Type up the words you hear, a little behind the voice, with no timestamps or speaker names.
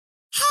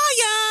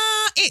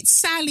it's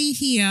Sally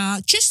here.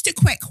 Just a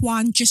quick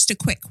one.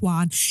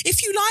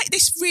 If you like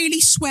this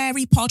really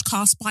sweary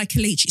podcast by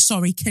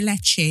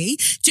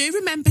Kelechi, do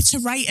remember to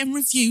rate and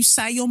review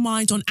Say Your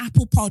Mind on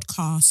Apple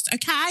Podcasts,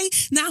 okay?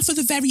 Now for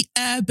the very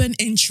urban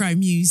intro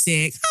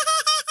music.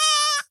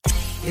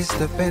 It's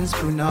the Benz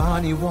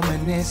Brunani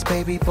womanist,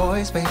 baby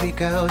boys, baby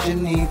girls, you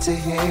need to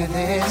hear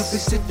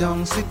this. Sit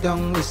down,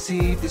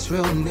 receive this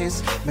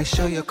realness. Make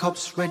sure your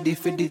cup's ready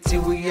for the tea,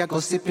 we are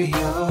go sip it,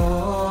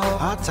 yo.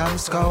 Hard time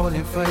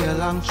scrolling for your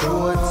long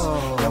shorts.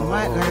 You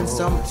might learn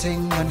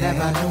something you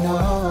never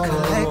know.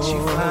 Collect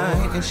you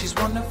fine, and she's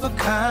one of a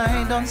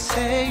kind. Don't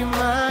say your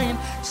mind,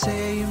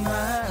 say your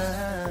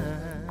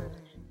mind.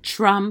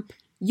 Trump,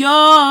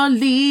 you're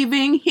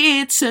leaving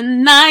here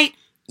tonight.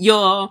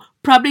 You're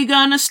probably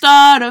gonna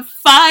start a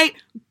fight,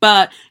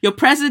 but your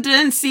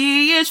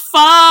presidency is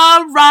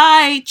far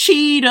right.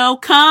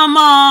 Cheeto, come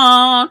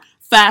on.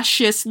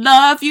 Fascists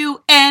love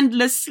you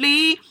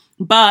endlessly,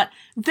 but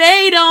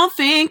they don't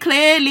think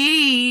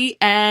clearly.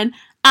 And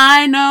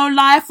I know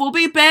life will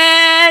be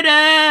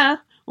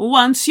better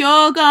once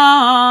you're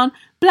gone.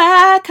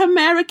 Black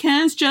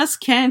Americans just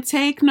can't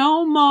take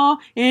no more.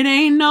 It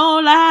ain't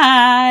no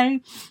lie.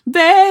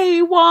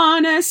 They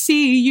wanna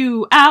see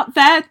you out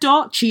that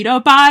door.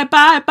 Cheeto, bye,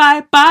 bye,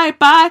 bye, bye,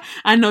 bye.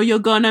 I know you're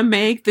gonna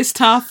make this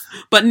tough,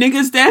 but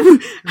niggas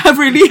them have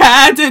really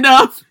had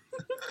enough.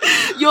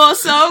 You're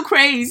so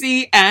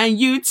crazy and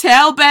you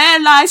tell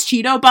bad lies.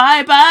 Cheeto,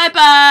 bye, bye,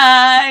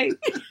 bye.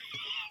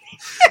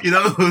 You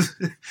know,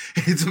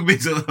 it took me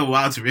a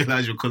while to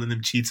realize you're calling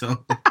him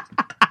Cheeto.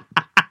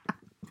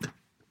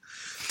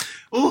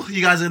 Oh,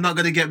 you guys are not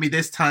going to get me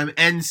this time.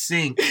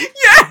 NSYNC.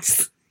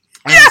 Yes.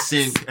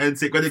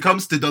 NSYNC. When it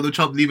comes to Donald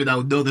Trump leaving, I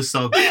will know the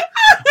song.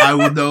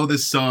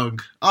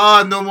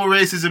 Oh, No More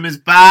Racism is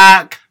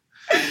back.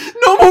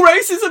 No More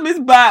Racism is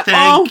back.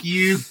 Thank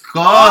you,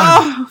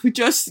 God.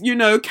 Just,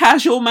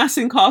 casual mass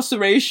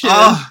incarceration.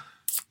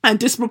 And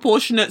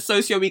disproportionate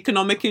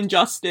socioeconomic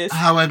injustice.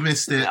 How I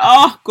missed it.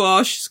 Oh,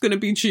 gosh. It's going to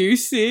be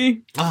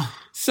juicy. Oh.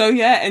 So,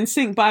 yeah,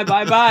 NSYNC, bye.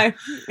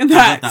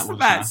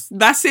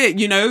 That's it.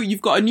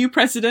 You've got a new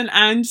president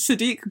and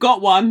Sadiq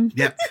got one.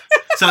 Yep.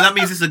 So that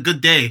means it's a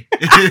good day.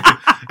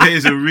 It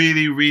is a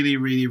really, really,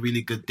 really,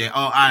 really good day.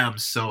 Oh, I am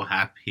so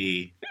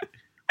happy.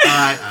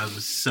 I am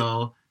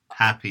so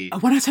happy.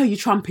 When I tell you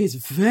Trump is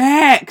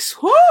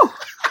vexed. Whoo!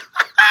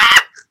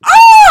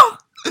 Oh!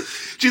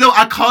 Do you know,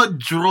 I can't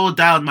draw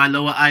down my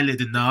lower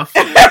eyelid enough.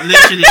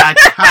 Literally, I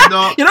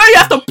cannot. You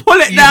have to pull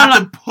it down. You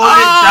have to pull it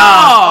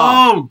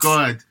down. Oh,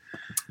 God.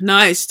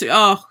 Nice.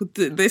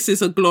 This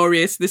is a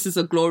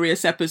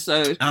glorious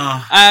episode.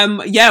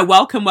 Oh.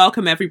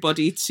 Welcome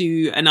everybody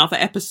to another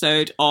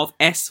episode of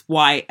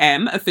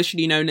SYM,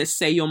 officially known as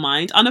Say Your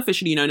Mind,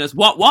 unofficially known as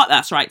what?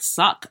 That's right,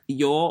 Suck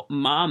Your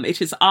Mum.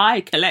 It is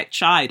I,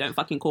 Kelechi. Don't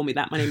fucking call me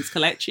that. My name is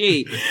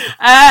Kelechi.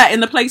 In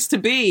the place to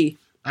be.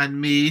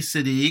 And me,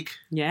 Sadiq.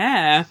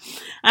 Yeah.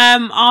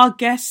 Our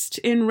guest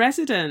in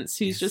residence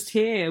who's just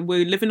here.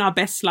 We're living our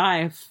best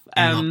life.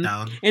 In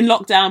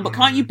lockdown.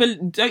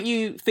 But don't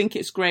you think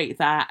it's great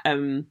that,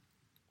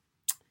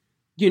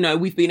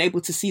 we've been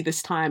able to see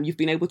this time. You've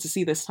been able to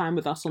see this time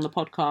with us on the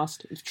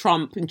podcast.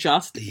 Trump and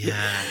just.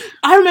 Yeah.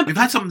 I remember. We've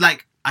had some,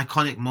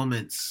 iconic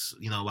moments,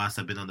 whilst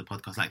I've been on the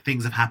podcast.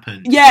 Things have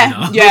happened.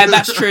 Yeah,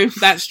 that's true.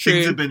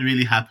 Things have been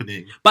really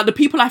happening. But the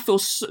people I feel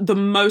the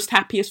most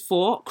happiest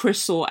for,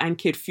 Crystal and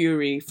Kid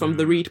Fury from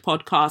the Read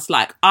podcast.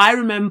 I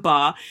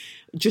remember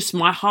just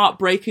my heart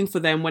breaking for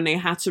them when they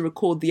had to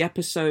record the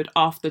episode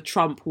after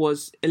Trump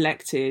was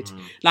elected.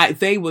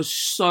 They were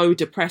so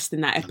depressed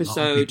in that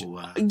episode.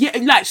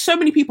 Yeah, so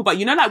many people. But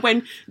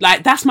when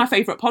that's my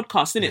favourite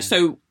podcast, isn't it?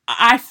 So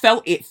I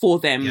felt it for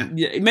them.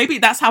 Yeah. Maybe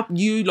that's how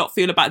you lot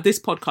feel about this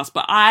podcast,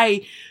 but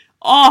I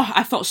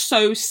felt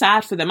so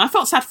sad for them. I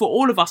felt sad for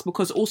all of us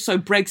because also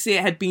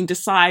Brexit had been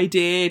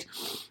decided.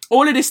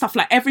 All of this stuff,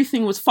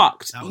 everything was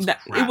fucked.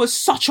 It was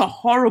such a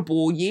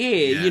horrible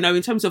year,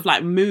 in terms of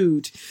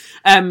mood.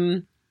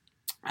 And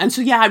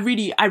so, I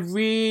really,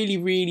 really,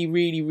 really,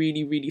 really,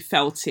 really, really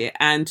felt it.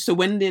 And so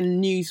when the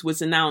news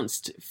was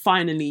announced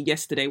finally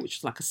yesterday,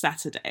 which was a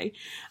Saturday,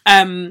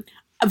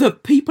 the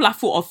people I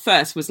thought of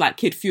first was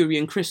Kid Fury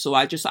and Crystal.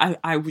 I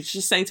was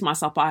just saying to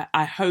myself,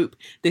 I hope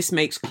this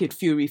makes Kid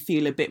Fury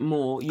feel a bit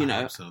more,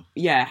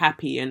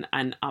 happy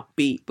and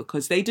upbeat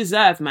because they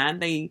deserve, man.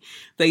 They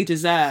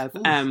deserve.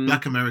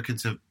 Black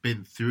Americans have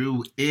been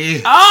through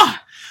it.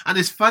 And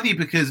it's funny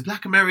because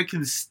Black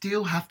Americans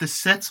still have to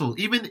settle.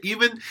 Even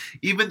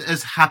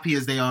as happy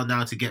as they are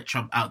now to get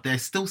Trump out, they're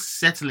still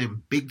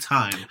settling big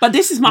time. But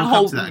this is my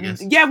whole...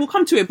 we'll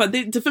come to it. But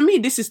for me,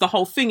 this is the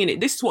whole thing in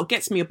it. This is what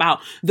gets me about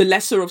the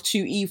lesser of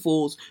two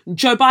evils.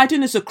 Joe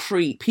Biden is a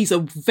creep. He's a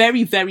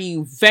very, very,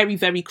 very,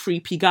 very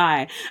creepy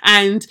guy.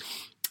 And,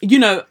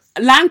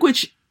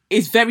 language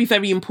is very,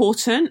 very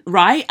important,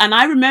 right? And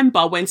I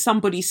remember when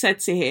somebody said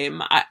to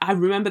him, I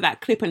remember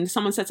that clip and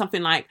someone said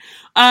something like,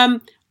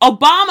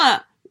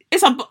 Obama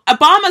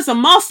Obama's a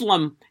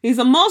Muslim. He's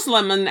a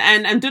Muslim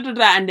and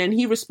da-da-da. And then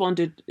he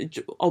responded,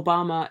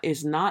 Obama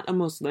is not a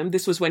Muslim.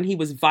 This was when he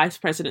was vice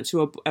president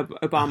to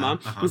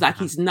Obama. He was like,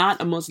 he's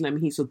not a Muslim.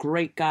 He's a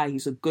great guy.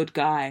 He's a good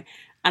guy.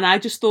 And I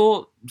just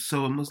thought...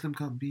 So a Muslim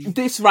can't be...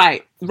 This,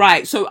 right.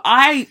 So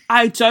I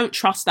don't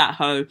trust that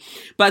hoe.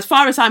 But as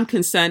far as I'm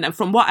concerned, and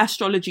from what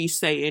astrology is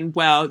saying,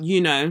 well, you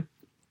know...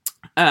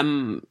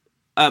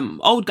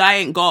 old guy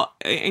ain't got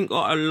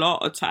a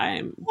lot of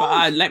time,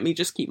 but let me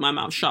just keep my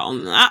mouth shut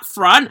on that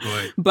front.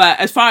 Right. But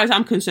as far as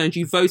I'm concerned,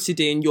 you voted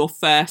in your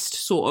first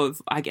sort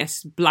of, I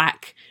guess,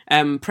 black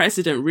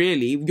president,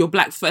 really. Your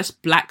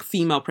first black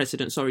female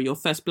president.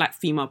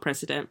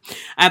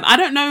 I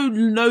don't know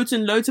loads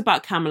and loads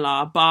about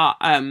Kamala, but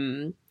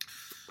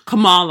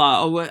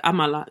Kamala or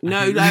Amala.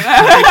 No, like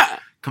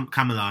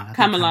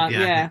Kamala.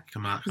 Yeah.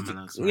 Kamala.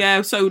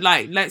 Yeah. So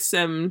like, let's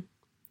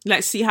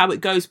see how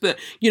it goes. But,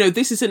 you know,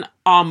 this isn't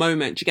our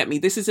moment. Do you get me?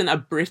 This isn't a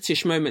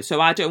British moment. So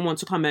I don't want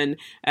to come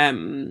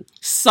and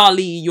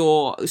sully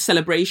your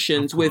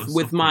celebrations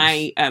with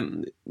my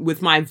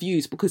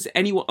views, because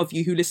any of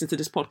you who listen to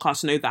this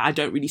podcast know that I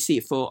don't really see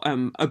it for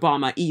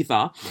Obama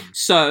either.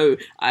 So,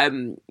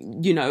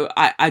 you know,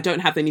 I don't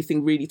have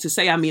anything really to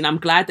say. I mean, I'm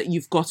glad that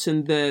you've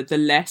gotten the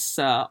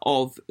lesser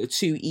of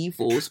two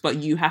evils, but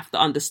you have to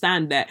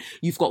understand that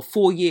you've got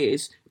 4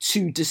 years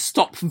to just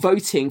stop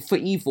voting for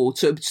evil,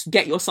 to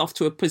get yourself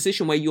to a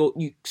position where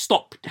you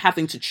stop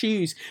having to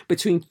choose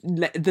between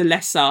the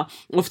lesser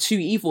of two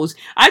evils.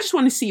 I just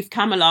want to see if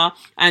Kamala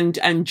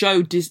and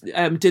Joe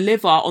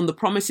deliver on the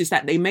promises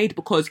that they made,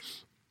 because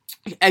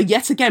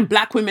yet again,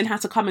 black women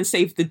had to come and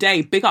save the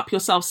day. Big up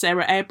yourself,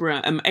 Sarah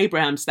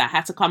Abrahams, that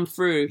had to come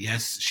through.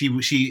 Yes,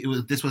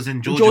 this was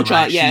in Georgia,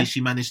 right? Yeah.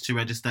 She managed to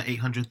register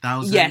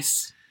 800,000.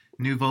 Yes.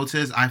 New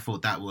voters. I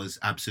thought that was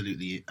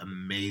absolutely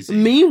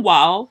amazing.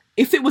 Meanwhile,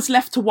 if it was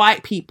left to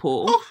white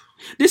people,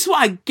 this is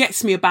what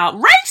gets me about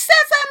racism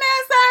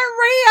isn't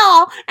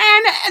real,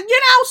 and you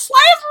know,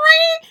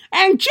 slavery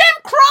and Jim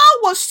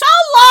Crow was so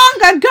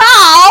long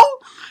ago.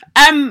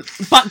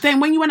 But then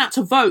when you went out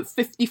to vote,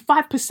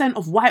 55%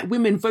 of white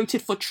women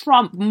voted for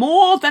Trump,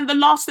 more than the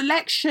last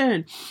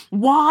election.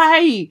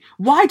 Why?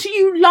 Why do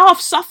you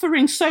love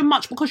suffering so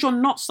much? Because you're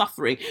not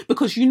suffering.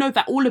 Because you know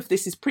that all of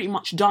this is pretty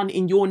much done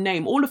in your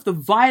name. All of the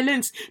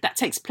violence that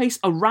takes place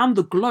around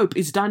the globe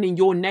is done in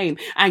your name.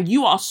 And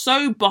you are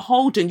so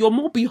beholden. You're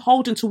more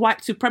beholden to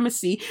white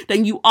supremacy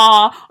than you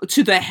are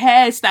to the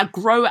hairs that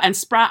grow and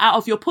sprout out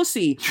of your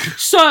pussy.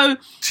 So,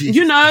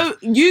 you know,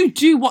 you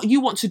do what you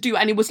want to do.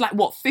 And it was like,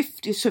 what,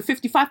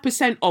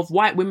 55% of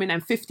white women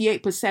and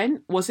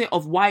 58%, was it,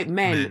 of white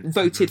men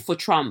voted for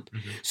Trump.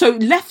 So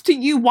left to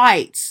you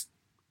whites,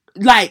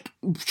 like,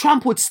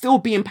 Trump would still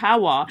be in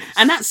power.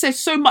 And that says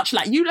so much.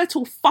 Like, you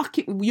little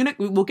fucking, you know,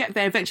 we'll get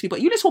there eventually,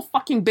 but you little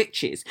fucking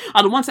bitches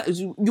are the ones that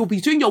you'll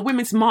be doing your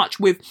Women's March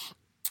with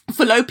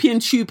fallopian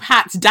tube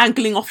hats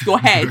dangling off your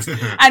head,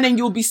 and then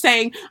you'll be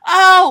saying,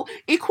 oh,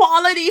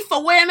 equality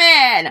for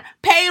women,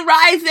 pay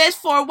rises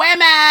for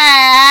women,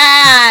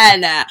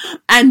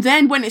 and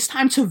then when it's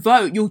time to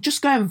vote, you'll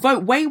just go and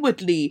vote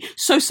waywardly.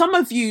 So some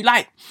of you,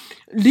 like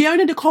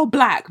Leona Nicole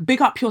Black,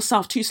 big up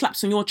yourself, 2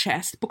 slaps on your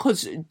chest,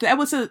 because there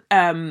was a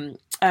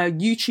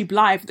YouTube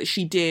live that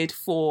she did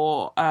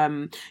for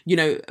you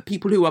know,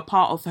 people who are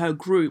part of her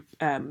group.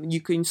 You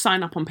can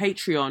sign up on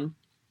Patreon.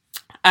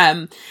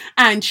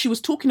 And she was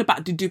talking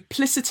about the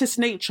duplicitous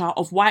nature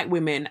of white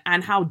women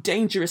and how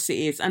dangerous it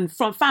is. And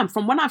from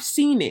when I've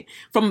seen it,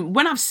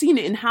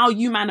 in how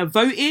you man are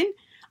voting,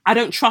 I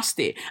don't trust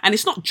it. And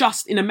it's not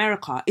just in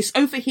America, it's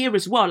over here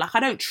as well. Like, I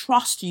don't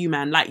trust you,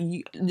 man. Like,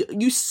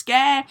 you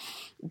scare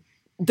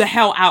the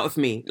hell out of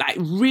me, like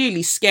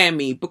really scare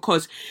me,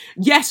 because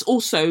yes,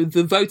 also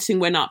the voting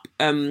went up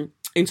in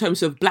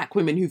terms of black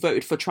women who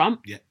voted for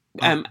Trump,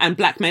 and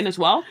black men as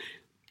well.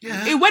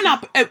 Yeah, it went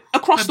up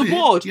across the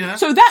board. Yeah.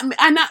 So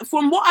that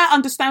from what I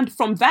understand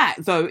from that,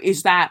 though,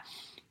 is that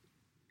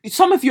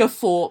some of you have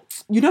thought,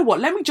 you know what?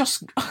 Let me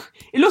just.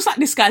 It looks like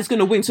this guy's going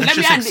to win, so let's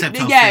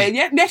accept our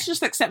fate. Let's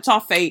just accept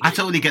our fate. I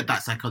totally get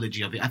that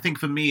psychology of it. I think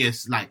for me,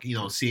 it's like, you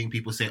know, seeing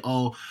people say,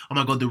 "Oh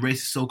my God, the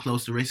race is so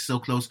close. The race is so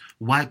close."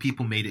 White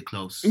people made it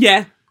close.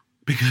 Yeah.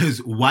 Because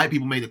white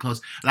people made it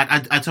close. Like,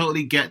 I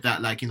totally get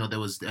that. Like, you know,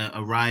 there was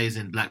a rise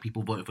in black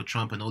people voting for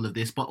Trump and all of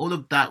this, but all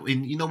of that,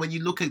 you know, when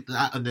you look at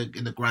that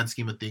in the grand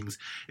scheme of things,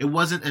 it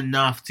wasn't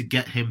enough to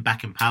get him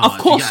back in power. Of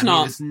course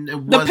not.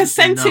 The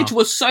percentage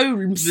was so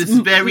it's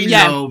very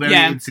low, very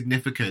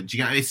insignificant.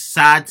 It's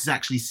sad to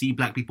actually see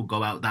black people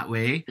go out that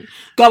way.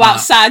 Go out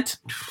sad.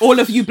 All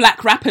of you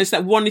black rappers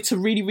that wanted to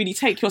really, really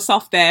take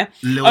yourself there.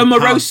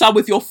 Omarosa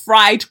with your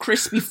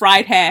crispy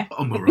fried hair.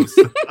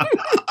 Omarosa.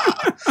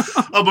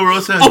 Omarosa.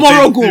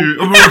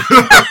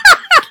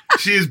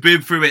 She has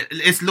been through it.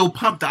 It's Lil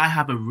Pump that I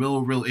have a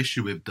real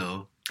issue with,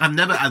 though. I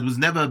was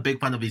never a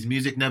big fan of his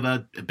music,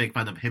 never a big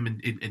fan of him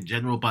in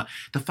general, but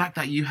the fact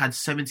that you had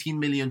 17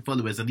 million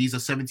followers, and these are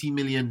 17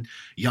 million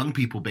young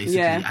people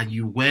basically, and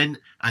you went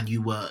and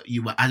you were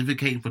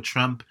advocating for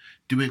Trump,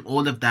 doing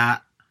all of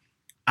that,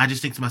 I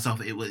just think to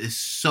myself, he is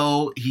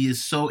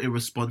so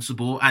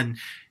irresponsible, and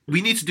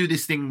we need to do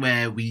this thing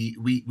where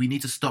we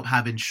need to stop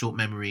having short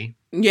memory.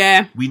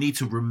 Yeah. We need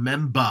to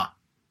remember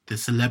the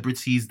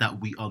celebrities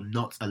that we are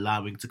not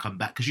allowing to come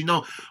back. Because,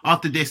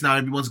 after this now,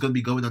 everyone's going to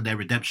be going on their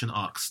redemption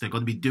arcs. They're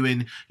going to be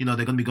doing, they're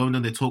going to be going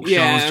on their talk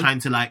shows, trying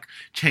to,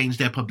 change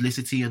their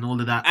publicity and all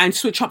of that. And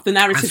switch up the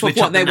narrative of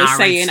what they were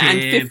saying.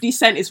 And 50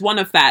 Cent is one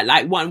of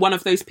that. One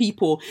of those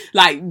people.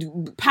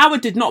 Power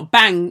did not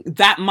bang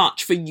that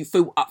much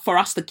for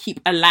us to keep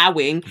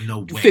allowing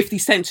 50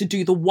 Cent to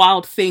do the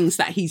wild things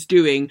that he's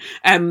doing.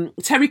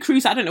 Terry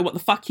Crews, I don't know what the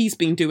fuck he's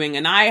been doing.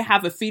 And I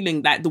have a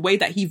feeling that the way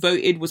that he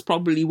voted was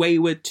probably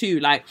wayward too.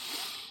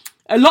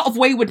 A lot of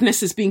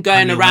waywardness has been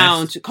going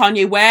around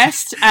Kanye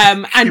West.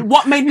 And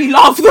what made me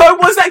laugh though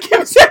was that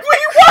Kim said we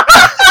won.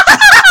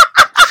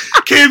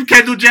 Kim,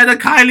 Kendall Jenner,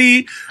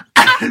 Kylie.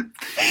 Imagine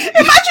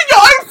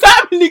your own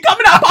family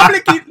coming out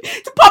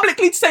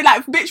publicly to say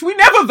bitch, we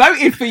never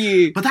voted for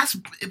you. But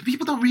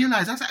people don't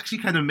realise that's actually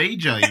kind of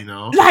major, it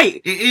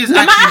is.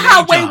 No matter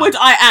how wayward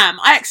I am,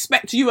 I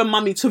expect you and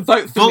mummy to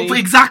vote for me.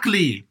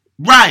 Exactly.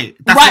 Right.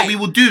 That's what we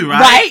will do,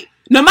 right? Right.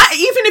 No matter,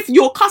 even if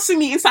you're cussing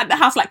me inside the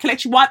house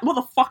Kelechi, what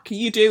the fuck are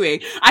you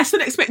doing? I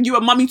still expect you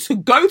and mummy to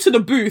go to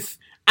the booth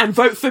and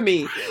vote for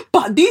me.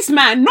 But these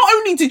man, not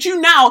only did you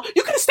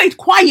could have stayed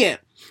quiet,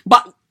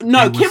 but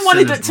no, Kim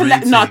wanted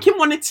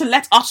to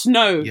let us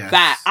know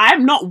that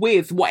I'm not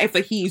with whatever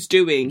he's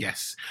doing.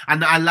 Yes.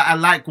 And I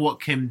like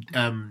what Kim,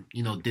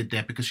 did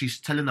there, because she's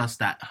telling us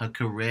that her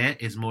career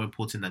is more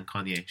important than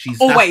Kanye. She's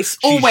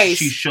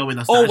showing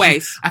us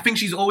that. I think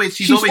she's always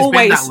been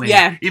that way.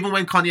 Yeah. Even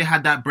when Kanye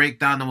had that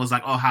breakdown and was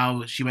like,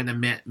 how she went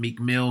and met Meek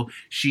Mill,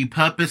 she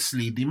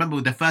purposely, do you remember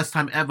the first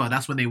time ever,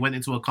 that's when they went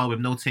into a car with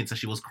no tints and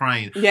she was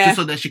crying. Yeah. Just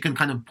so that she can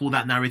kind of pull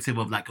that narrative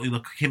of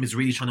Kim is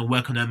really trying to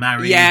work on her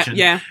marriage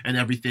and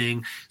everything.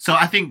 So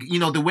I think,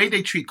 the way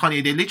they treat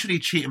Kanye, they literally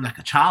treat him like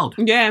a child.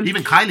 Yeah.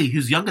 Even Kylie,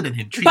 who's younger than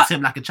him, treats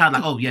him like a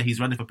child. He's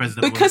running for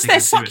president. Because they're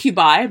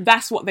succubi.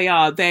 That's what they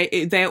are.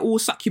 They're all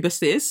succubi.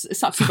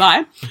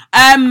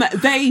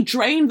 They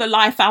drain the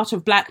life out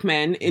of black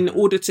men in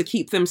order to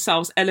keep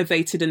themselves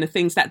elevated in the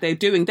things that they're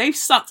doing. They've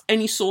sucked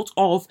any sort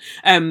of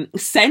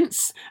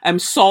sense,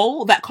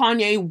 soul that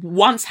Kanye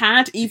once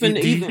had. Do you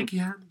think he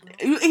had?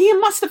 He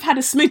must have had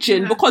a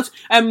smidgen because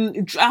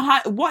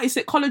what is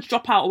it, College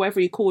Dropout or whatever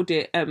he called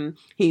it,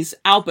 his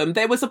album,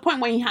 there was a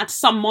point where he had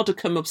some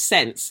modicum of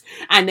sense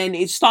and then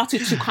it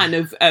started to kind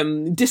of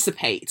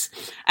dissipate,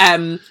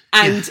 and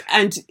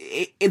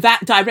that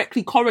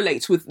directly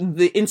correlates with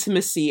the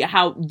intimacy,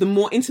 how the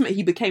more intimate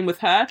he became with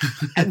her,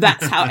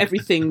 that's how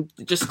everything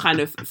just kind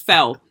of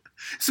fell.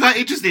 So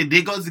interesting.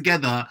 They got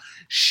together.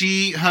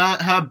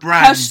 Her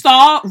brand, her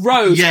star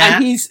rose,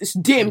 and he's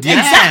dimmed. Yeah,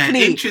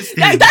 exactly.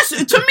 Interesting. That's,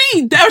 to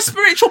me, there are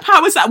spiritual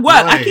powers at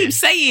work. Right. I keep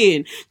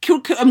saying,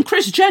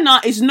 Kris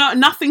Jenner is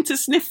nothing to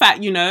sniff at.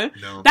 No.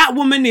 That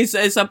woman is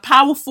a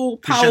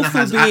powerful being.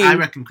 I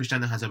reckon Kris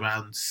Jenner has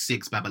around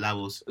 6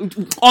 babalawos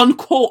on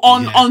call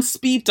on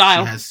speed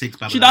dial. She has 6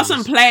 babalawos. She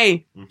doesn't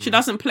play. Mm-hmm. She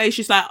doesn't play.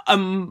 She's like,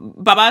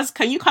 Babas,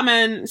 can you come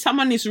and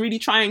someone is really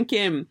trying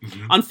Kim.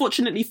 Mm-hmm.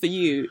 Unfortunately for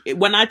you,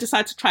 when I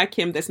decide to try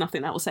Kim, there's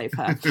nothing that will save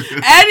her.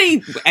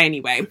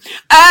 Anyway,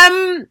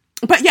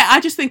 but yeah, I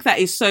just think that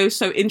is so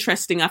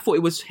interesting. I thought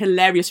it was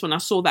hilarious when I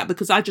saw that,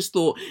 because I just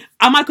thought,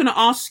 am I going to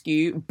ask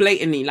you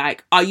blatantly,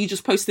 are you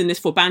just posting this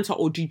for banter,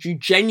 or did you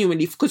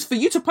genuinely? Because for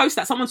you to post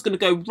that, someone's going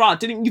to go, "Rah,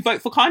 didn't you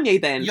vote for Kanye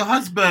then? Your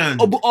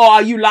husband, or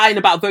are you lying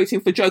about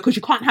voting for Joe? Because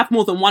you can't have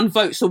more than one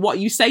vote. So what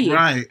are you saying?"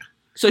 Right.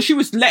 So she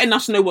was letting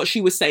us know what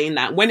she was saying,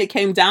 that when it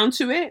came down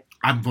to it,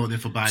 I'm voting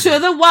for Biden. To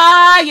the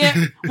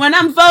wire. When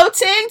I'm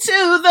voting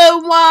to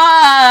the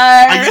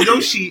wire.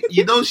 And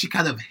she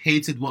kind of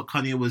hated what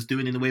Kanye was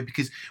doing in a way,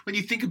 because when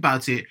you think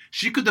about it,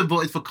 she could have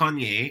voted for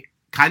Kanye,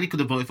 Kylie could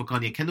have voted for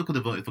Kanye, Kendall could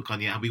have voted for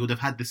Kanye, and we would have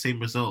had the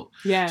same result.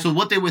 Yeah. So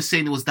what they were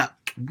saying was that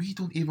we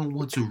don't even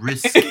want to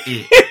risk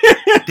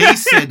it. They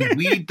said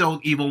we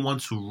don't even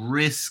want to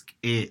risk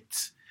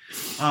it.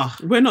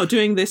 We're not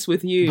doing this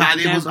with you. But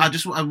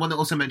I want to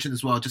also mention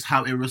as well just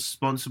how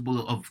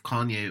irresponsible of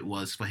Kanye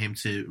was for him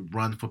to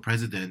run for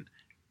president.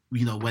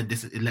 When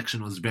this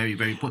election was very,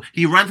 very poor.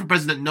 He ran for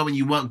president knowing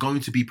you weren't going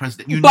to be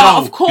president.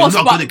 Of course,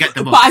 you're not going to get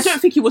the votes. But I don't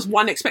think he was,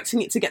 one,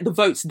 expecting it to get the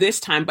votes this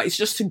time, but it's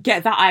just to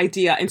get that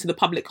idea into the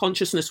public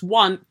consciousness.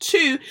 1,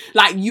 2,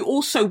 you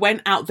also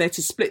went out there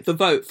to split the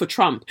vote for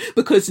Trump,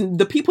 because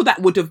the people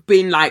that would have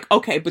been like,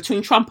 okay,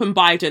 between Trump and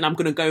Biden, I'm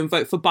going to go and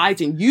vote for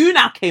Biden. You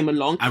now came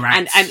along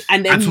and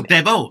then took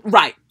their vote.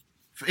 Right.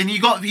 And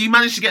you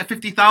managed to get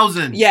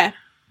 50,000. Yeah.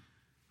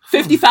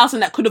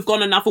 50,000 that could have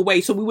gone another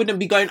way, so we wouldn't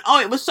be going,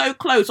 it was so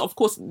close. Of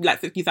course,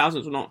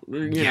 50,000 is not,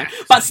 know.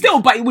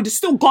 But it would have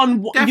still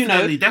gone,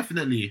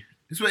 Definitely.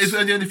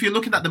 If you're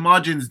looking at the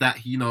margins that,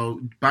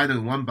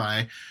 Biden won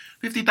by,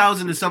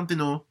 50,000 is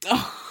something, or...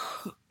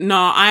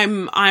 No,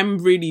 I'm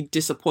really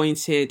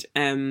disappointed.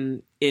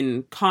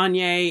 in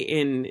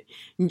Kanye,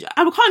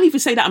 I can't even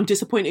say that I'm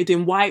disappointed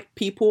in white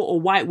people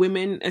or white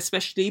women,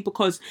 especially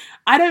because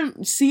I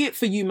don't see it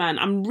for you, man.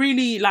 I'm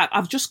really like,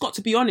 I've just got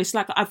to be honest.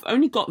 Like, I've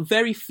only got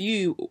very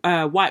few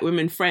white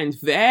women friends,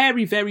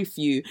 very, very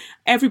few.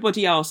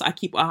 Everybody else, I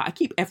keep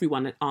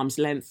everyone at arm's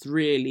length,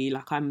 really.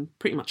 Like, I'm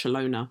pretty much a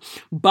loner.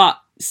 But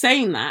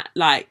saying that,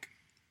 like,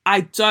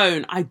 I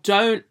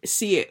don't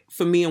see it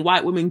for me and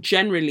white women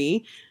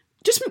generally,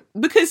 just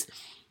because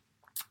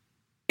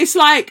it's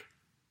like,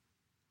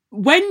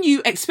 when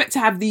you expect to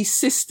have these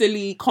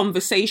sisterly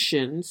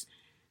conversations,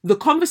 the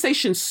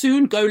conversations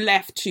soon go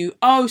left to,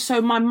 oh,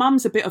 so my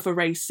mum's a bit of a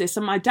racist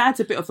and my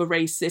dad's a bit of a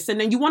racist. And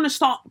then you want to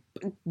start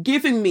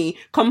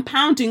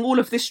compounding all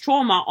of this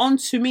trauma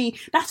onto me.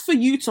 That's for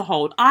you to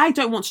hold. I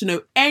don't want to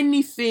know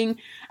anything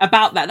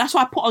about that. That's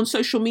why I put on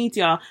social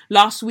media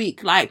last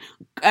week, like,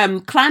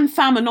 Clan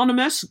Fam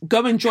Anonymous,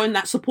 go and join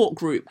that support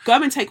group.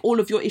 Go and take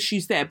all of your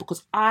issues there,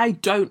 because I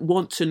don't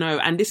want to know.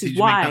 And this is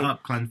why. Make that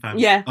up, Clan Fam?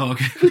 Yeah. Oh,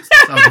 okay.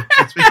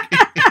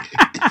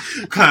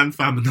 Clan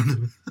Fam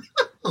Anonymous.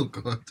 Oh,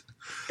 God.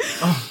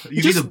 Oh,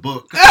 you need a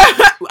book.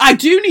 I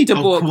do need a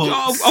book.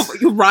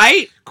 You're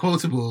right.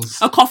 Quotables.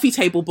 A coffee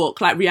table book,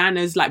 like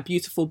Rihanna's like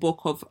beautiful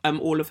book of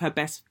all of her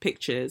best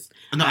pictures.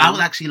 No, I would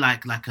actually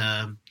like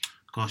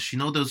gosh, you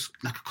know those,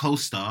 like a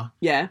coaster?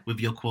 Yeah. With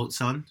your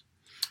quotes on?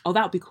 Oh,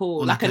 that would be cool.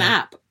 Or like an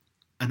app.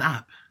 An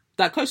app?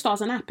 Like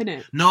CoStar's an app,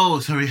 innit? No,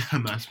 sorry,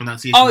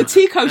 pronunciation. Oh, a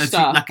tea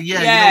coaster. You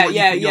put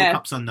your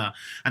cups on there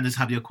and just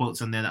have your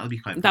quotes on there. That would be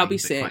quite. That would be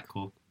sick. Quite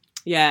cool.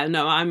 Yeah,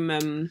 no,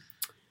 I'm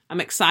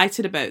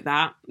excited about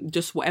that.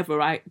 Just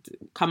whatever I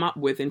come up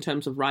with in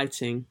terms of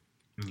writing.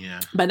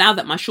 Yeah. But now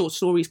that my short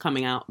story's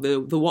coming out,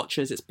 the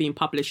Watchers, it's being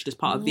published as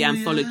part of the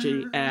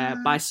anthology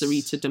by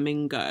Sarita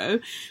Domingo.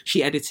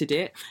 She edited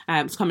it.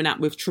 It's coming out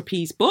with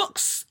Trapeze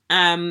Books.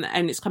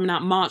 And it's coming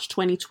out March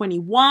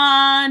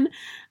 2021.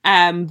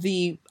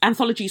 The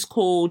anthology is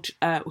called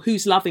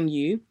Who's Loving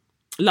You?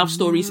 Love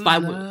Stories by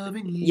Love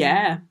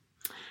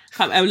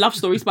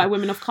Stories by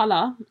Women of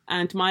Colour.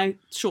 And my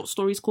short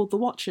story is called The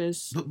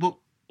Watchers. But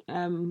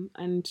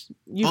and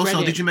you also,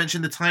 read it. Did you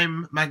mention the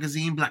Time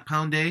magazine Black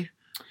Pound Day?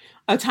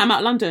 Oh, Time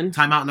Out London.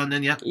 Time Out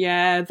London, yeah.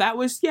 Yeah, that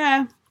was,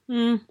 yeah,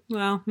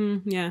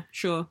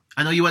 sure.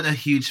 I know you weren't a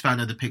huge fan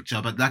of the picture,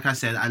 but like I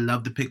said, I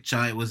love the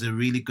picture. It was a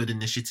really good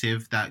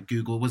initiative that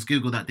Google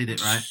that did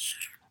it, right?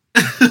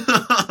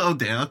 Oh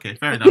dear, okay,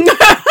 fair enough.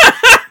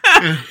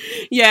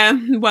 Yeah,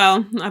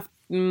 well,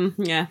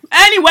 yeah.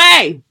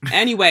 Anyway,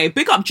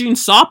 big up June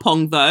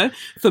Sarpong, though,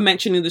 for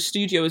mentioning the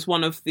studio as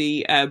one of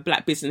the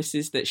black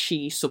businesses that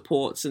she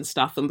supports and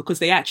stuff, and because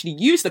they actually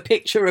used a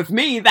picture of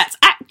me that's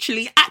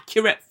actually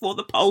accurate for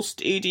the Pole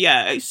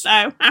Studio.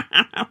 So,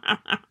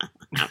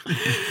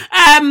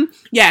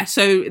 yeah,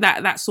 so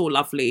that's all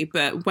lovely.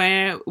 But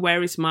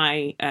where is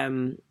my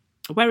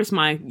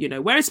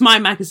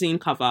magazine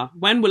cover?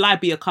 When will I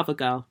be a cover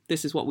girl?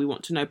 This is what we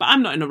want to know. But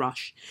I'm not in a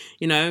rush.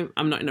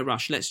 I'm not in a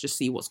rush. Let's just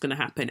see what's going to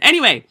happen.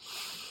 Anyway,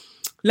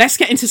 let's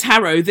get into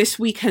tarot. This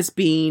week has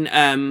been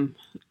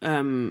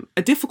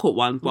a difficult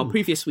one. Well,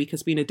 previous week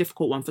has been a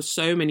difficult one for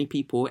so many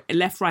people.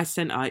 Left, right,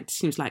 centre. It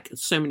seems like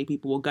so many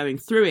people were going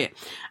through it.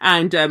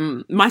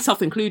 And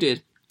myself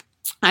included.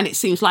 And it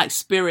seems like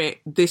Spirit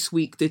this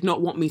week did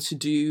not want me to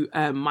do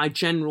my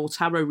general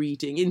tarot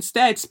reading.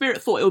 Instead,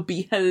 Spirit thought it would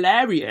be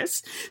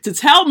hilarious to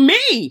tell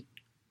me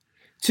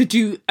to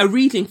do a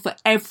reading for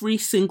every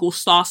single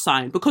star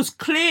sign, because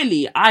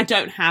clearly I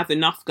don't have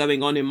enough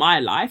going on in my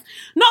life.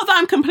 Not that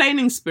I'm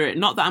complaining, Spirit,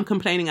 not that I'm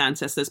complaining,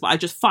 ancestors, but I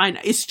just find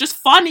it's just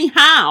funny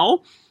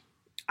how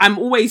I'm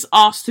always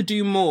asked to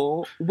do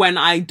more when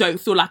I don't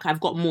feel like I've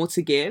got more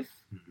to give.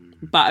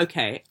 But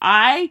okay,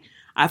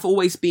 I've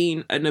always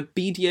been an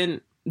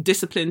obedient,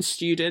 disciplined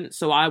student,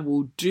 so I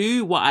will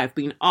do what I've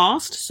been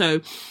asked.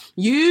 So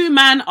you,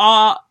 man,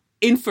 are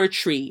in for a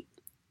treat.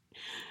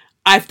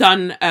 I've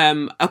done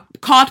a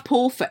card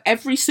pull for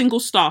every single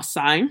star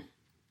sign.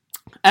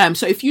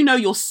 So if you know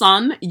your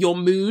sun, your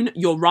moon,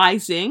 your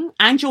rising,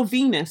 and your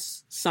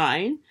Venus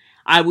sign,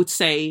 I would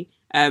say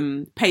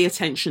pay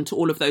attention to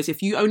all of those.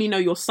 If you only know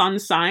your sun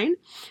sign,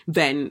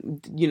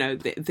 then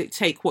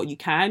take what you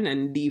can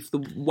and leave the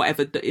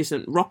whatever that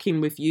isn't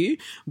rocking with you.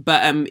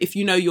 But if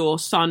you know your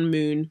sun,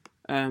 moon,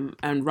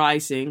 and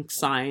rising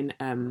sign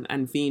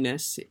and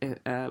Venus,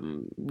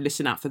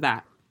 listen out for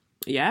that.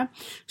 Yeah.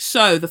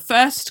 So the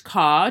first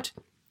card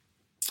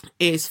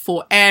is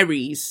for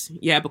Aries.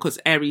 Yeah, because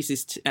Aries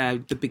is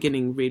the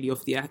beginning really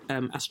of the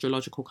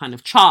astrological kind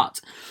of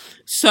chart.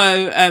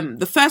 So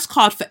the first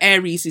card for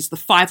Aries is the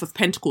Five of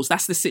Pentacles.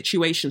 That's the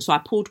situation. So I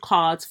pulled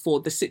cards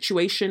for the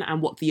situation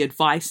and what the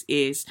advice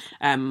is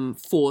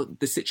for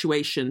the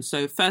situation.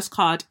 So first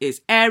card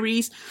is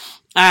Aries,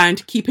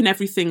 and keeping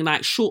everything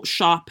like short,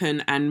 sharp,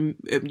 and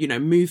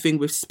moving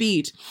with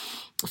speed.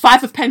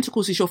 Five of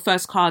Pentacles is your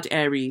first card,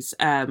 Aries.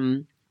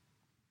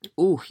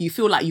 You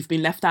feel like you've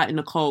been left out in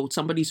the cold.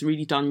 Somebody's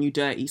really done you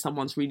dirty.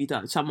 Someone's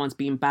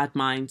been bad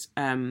mind.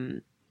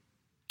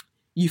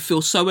 You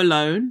feel so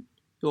alone.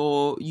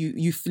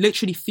 You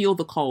literally feel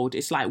the cold.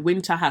 It's like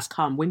winter has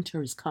come.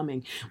 Winter is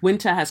coming.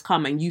 Winter has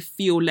come, and you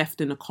feel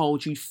left in the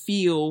cold. You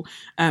feel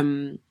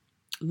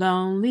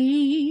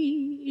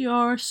lonely.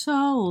 You're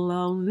so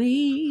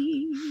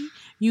lonely.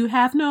 You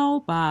have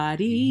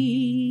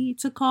nobody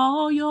to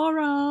call your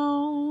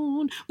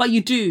own. But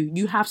you do.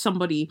 You have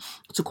somebody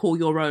to call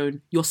your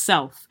own,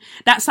 yourself.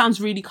 That sounds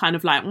really kind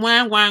of like,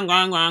 wah, wah,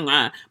 wah, wah,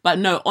 wah. But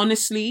no,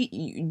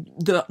 honestly,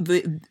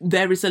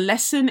 there is a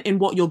lesson in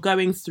what you're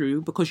going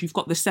through because you've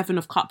got the 7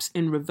 of Cups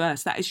in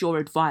reverse. That is your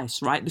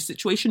advice, right? The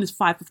situation is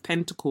 5 of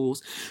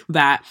Pentacles,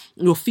 that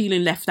you're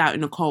feeling left out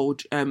in the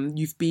cold.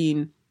 You've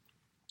been...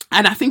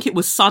 And I think it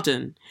was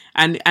sudden.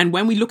 And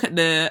when we look at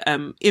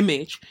the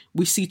image,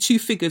 we see 2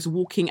 figures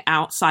walking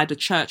outside a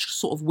church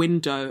sort of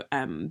window.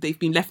 They've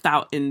been left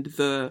out in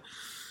the...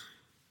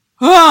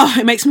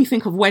 it makes me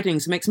think of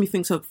weddings. It makes me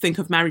think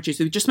of marriages.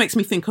 It just makes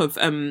me think of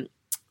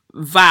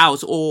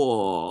vows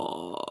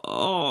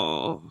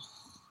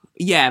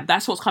yeah,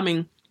 that's what's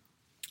coming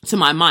to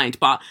my mind.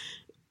 But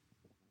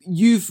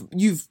you've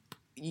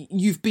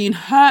been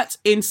hurt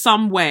in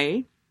some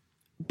way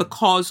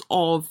because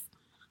of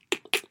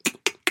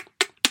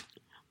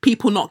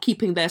people not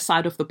keeping their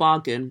side of the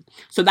bargain.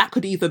 So that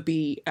could either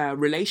be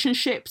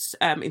relationships,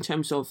 in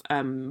terms of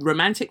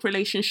romantic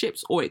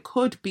relationships, or it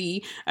could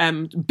be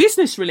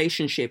business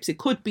relationships. It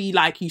could be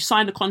like you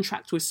signed a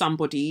contract with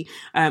somebody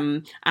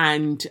and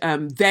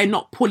they're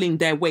not pulling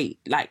their weight.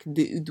 Like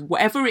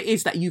whatever it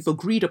is that you've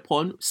agreed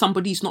upon,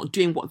 somebody's not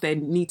doing what they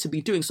need to be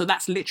doing. So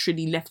that's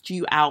literally left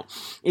you out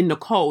in the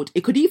cold.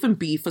 It could even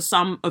be, for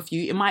some of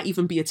you, it might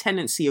even be a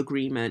tenancy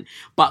agreement.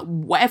 But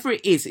whatever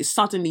it is, it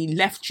suddenly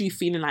left you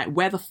feeling like,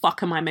 where the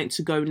fuck am I meant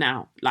to go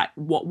now? Like,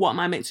 what am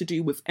I meant to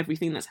do with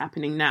everything that's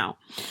happening now?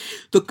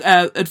 The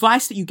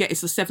advice that you get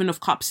is the 7 of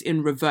Cups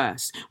in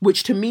reverse,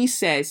 which to me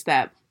says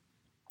that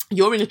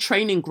you're in a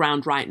training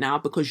ground right now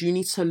because you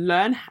need to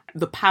learn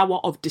the power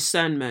of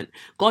discernment.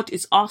 God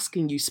is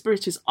asking you,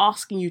 Spirit is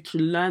asking you to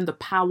learn the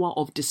power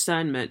of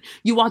discernment.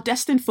 You are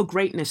destined for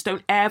greatness.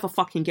 Don't ever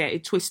fucking get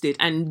it twisted.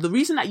 And the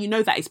reason that you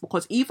know that is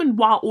because even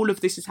while all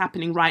of this is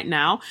happening right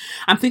now,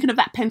 I'm thinking of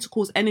that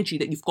Pentacles energy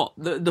that you've got,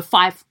 the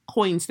 5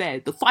 coins there.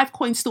 The 5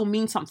 coins still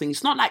mean something.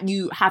 It's not like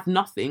you have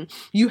nothing.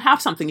 You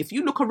have something. If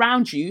you look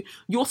around you,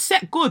 you're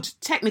set good,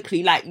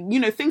 technically. Like, you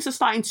know, things are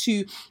starting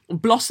to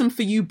blossom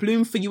for you,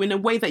 bloom for you in a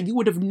way that you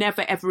would have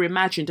never ever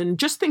imagined. And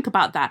just think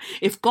about that.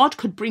 If God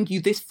could bring you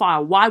this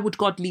far, why would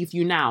God leave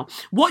you now?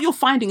 What you're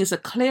finding is a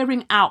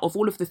clearing out of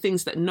all of the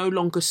things that no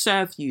longer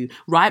serve you,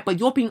 right? But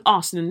you're being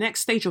asked in the next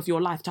stage of your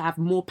life to have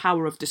more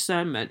power of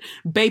discernment.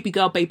 Baby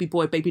girl, baby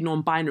boy, baby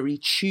non-binary,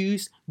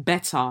 choose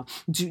better.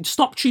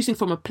 Stop choosing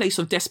from a place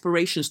of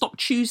desperation. Stop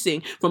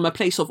choosing from a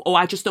place of, oh,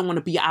 I just don't want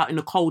to be out in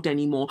the cold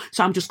anymore,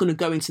 so I'm just going to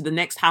go into the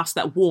next house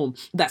that's warm.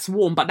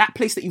 But that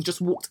place that you've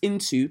just walked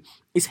into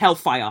is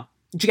hellfire.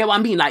 Do you get what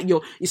I mean? Like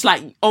it's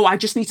like, oh, I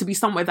just need to be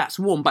somewhere that's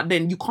warm, but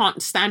then you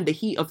can't stand the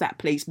heat of that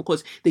place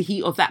because the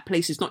heat of that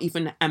place is not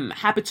even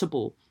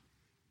habitable.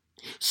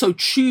 So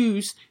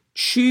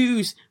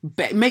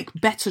make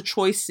better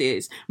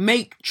choices.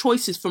 Make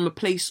choices from a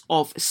place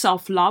of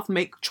self-love.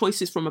 Make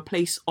choices from a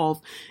place of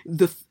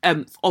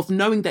of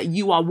knowing that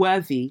you are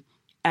worthy,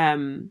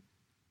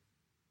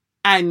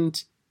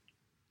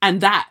 and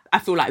that, I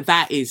feel like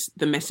that is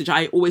the message.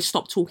 I always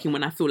stop talking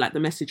when I feel like the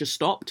message has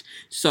stopped.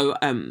 So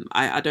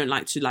I don't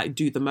like to like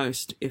do the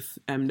most if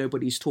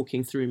nobody's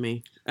talking through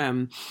me.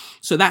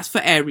 So that's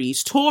for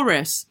Aries.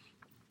 Taurus,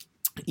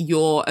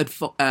 your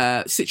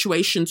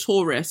situation,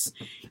 Taurus,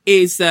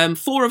 is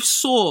 4 of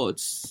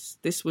Swords.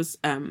 This was,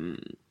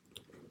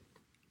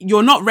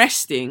 you're not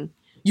resting.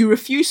 You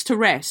refuse to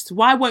rest.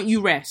 Why won't you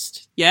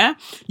rest? Yeah?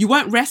 You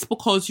won't rest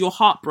because you're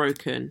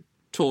heartbroken,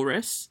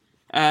 Taurus.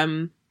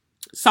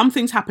 Some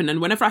things happen, and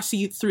whenever I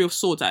see 3 of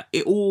Swords,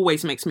 it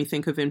always makes me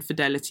think of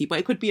infidelity, but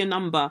it could be a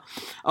number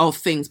of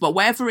things. But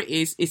whatever it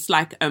is, it's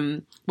like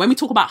when we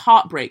talk about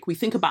heartbreak, we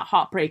think about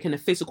heartbreak and the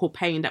physical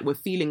pain that we're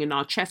feeling in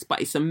our chest,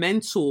 but it's a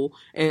mental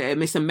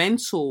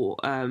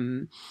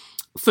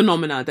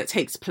phenomena that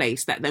takes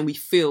place that then we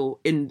feel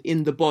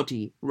in the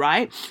body,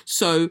 right?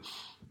 So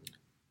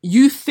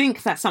you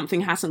think that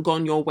something hasn't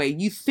gone your way.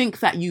 You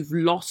think that you've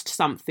lost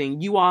something.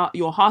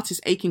 Your heart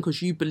is aching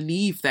because you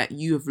believe that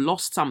you have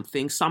lost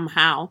something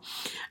somehow,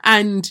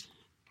 and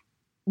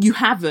you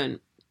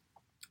haven't.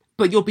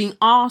 But you're being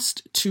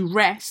asked to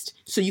rest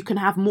so you can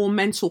have more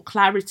mental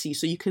clarity,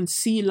 so you can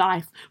see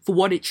life for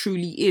what it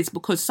truly is.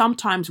 Because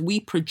sometimes we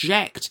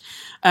project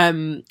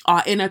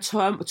our inner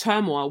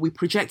turmoil. We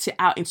project it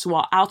out into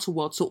our outer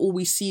world, so all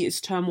we see is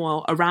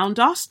turmoil around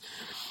us.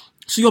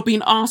 So you're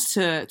being asked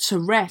to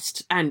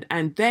rest, and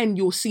then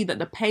you'll see that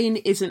the pain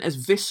isn't as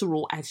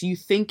visceral as you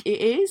think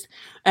it is.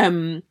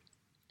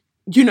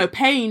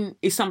 pain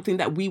is something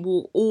that we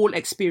will all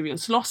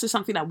experience. Loss is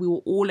something that we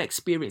will all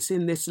experience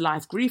in this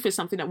life. Grief is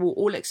something that we'll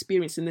all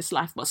experience in this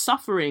life. But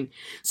suffering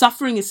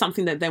is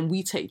something that then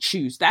we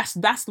choose. That's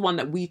the one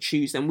that we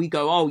choose, and we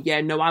go, oh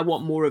yeah, no, I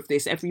want more of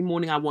this. Every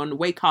morning I want to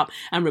wake up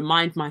and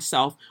remind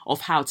myself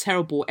of how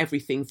terrible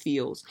everything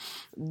feels.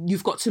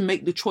 You've got to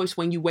make the choice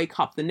when you wake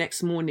up the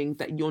next morning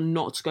that you're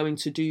not going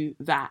to do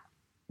that,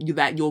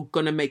 that you're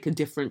going to make a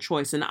different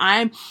choice. And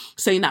I'm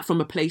saying that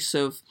from a place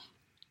of,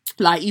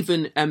 like,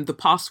 even the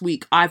past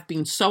week, I've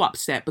been so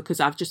upset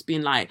because I've just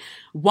been like,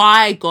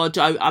 why, God,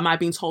 am I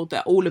being told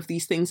that all of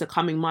these things are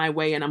coming my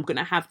way and I'm going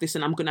to have this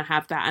and I'm going to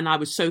have that? And I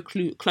was so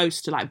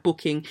close to like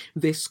booking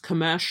this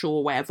commercial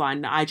or whatever.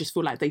 And I just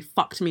feel like they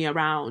fucked me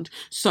around.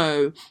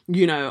 So,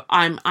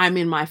 I'm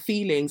in my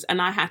feelings,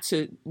 and I had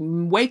to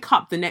wake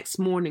up the next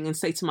morning and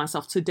say to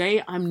myself,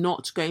 today, I'm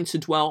not going to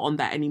dwell on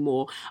that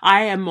anymore.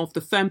 I am of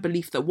the firm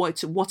belief that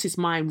what is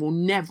mine will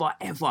never,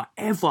 ever,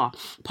 ever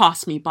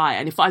pass me by.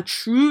 And if I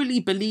truly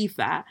believe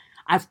that,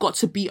 I've got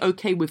to be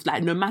okay with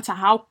that, no matter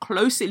how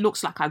close it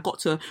looks like I got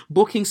to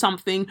booking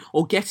something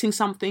or getting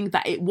something,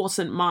 that it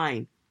wasn't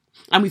mine.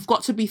 And we've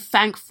got to be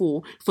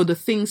thankful for the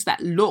things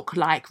that look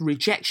like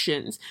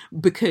rejections,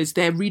 because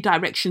they're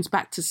redirections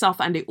back to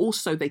self, and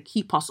they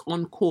keep us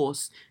on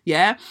course.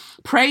 Yeah.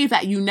 Pray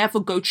that you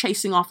never go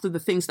chasing after the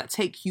things that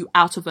take you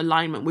out of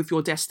alignment with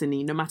your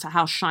destiny, no matter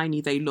how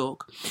shiny they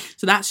look.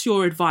 So that's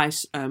your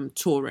advice,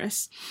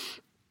 Taurus.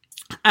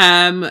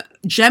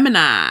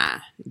 Gemini,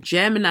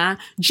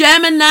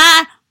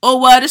 oh,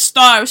 what a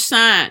star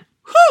sign.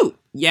 Whew.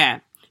 Yeah.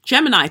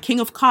 Gemini,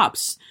 King of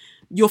Cups.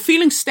 You're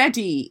feeling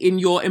steady in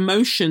your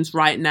emotions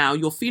right now.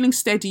 You're feeling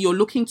steady. You're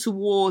looking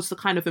towards the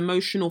kind of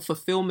emotional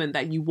fulfillment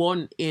that you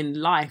want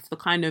in life.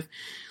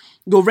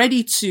 You're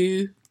ready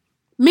to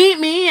meet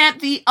me at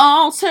the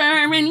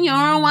altar in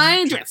your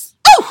white dress.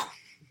 Oh,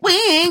 we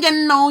ain't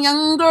getting no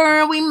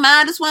younger. We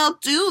might as well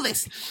do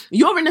this.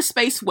 You're in a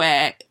space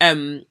where,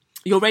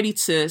 you're ready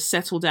to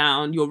settle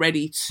down. You're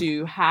ready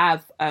to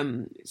have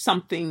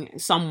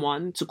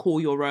someone to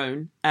call your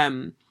own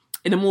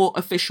in a more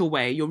official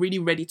way. You're really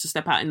ready to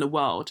step out in the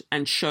world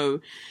and show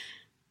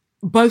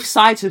both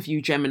sides of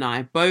you,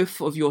 Gemini,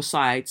 both of your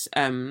sides,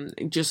 and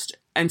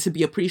to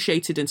be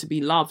appreciated and to be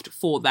loved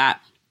for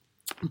that.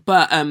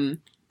 But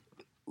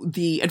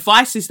the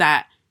advice is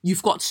that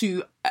you've got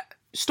to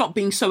stop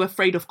being so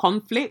afraid of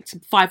conflict.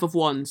 5 of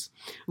Wands.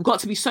 You've got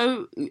to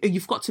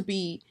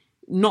be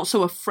not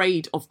so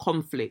afraid of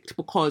conflict,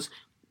 because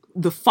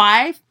the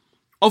 5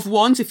 of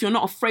Wands, if you're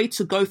not afraid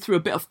to go through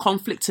a bit of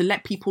conflict to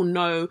let people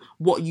know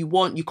what you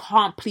want, you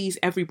can't please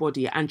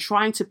everybody. And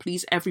trying to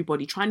please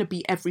everybody, trying to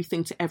be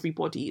everything to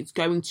everybody, is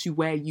going to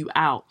wear you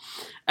out.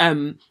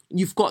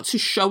 You've got to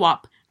show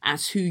up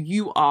as who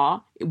you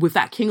are with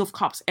that King of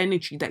Cups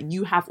energy, that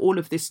you have all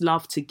of this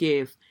love to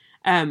give,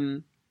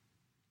 and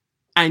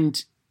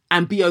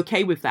be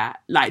okay with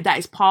that. Like, that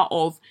is part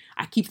of,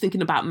 I keep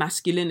thinking about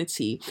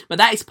masculinity, but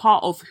that is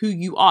part of who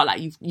you are. Like,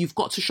 you've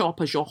got to show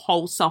up as your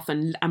whole self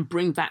and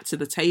bring that to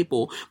the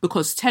table,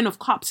 because 10 of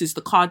Cups is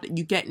the card that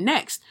you get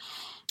next.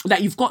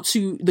 That you've got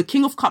to, the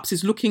King of Cups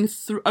is looking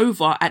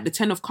over at the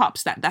 10 of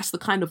Cups, that's the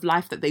kind of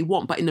life that they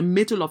want. But in the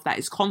middle of that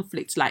is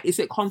conflict. Like, is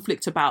it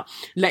conflict about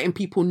letting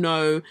people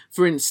know,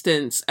 for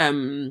instance,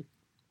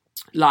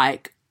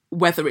 like,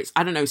 whether it's,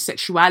 I don't know,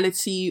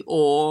 sexuality,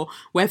 or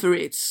whether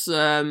it's,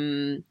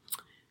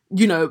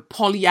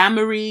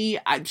 polyamory,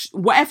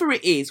 whatever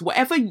it is,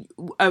 whatever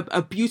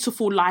a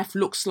beautiful life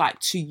looks like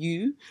to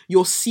you,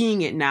 you're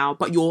seeing it now,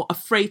 but you're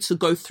afraid to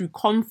go through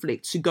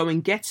conflict to go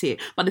and get it.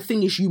 But the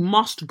thing is, you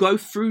must go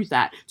through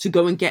that to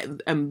go and get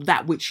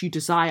that which you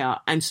desire.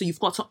 And so you've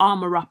got to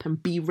armor up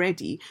and be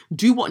ready.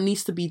 Do what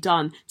needs to be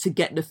done to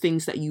get the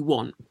things that you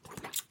want.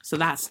 So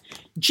that's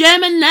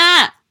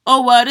Gemini.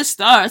 Oh, what a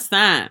star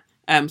sign.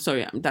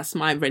 Sorry, that's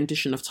my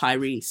rendition of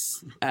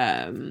Tyrese.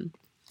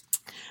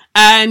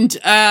 And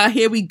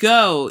here we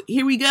go.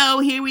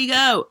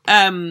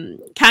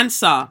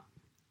 Cancer.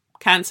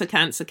 3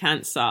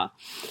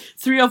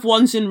 of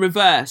Wands in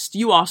reversed.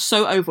 You are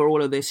so over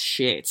all of this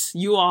shit.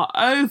 You are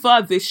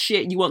over this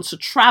shit. You want to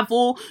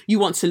travel. You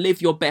want to live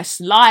your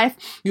best life.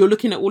 You're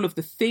looking at all of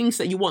the things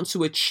that you want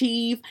to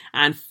achieve.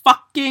 And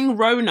fucking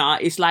Rona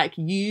is like,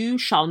 you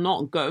shall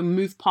not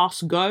move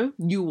past go.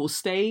 You will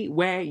stay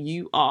where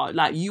you are.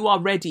 Like, you are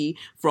ready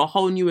for a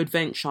whole new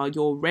adventure.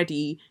 You're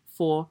ready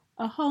for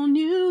a whole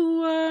new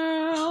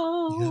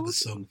world. You have a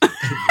song.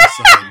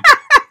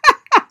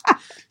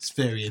 It's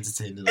very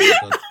entertaining.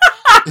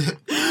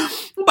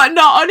 But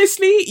no,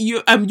 honestly,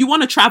 you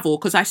want to travel,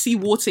 because I see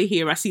water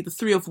here. I see the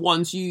 3 of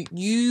Wands.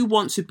 You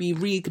want to be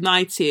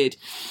reignited.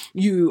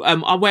 You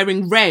are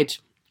wearing red.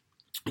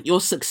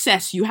 Your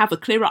success, you have a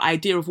clearer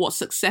idea of what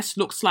success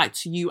looks like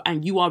to you,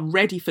 and you are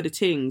ready for the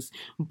things.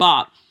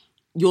 But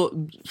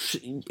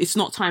it's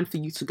not time for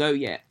you to go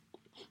yet.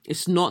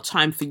 It's not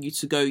time for you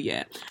to go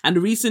yet. And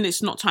the reason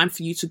it's not time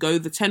for you to go,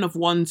 the 10 of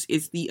Wands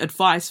is the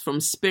advice from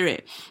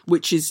Spirit,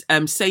 which is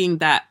saying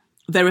that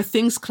there are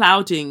things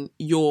clouding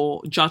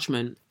your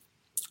judgment.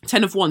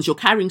 Ten of Wands, you're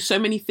carrying so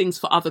many things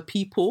for other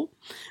people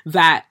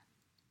that,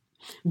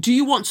 do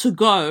you want to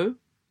go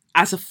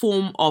as a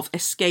form of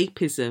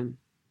escapism?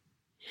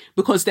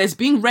 Because there's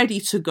being ready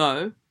to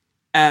go,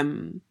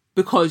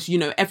 because, you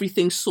know,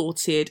 everything's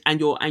sorted and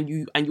you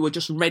are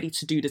just ready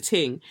to do the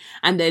thing.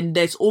 And then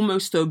there's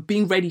almost a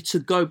being ready to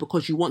go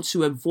because you want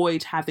to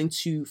avoid having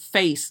to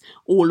face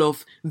all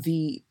of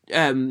the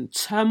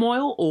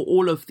turmoil or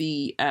all of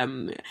the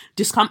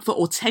discomfort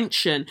or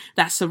tension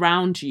that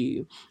surround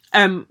you.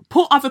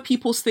 Put other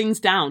people's things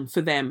down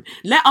for them.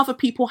 Let other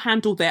people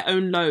handle their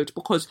own load,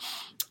 because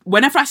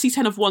whenever I see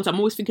Ten of Wands, I'm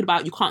always thinking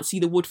about, you can't see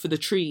the wood for the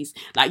trees.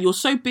 Like, you're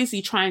so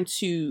busy trying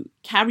to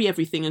carry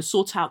everything and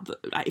sort out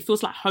like, it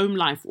feels like home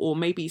life, or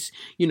maybe,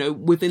 you know,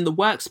 within the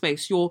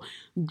workspace, you're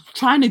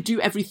trying to do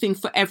everything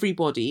for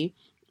everybody.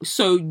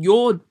 So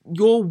you're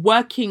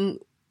working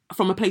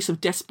from a place of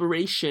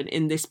desperation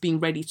in this being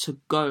ready to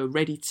go,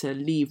 ready to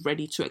leave,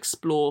 ready to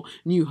explore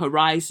new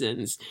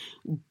horizons.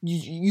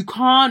 You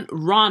can't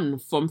run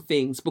from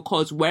things,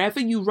 because wherever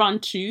you run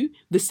to,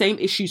 the same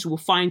issues will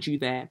find you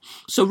there.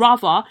 So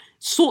rather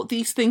sort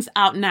these things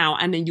out now,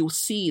 and then you'll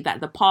see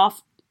that the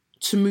path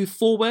to move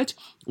forward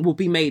will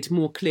be made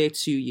more clear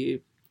to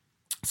you.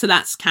 So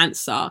that's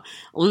Cancer.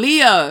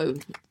 Leo.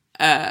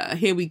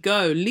 Here we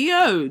go.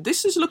 Leo,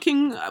 this is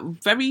looking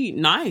very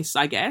nice,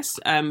 I guess.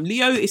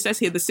 Leo, it says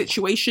here, the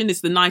situation is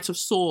the Knight of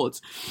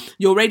Swords.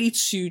 You're ready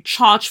to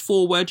charge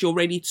forward. You're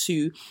ready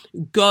to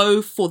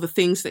go for the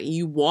things that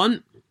you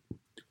want.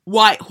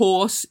 White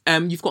horse.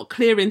 You've got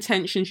clear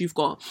intentions. You've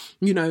got,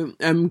 you know,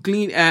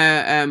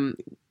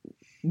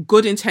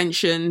 good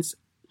intentions.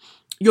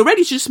 You're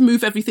ready to just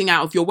move everything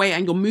out of your way,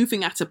 and you're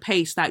moving at a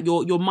pace that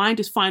your mind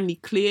is finally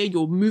clear.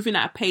 You're moving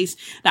at a pace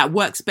that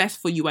works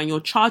best for you, and you're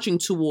charging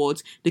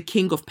towards the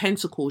King of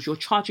Pentacles. You're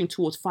charging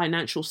towards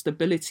financial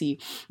stability.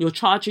 You're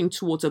charging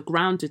towards a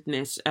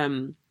groundedness,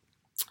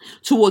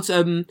 towards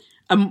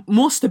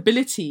more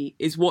stability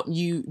is what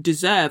you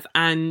deserve.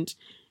 And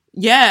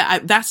yeah,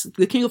 that's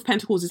the King of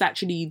Pentacles is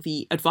actually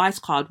the advice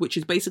card, which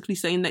is basically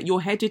saying that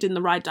you're headed in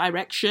the right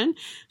direction.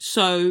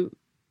 So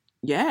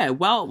yeah,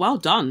 well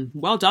done,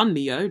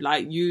 Leo.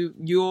 Like you're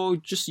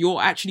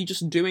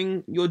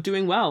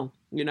doing well.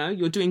 You know,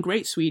 you're doing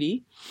great,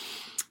 sweetie.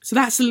 So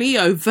that's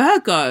Leo.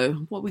 Virgo,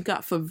 what we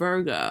got for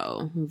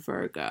Virgo?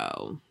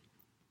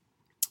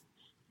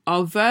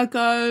 Oh,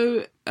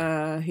 Virgo.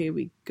 Here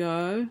we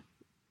go.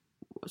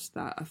 What's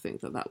that? I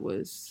think that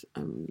was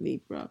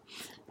Libra.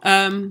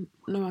 No,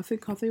 I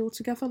think, are they all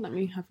together? Let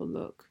me have a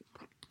look.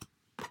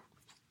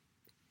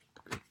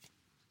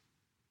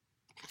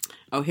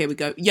 Oh, here we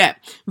go. Yeah,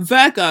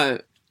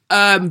 Virgo.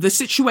 The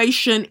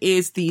situation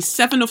is the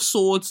Seven of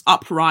Swords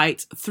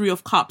upright, Three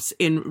of Cups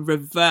in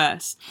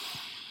reverse.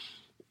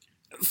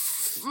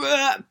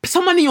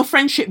 Someone in your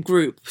friendship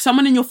group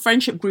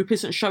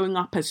isn't showing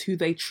up as who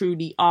they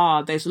truly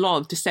are. There's a lot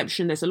of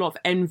deception. There's a lot of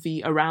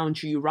envy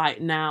around you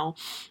right now.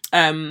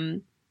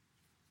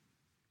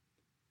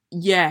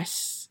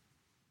 Yes,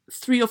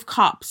 Three of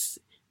Cups.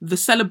 The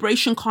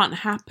celebration can't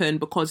happen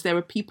because there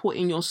are people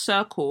in your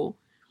circle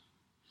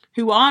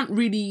who aren't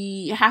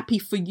really happy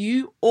for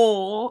you,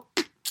 or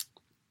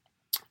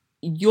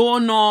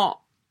you're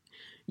not.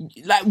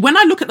 Like, when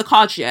I look at the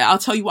cards, yeah, I'll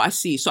tell you what I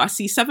see. So I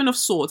see Seven of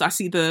Swords. I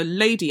see the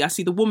lady. I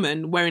see the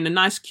woman wearing a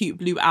nice, cute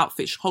blue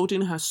outfit,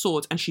 holding her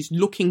sword, and she's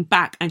looking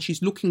back. And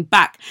she's looking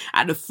back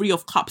at the Three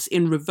of Cups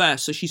in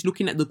reverse. So she's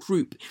looking at the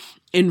group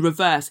in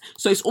reverse.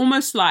 So it's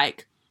almost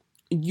like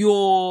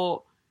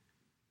you're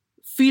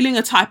feeling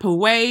a type of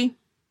way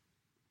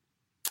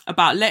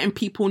about letting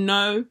people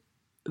know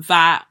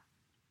that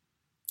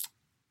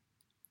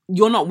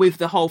you're not with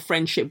the whole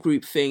friendship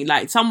group thing.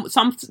 Like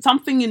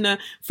something in the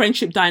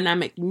friendship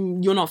dynamic,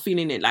 you're not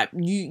feeling it. Like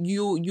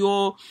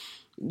you're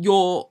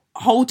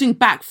holding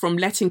back from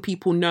letting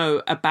people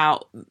know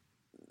about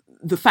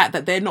the fact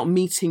that they're not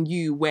meeting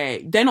you, where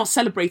they're not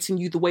celebrating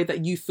you the way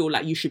that you feel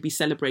like you should be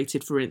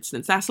celebrated, for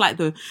instance. That's like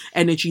the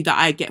energy that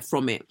I get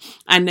from it.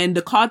 And then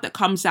the card that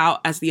comes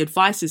out as the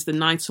advice is the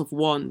Knight of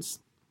Wands.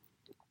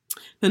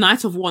 The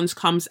Knight of Wands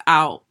comes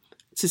out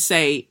to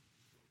say,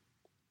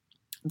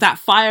 that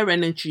fire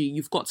energy,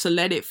 you've got to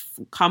let it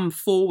come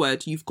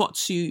forward. You've got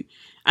to,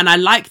 and I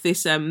like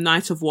this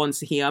Knight of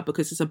Wands here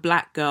because it's a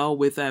black girl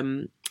with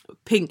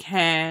pink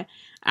hair,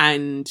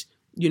 and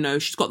you know,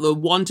 she's got the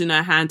wand in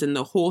her hand and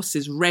the horse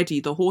is ready.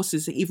 The horse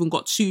has even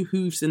got two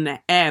hooves in the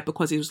air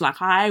because it was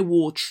like, I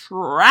will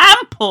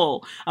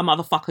trample a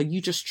motherfucker.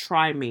 You just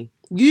try me.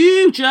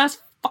 You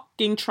just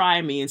fucking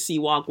try me and see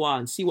what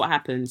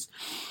happens.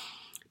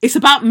 It's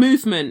about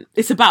movement.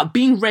 It's about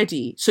being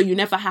ready so you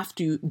never have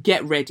to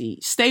get ready.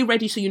 Stay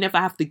ready so you never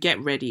have to get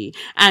ready.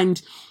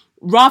 And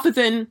rather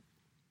than,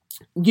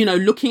 you know,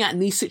 looking at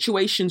these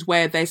situations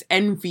where there's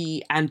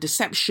envy and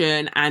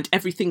deception and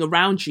everything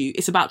around you,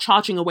 it's about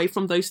charging away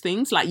from those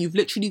things. Like, you've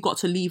literally got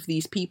to leave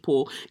these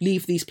people,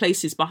 leave these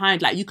places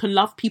behind. Like, you can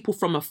love people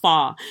from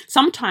afar.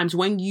 Sometimes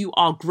when you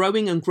are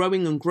growing and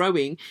growing and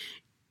growing,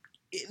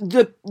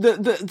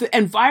 the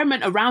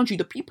environment around you,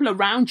 the people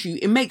around you,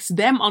 it makes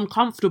them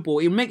uncomfortable.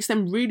 It makes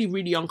them really,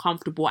 really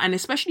uncomfortable. And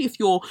especially if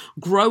you're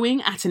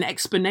growing at an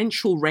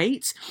exponential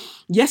rate.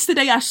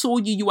 Yesterday I saw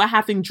you were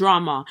having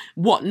drama.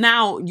 What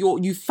now?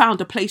 You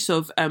found a place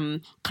of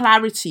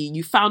clarity.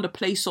 You found a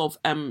place of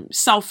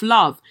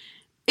self-love.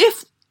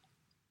 If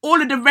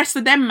all of the rest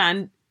of them,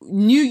 man,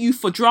 knew you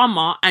for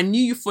drama and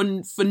knew you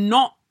for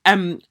not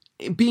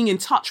being in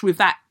touch with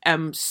that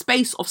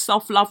space of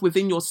self-love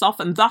within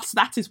yourself, and thus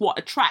that is what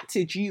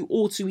attracted you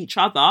all to each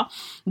other.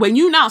 When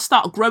you now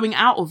start growing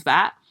out of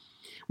that,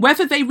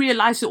 whether they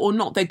realize it or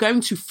not, they're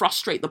going to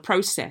frustrate the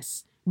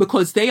process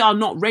because they are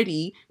not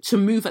ready to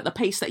move at the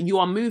pace that you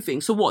are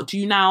moving. So what, do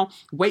you now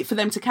wait for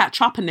them to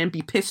catch up and then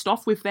be pissed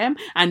off with them,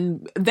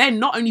 and then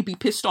not only be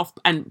pissed off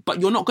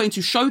but you're not going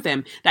to show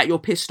them that you're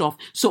pissed off?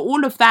 So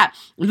all of that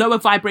lower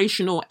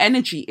vibrational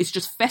energy is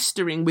just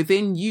festering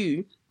within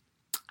you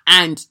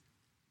and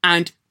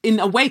in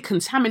a way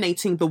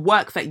contaminating the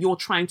work that you're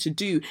trying to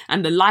do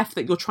and the life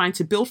that you're trying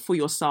to build for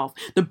yourself.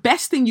 The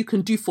best thing you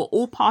can do for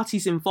all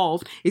parties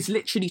involved is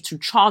literally to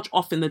charge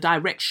off in the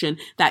direction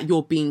that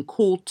you're being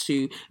called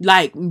to,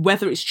 like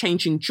whether it's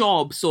changing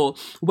jobs or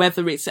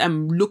whether it's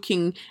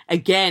looking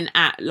again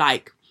at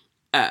like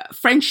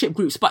friendship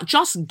groups, but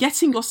just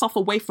getting yourself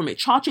away from it,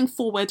 charging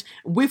forward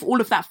with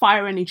all of that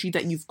fire energy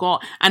that you've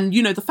got. And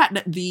you know, the fact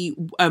that the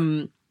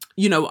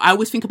I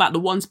always think about the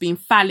ones being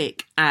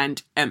phallic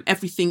and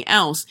everything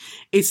else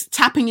is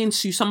tapping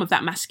into some of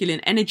that masculine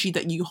energy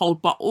that you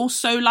hold, but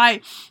also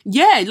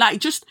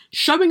just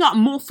showing up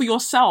more for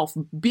yourself,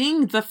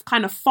 being the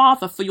kind of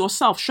father for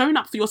yourself, showing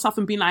up for yourself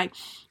and being like,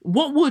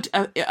 what would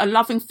a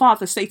loving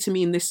father say to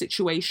me in this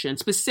situation?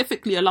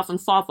 Specifically a loving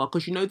father,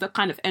 because you know the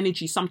kind of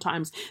energy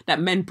sometimes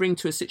that men bring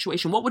to a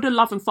situation. What would a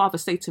loving father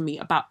say to me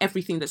about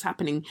everything that's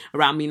happening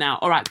around me now?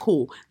 All right,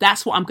 cool.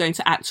 That's what I'm going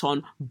to act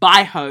on.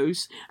 Bye,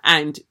 hose.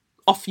 And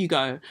off you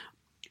go.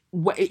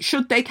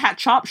 Should they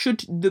catch up?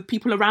 Should the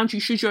people around you,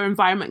 should your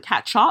environment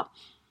catch up?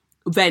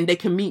 Then they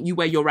can meet you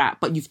where you're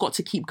at, but you've got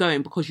to keep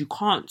going because you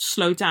can't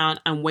slow down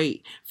and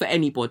wait for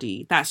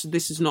anybody.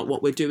 This is not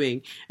what we're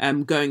doing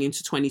going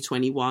into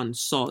 2021.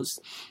 Soz.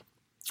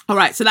 All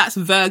right, so that's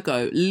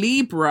Virgo.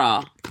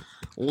 Libra,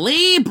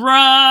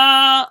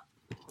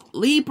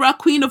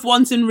 Queen of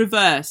Wands in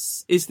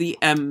reverse is the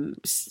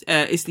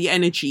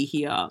energy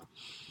here.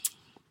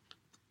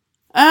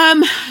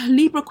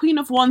 Libra, Queen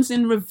of Wands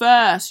in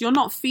reverse. You're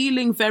not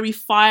feeling very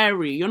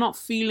fiery. You're not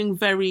feeling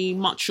very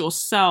much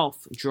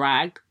yourself.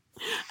 Drag.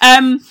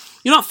 You're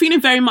not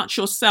feeling very much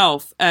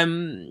yourself.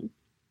 I'm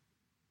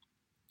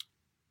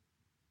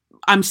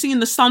seeing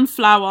the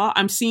sunflower.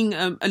 I'm seeing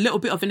a little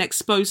bit of an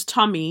exposed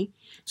tummy.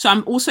 So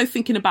I'm also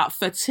thinking about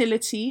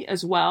fertility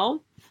as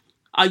well.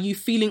 Are you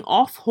feeling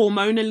off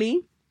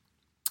hormonally?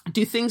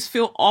 Do things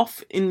feel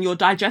off in your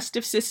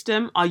digestive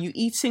system? Are you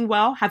eating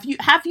well? Have you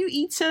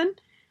eaten?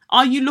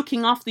 Are you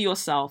looking after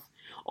yourself?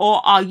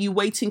 Or are you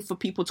waiting for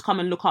people to come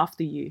and look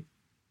after you?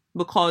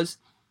 Because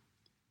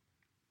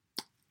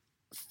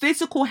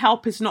physical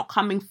help is not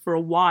coming for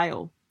a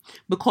while,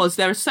 because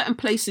there are certain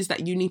places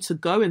that you need to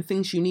go and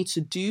things you need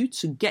to do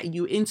to get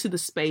you into the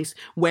space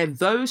where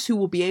those who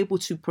will be able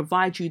to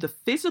provide you the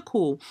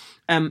physical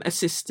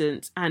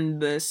assistance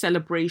and the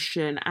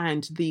celebration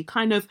and the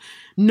kind of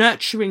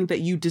nurturing that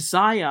you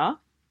desire,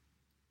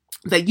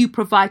 that you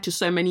provide to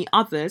so many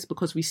others,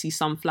 because we see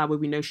Sunflower,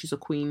 we know she's a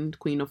queen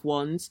of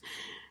wands.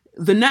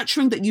 The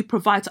nurturing that you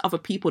provide to other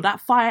people, that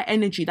fire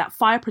energy, that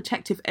fire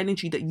protective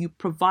energy that you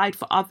provide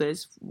for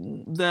others,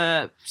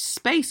 the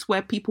space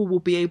where people will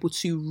be able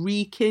to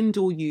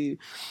rekindle you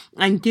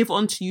and give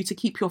onto you to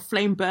keep your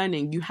flame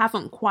burning. You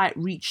haven't quite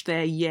reached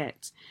there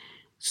yet.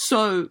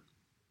 So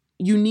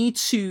you need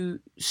to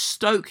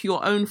stoke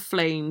your own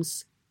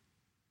flames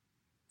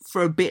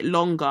for a bit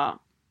longer.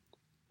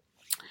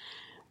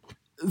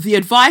 The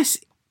advice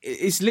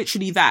is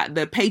literally that,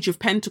 the Page of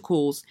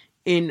Pentacles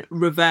in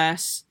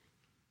reverse.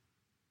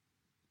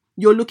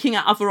 You're looking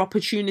at other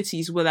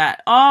opportunities where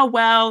that,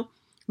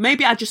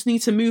 maybe I just need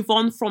to move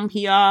on from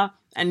here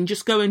and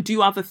just go and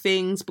do other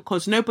things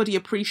because nobody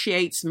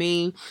appreciates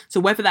me.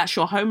 So whether that's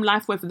your home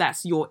life, whether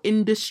that's your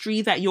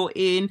industry that you're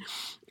in,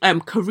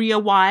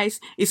 career-wise,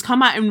 it's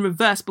come out in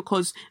reverse,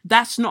 because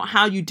that's not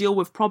how you deal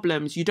with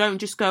problems. You don't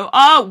just go,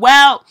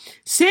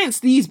 since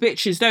these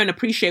bitches don't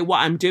appreciate what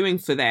I'm doing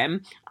for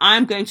them,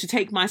 I'm going to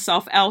take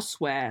myself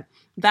elsewhere.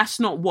 That's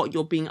not what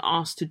you're being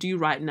asked to do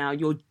right now.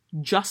 You're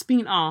just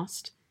being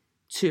asked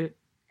to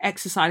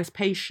exercise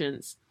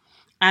patience.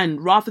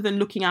 And rather than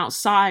looking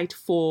outside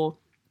for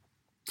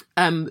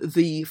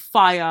the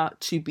fire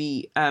to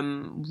be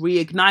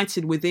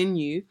reignited within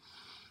you,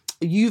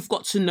 you've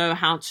got to know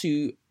how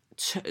to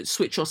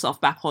switch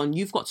yourself back on.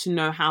 You've got to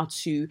know how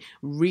to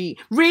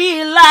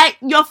relight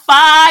your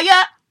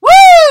fire.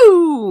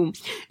 Woo!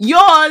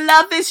 Your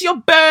love is your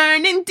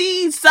burning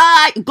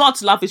desire.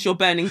 God's love is your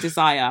burning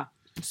desire.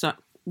 So,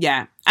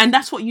 yeah. And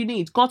that's what you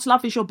need. God's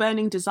love is your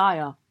burning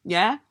desire.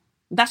 Yeah?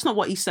 That's not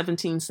what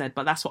E17 said,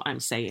 but that's what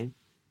I'm saying.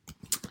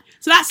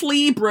 So that's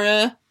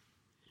Libra.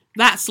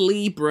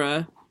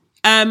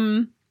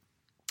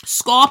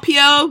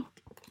 Scorpio,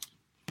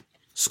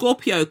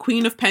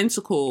 Queen of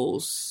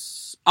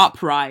Pentacles,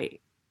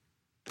 upright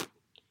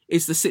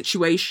is the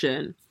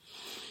situation.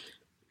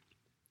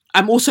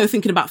 I'm also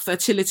thinking about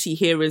fertility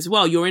here as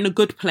well. You're in a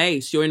good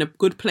place. You're in a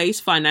good place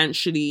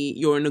financially.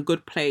 You're in a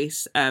good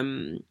place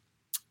in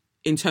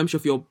terms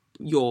of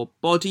your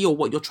body or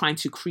what you're trying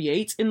to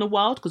create in the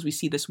world, because we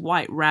see this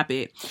white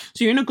rabbit.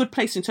 So you're in a good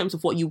place in terms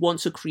of what you want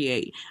to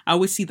create. I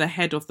always see the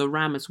head of the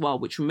ram as well,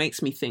 which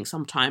makes me think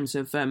sometimes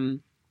of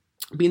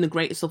being the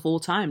greatest of all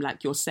time.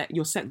 Like you're set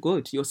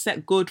good. You're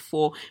set good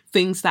for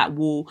things that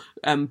will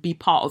be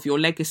part of your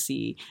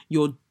legacy.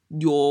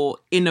 You're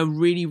in a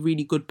really,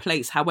 really good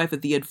place. However,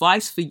 the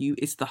advice for you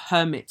is the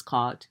Hermit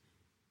card.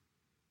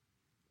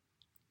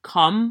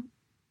 Come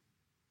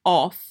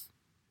off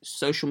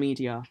social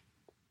media.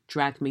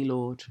 Drag me,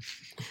 Lord.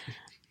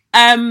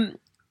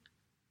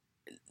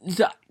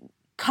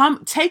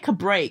 Take a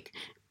break.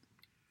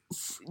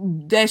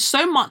 There's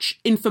so much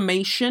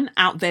information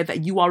out there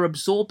that you are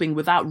absorbing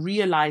without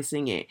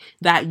realizing it,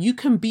 that you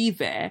can be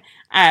there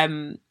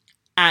and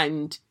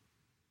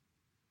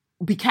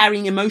be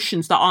carrying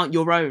emotions that aren't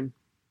your own.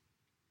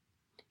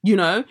 You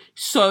know,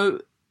 so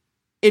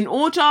in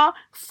order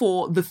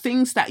for the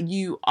things that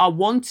you are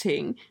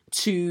wanting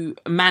to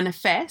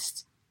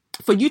manifest,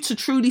 for you to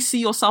truly see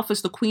yourself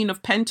as the Queen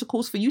of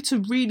Pentacles, for you to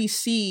really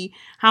see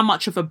how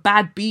much of a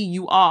bad bee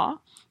you are,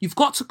 you've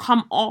got to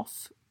come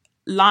off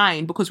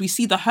line, because we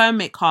see the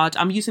Hermit card.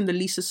 I'm using the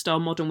Lisa Stowe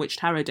Modern Witch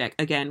Tarot deck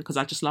again because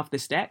I just love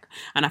this deck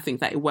and I think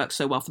that it works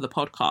so well for the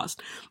podcast.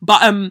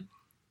 But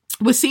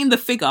we're seeing the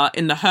figure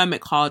in the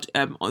Hermit card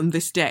on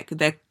this deck.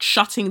 They're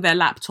shutting their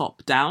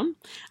laptop down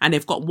and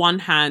they've got one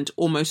hand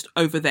almost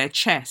over their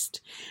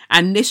chest.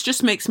 And this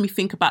just makes me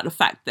think about the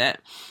fact that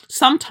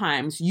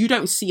sometimes you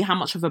don't see how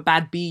much of a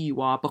bad bee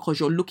you are because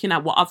you're looking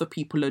at what other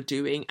people are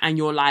doing and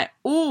you're like,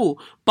 oh,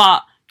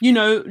 but, you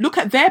know, look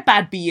at their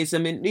bad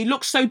beeism and it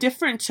looks so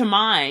different to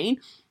mine.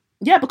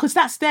 Yeah, because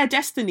that's their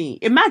destiny.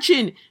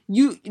 Imagine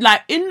you,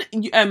 like in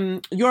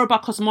Yoruba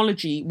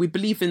cosmology, we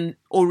believe in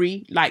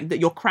Ori, like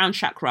your crown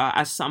chakra,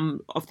 as some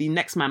of the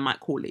next man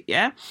might call it,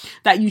 yeah?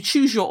 That you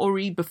choose your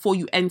Ori before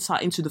you enter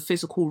into the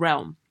physical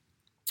realm.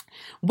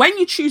 When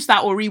you choose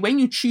that Ori, when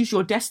you choose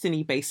your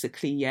destiny,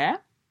 basically, yeah?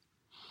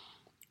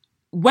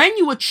 When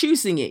you are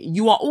choosing it,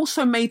 you are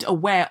also made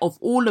aware of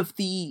all of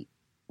the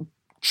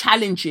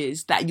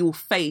challenges that you'll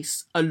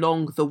face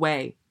along the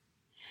way.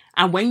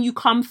 And when you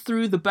come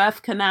through the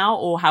birth canal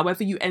or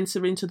however you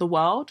enter into the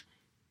world,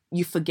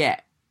 you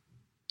forget.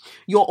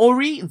 Your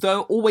Ori,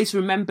 though, always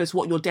remembers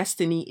what your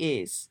destiny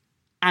is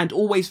and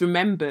always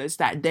remembers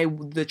that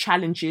the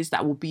challenges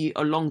that will be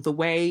along the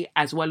way,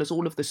 as well as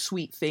all of the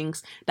sweet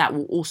things that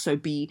will also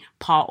be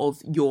part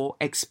of your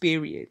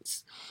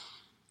experience.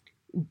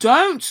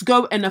 Don't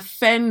go and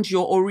offend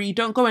your Ori.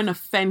 Don't go and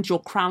offend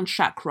your crown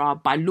chakra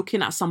by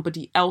looking at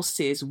somebody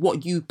else's,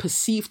 what you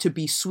perceive to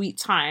be sweet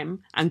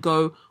time, and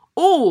go,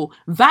 oh,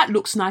 that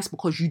looks nice,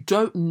 because you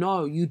don't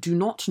know. You do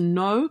not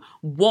know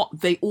what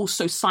they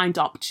also signed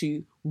up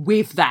to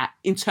with that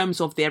in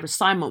terms of their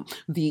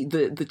assignment,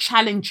 the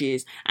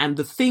challenges and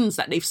the things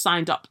that they've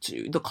signed up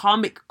to, the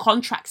karmic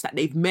contracts that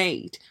they've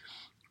made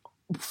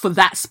for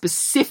that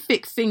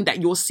specific thing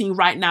that you're seeing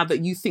right now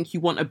that you think you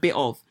want a bit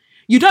of.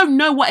 You don't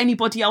know what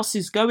anybody else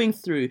is going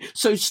through.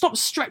 So stop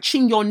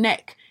stretching your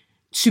neck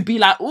to be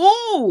like,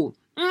 oh,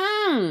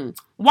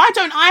 why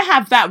don't I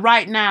have that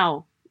right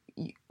now?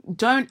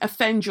 Don't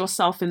offend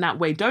yourself in that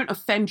way. Don't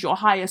offend your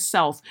higher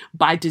self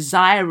by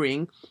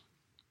desiring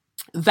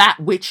that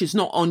which is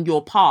not on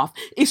your path.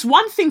 It's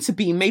one thing to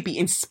be maybe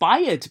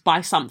inspired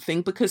by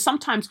something, because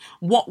sometimes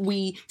what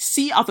we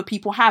see other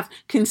people have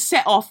can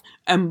set off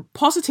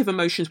positive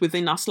emotions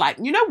within us. Like,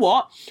 you know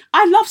what?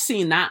 I love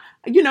seeing that.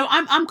 You know,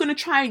 I'm going to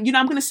try, you know,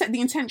 I'm going to set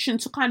the intention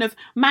to kind of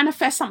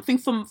manifest something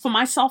for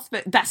myself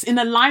that's in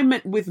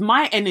alignment with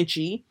my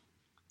energy.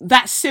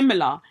 That's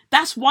similar.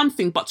 That's one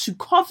thing. But to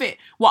covet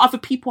what other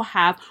people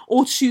have,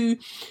 or to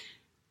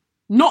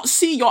not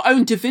see your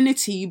own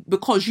divinity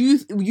because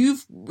you've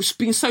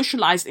been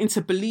socialized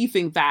into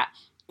believing that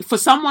for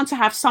someone to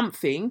have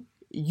something,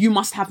 you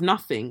must have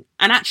nothing.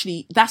 And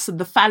actually, that's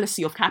the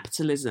fallacy of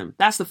capitalism.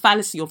 That's the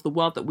fallacy of the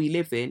world that we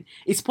live in.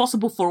 It's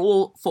possible for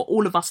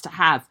all of us to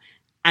have,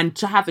 and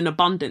to have an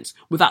abundance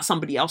without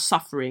somebody else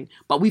suffering.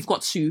 But we've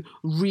got to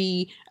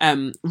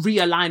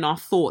realign our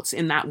thoughts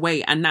in that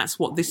way. And that's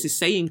what this is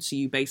saying to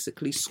you,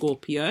 basically,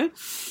 Scorpio.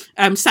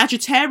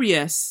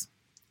 Sagittarius,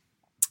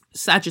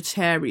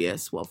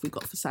 what have we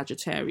got for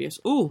Sagittarius?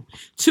 Oh,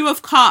 2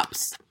 of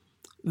Cups,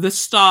 the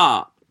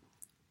Star,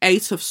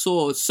 8 of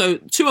Swords. So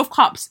 2 of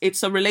Cups,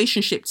 it's a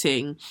relationship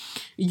thing.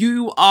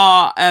 You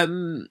are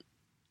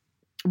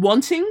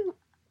wanting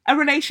a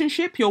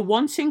relationship, you're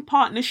wanting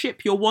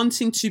partnership, you're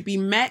wanting to be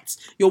met,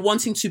 you're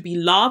wanting to be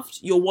loved,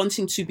 you're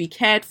wanting to be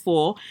cared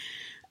for,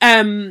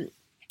 and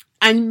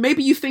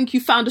maybe you think you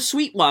found a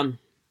sweet one.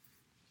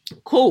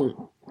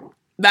 Cool,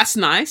 that's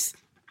nice.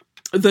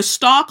 The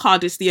Star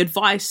card is the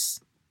advice.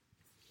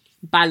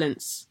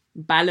 Balance.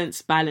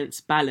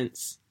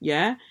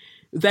 Yeah,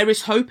 there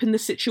is hope in the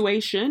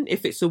situation.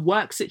 If it's a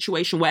work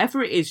situation,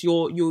 whatever it is,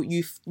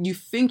 you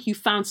think you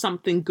found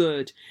something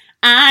good.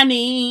 I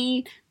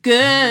need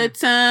good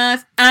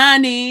times. I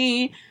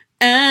need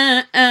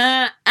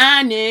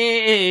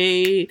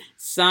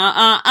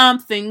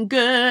something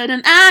good,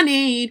 and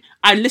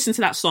I listened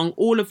to that song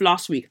all of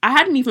last week. I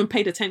hadn't even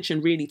paid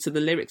attention really to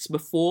the lyrics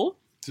before,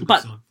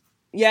 but song.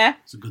 Yeah,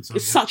 it's a good song.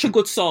 It's such a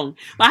good song.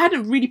 But I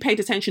hadn't really paid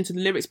attention to the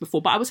lyrics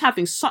before. But I was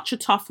having such a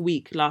tough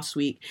week last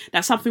week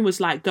that something was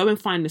like, go and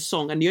find the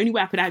song. And the only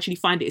way I could actually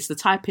find it is to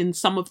type in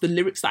some of the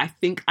lyrics that I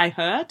think I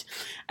heard.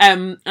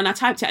 And I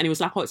typed it and it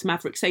was like, oh, it's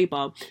Maverick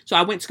Sabre. So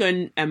I went to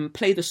go and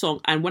play the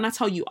song. And when I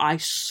tell you I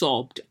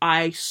sobbed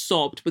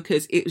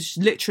because it was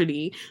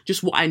literally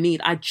just what I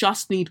need. I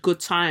just need good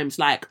times.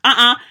 Like,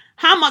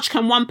 how much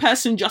can one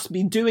person just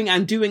be doing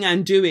and doing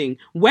and doing?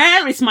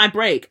 Where is my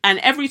break? And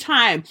every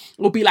time it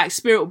will be like,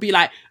 Spirit will be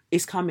like,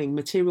 it's coming,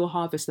 material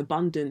harvest,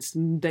 abundance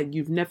that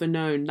you've never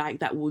known, like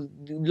that will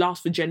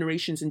last for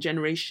generations and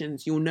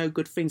generations. You'll know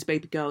good things,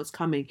 baby girl, it's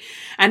coming.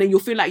 And then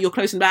you'll feel like you're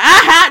close and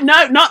like,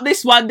 no, not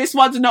this one. This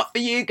one's not for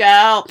you,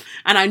 girl.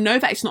 And I know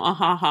that it's not a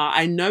ha-ha.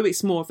 I know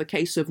it's more of a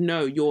case of,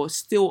 no, you're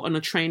still on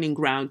a training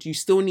ground. You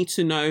still need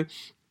to know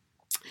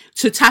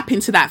to tap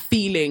into that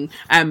feeling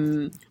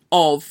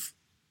of,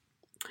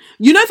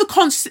 you know,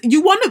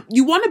 you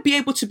want to be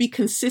able to be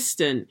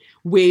consistent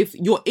with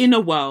your inner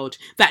world,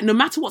 that no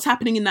matter what's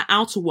happening in the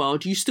outer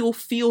world, you still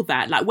feel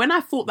that. Like when I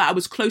thought that I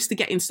was close to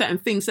getting certain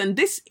things, and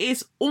this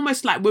is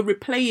almost like we're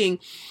replaying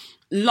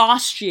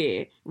last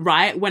year,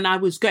 right? When I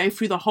was going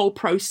through the whole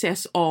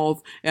process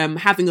of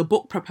having a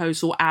book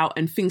proposal out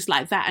and things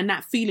like that, and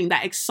that feeling,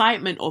 that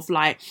excitement of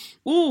like,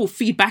 oh,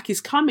 feedback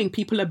is coming,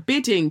 people are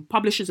bidding,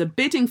 publishers are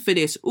bidding for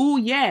this, oh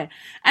yeah.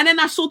 And then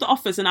I saw the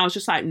offers and I was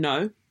just like,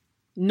 no.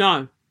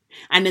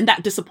 And then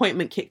that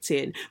disappointment kicked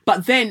in.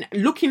 But then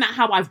looking at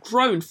how I've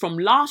grown from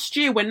last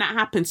year when that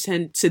happened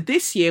to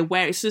this year,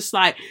 where it's just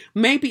like,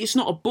 maybe it's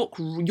not a book,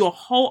 your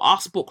whole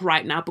ass book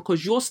right now,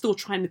 because you're still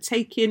trying to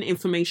take in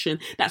information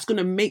that's going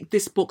to make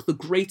this book the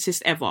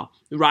greatest ever,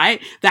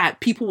 right? That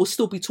people will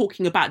still be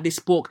talking about this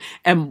book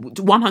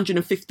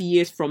 150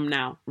 years from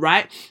now,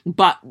 right?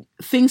 But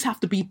things have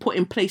to be put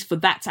in place for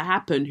that to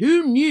happen.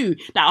 Who knew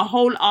that a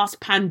whole ass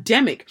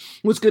pandemic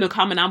was going to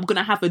come and I'm going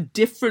to have a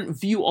different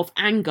view of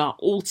anger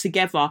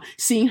altogether,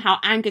 seeing how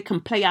anger can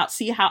play out,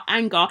 see how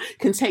anger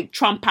can take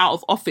Trump out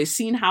of office,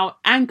 seeing how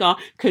anger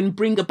can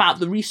bring about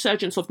the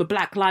resurgence of the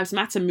Black Lives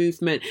Matter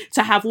movement,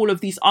 to have all of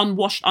these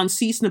unwashed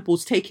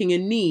unseasonables taking a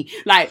knee.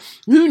 Like,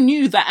 who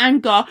knew that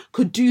anger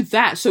could do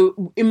that?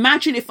 So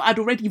imagine if I'd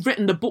already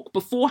written the book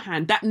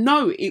beforehand, that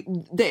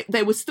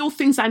there were still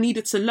things I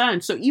needed to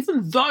learn. So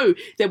even though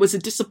there was a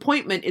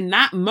disappointment in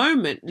that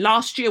moment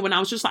last year when I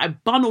was just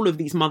like, bun all of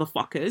these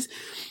motherfuckers,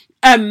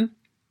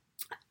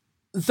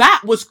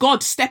 that was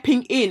God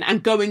stepping in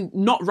and going,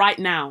 not right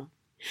now.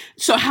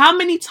 So how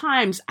many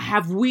times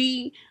have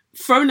we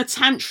thrown a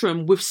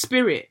tantrum with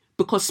Spirit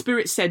because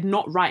Spirit said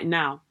not right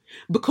now?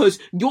 Because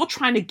you're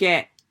trying to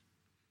get,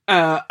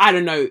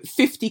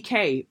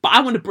 50K, but I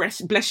want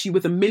to bless you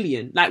with 1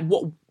 million. Like,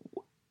 what?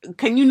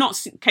 Can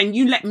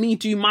you let me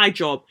do my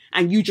job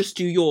and you just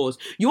do yours?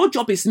 Your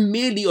job is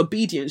merely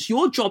obedience.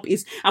 Your job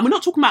is, and we're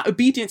not talking about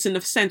obedience in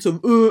the sense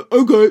of,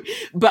 okay,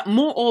 but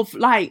more of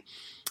like,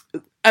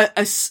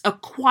 a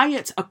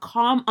quiet, a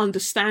calm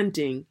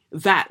understanding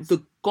that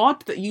the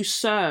God that you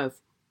serve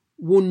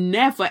will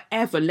never,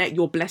 ever let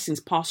your blessings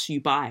pass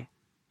you by.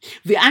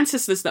 The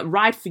ancestors that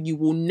ride for you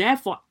will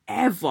never,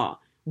 ever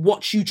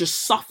watch you just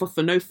suffer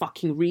for no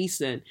fucking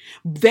reason.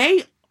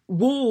 They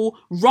will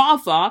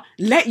rather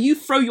let you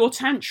throw your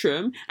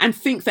tantrum and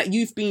think that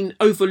you've been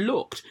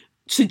overlooked,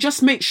 to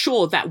just make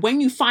sure that when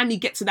you finally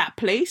get to that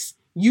place,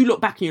 you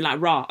look back and you're like,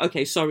 rah,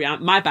 okay, sorry,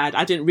 my bad.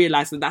 I didn't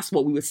realize that that's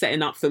what we were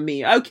setting up for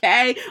me.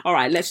 Okay, all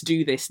right, let's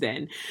do this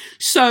then.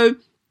 So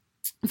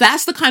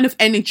that's the kind of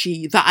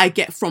energy that I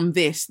get from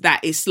this, that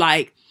it's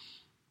like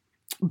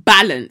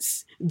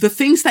balance. The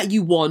things that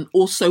you want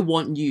also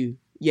want you.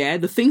 Yeah,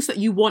 the things that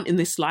you want in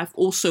this life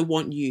also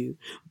want you.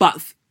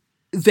 But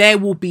there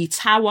will be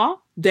tower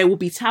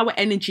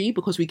energy,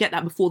 because we get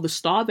that before the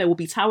star. There will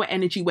be tower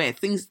energy where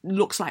things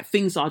looks like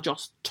things are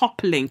just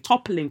toppling,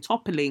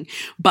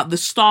 but the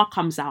star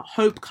comes out,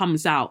 hope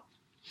comes out.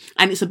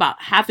 And it's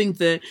about having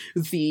the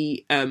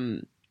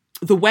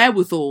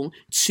wherewithal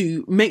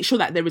to make sure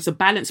that there is a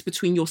balance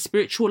between your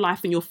spiritual life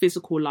and your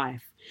physical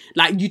life.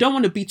 Like, you don't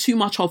want to be too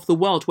much of the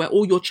world where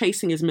all you're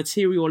chasing is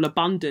material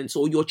abundance,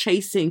 or you're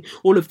chasing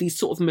all of these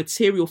sort of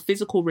material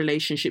physical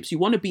relationships. You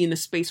want to be in a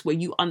space where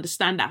you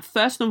understand that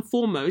first and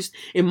foremost,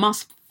 it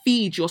must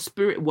feed your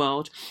spirit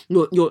world,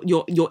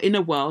 your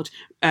inner world,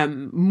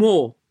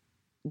 more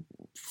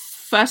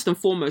first and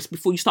foremost,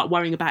 before you start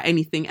worrying about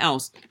anything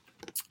else.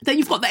 Then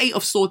you've got the 8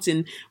 of Swords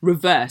in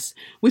reverse,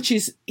 which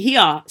is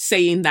here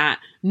saying that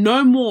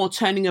no more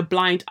turning a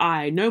blind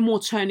eye, no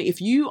more turning.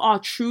 If you are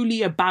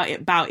truly about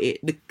it,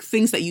 the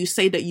things that you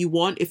say that you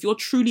want, if you're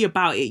truly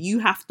about it, you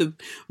have to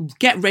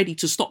get ready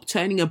to stop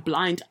turning a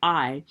blind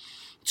eye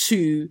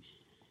to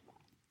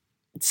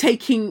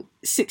taking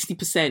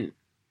 60%,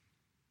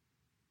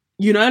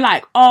 You know,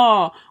 like,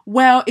 oh,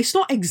 well, it's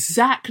not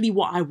exactly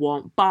what I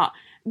want, but,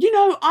 you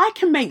know, I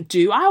can make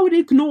do. I would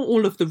ignore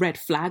all of the red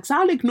flags.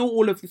 I'll ignore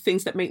all of the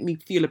things that make me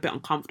feel a bit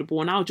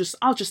uncomfortable, and I'll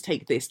just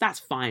take this. That's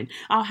fine.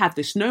 I'll have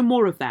this. No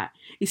more of that.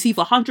 It's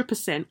either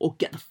 100% or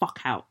get the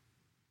fuck out.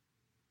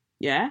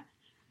 Yeah?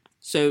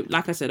 So,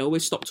 like I said,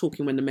 always stop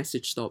talking when the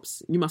message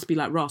stops. You must be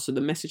like, Ross, so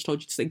the message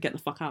told you to say, get the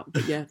fuck out.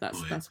 But yeah,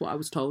 that's what I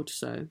was told.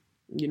 So,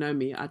 you know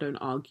me, I don't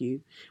argue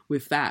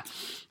with that.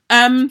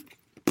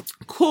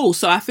 Cool.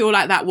 So I feel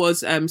like that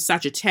was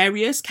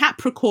Sagittarius.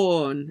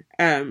 Capricorn.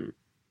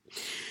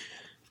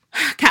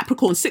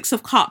 Capricorn, 6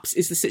 of Cups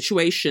is the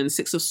situation.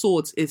 6 of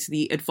Swords is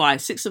the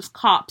advice. 6 of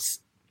Cups,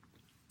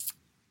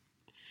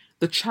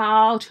 the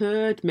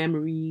childhood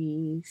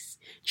memories.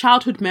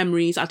 Childhood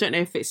memories. I don't know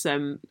if it's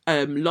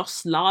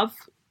lost love.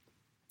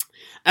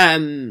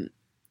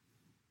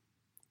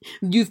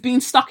 You've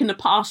been stuck in the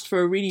past for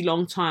a really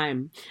long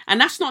time,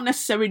 and that's not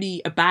necessarily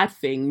a bad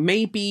thing.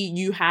 Maybe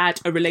you had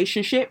a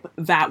relationship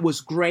that was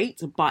great,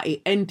 but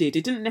it ended.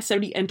 It didn't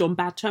necessarily end on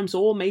bad terms,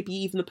 or maybe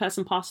even the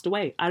person passed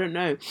away. I don't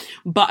know,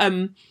 but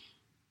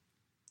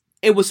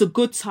it was a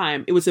good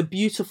time. It was a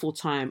beautiful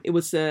time. It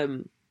was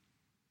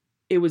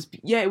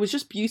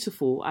just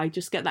beautiful. I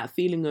just get that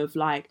feeling of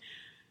like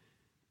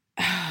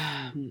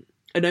an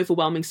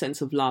overwhelming sense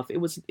of love. It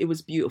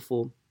was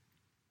beautiful.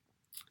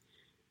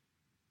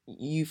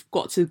 You've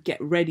got to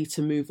get ready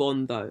to move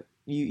on, though.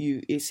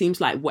 It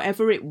seems like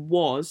whatever it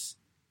was,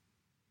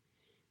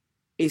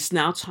 it's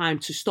now time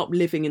to stop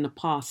living in the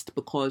past,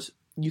 because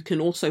you can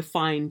also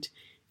find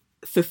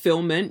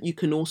fulfillment. You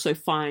can also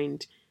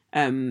find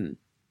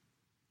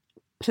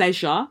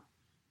pleasure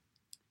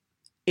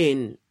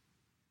in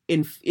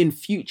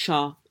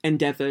future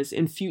endeavors,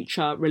 in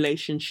future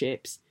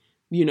relationships.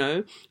 You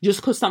know, just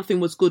because something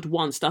was good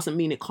once doesn't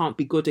mean it can't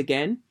be good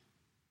again.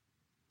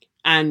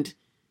 And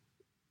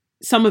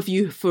some of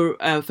you, for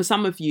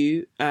some of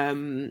you,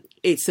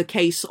 it's a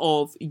case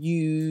of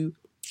you,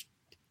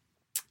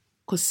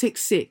 because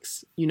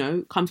 6, you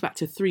know, comes back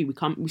to 3.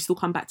 We still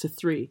come back to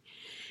 3.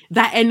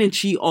 That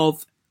energy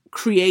of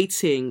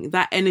creating,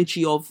 that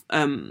energy of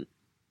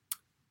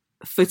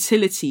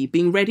fertility,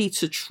 being ready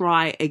to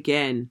try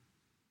again,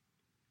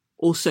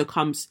 also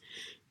comes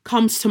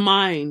to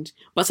mind.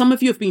 But some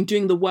of you have been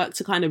doing the work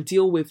to kind of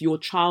deal with your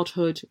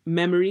childhood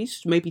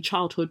memories, maybe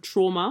childhood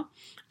trauma.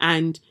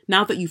 And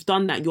now that you've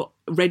done that, you're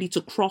ready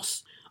to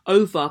cross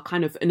over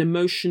kind of an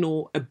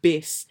emotional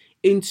abyss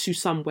into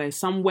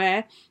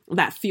somewhere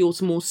that feels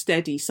more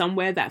steady,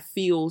 somewhere that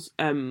feels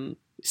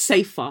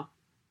safer.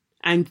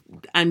 And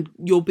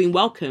you're being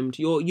welcomed.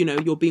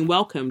 You're being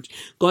welcomed.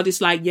 God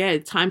is like, yeah,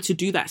 time to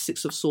do that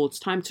 6 of Swords.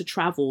 Time to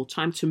travel.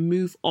 Time to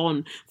move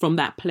on from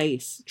that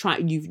place.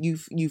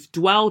 You've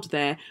dwelled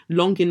there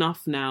long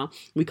enough now.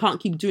 We can't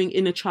keep doing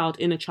inner child.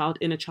 Inner child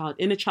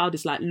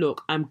is like,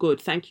 look, I'm good.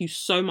 Thank you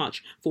so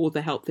much for all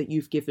the help that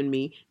you've given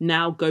me.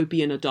 Now go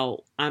be an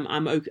adult.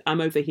 I'm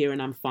over here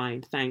and I'm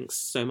fine. Thanks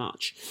so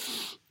much.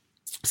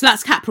 So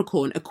that's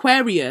Capricorn.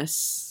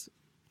 Aquarius.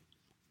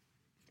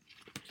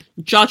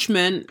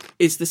 Judgment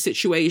is the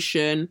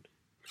situation.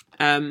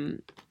 4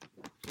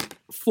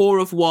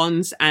 of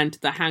Wands and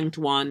the Hanged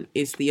One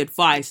is the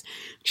advice.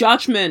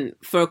 Judgment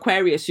for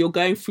Aquarius, you're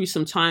going through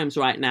some times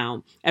right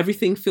now.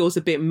 Everything feels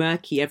a bit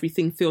murky.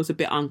 Everything feels a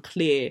bit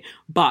unclear.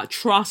 But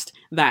trust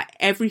that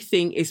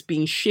everything is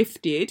being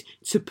shifted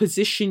to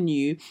position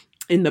you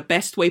in the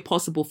best way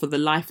possible for the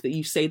life that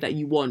you say that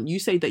you want. You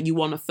say that you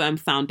want a firm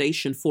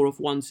foundation, 4 of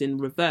Wands in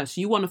reverse.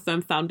 You want a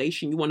firm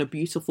foundation. You want a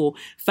beautiful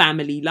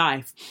family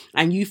life.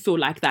 And you feel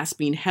like that's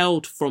been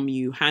held from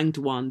you. Hanged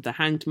One, the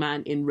Hanged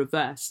Man in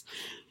reverse.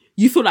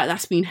 You feel like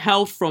that's been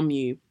held from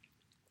you.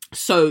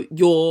 So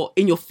you're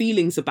in your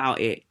feelings about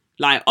it.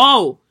 Like,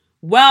 oh,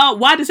 well,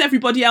 why does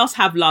everybody else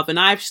have love and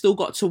I've still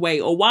got to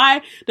wait? Or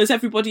why does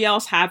everybody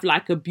else have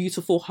like a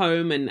beautiful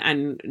home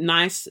and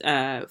nice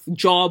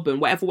job and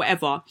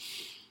whatever?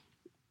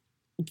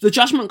 The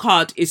Judgment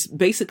card is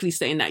basically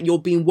saying that you're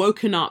being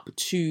woken up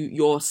to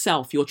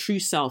yourself, your true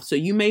self. So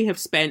you may have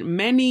spent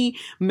many,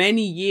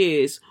 many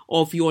years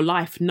of your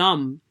life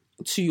numb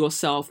to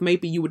yourself.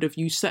 Maybe you would have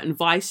used certain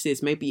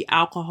vices, maybe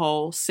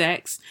alcohol,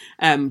 sex,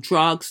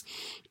 drugs,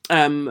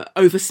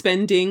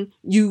 overspending.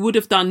 You would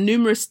have done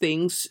numerous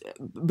things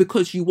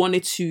because you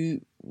wanted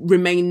to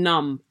remain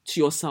numb to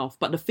yourself.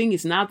 But the thing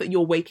is, now that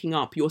you're waking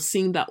up, you're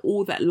seeing that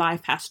all that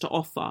life has to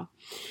offer.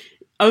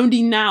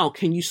 Only now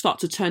can you start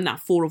to turn that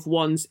 4 of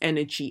Wands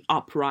energy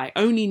upright.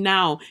 Only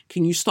now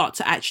can you start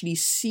to actually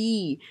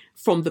see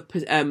from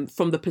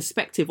the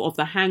perspective of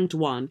the Hanged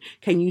One.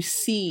 Can you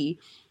see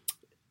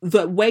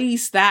the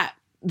ways that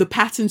the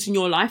patterns in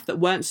your life that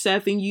weren't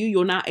serving you,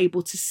 you're now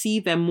able to see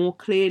them more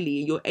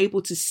clearly. You're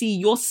able to see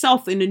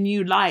yourself in a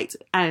new light,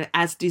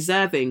 as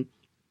deserving,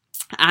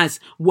 as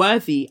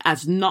worthy,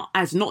 as not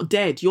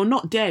dead. You're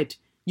not dead.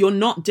 You're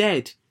not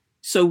dead.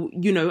 So,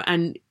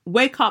 and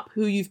wake up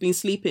who you've been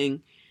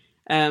sleeping.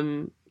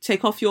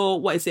 Take off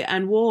your, what is it?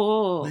 And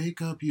walk.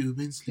 Wake up, you've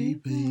been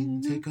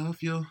sleeping. Take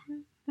off your...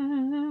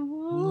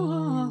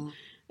 Whoa.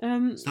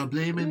 Stop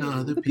blaming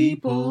other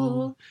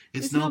people.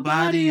 It's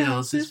nobody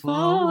else's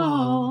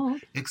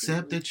fault.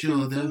 Except that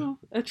you're the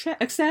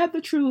accept the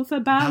truth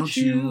about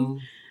you.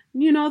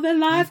 You know that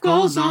life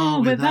goes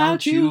on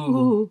without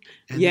you.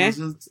 Yeah.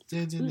 That's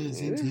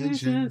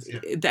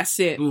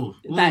it. Ooh.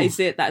 That is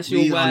it. That's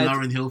your we word. We are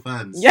Lauryn Hill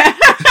fans. Yeah.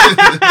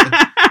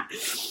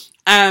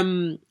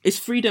 It's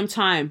freedom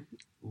time.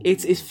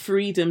 It is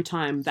freedom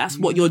time. That's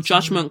what your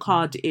judgment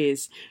card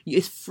is.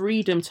 It's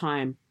freedom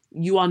time.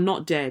 You are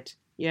not dead.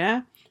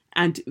 Yeah.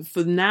 And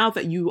for now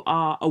that you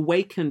are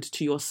awakened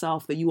to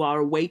yourself, that you are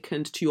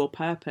awakened to your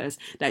purpose,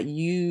 that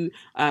you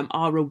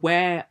are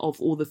aware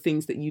of all the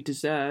things that you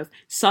deserve,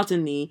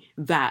 suddenly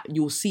that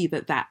you'll see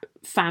that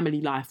family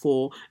life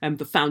or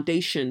the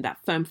foundation, that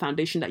firm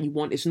foundation that you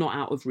want is not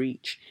out of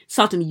reach.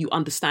 Suddenly you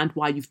understand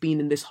why you've been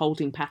in this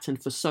holding pattern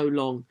for so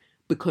long,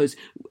 because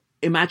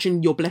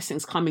imagine your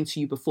blessings coming to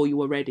you before you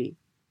were ready.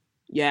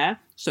 Yeah?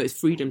 So it's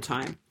freedom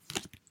time.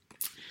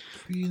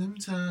 Freedom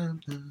time.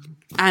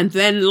 And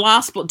then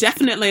last but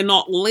definitely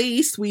not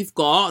least, we've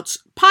got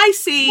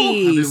Pisces.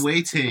 Oh, I've been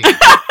waiting.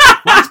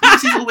 Why is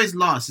Pisces always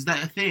last? Is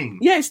that a thing?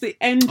 Yeah, it's the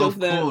end Of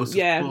the...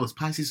 course.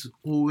 Pisces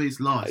always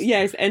last.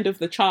 Yeah, it's the end of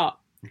the chart.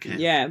 Okay.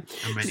 Yeah.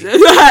 I'm ready.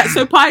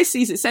 So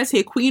Pisces, it says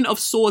here, Queen of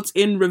Swords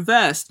in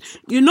reverse.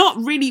 You're not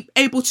really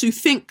able to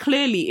think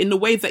clearly in the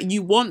way that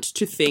you want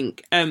to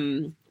think.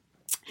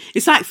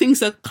 It's like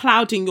things are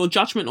clouding your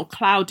judgment or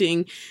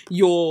clouding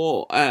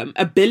your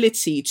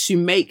ability to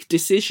make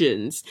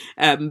decisions.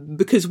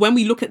 Because when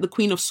we look at the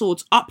Queen of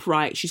Swords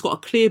upright, she's got a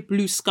clear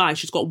blue sky.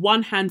 She's got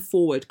one hand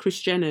forward. Kris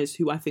Jenner's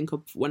who I think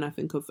of when I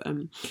think of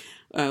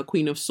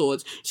Queen of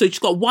Swords. So she's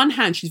got one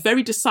hand. She's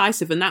very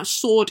decisive, and that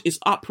sword is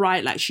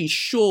upright, like she's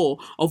sure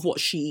of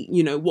what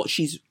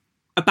she's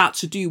about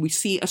to do. We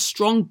see a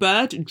strong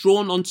bird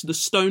drawn onto the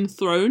stone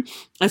throne,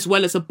 as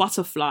well as a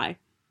butterfly.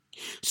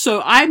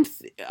 So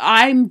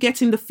I'm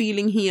getting the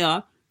feeling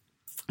here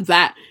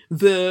that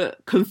the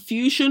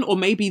confusion or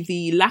maybe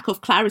the lack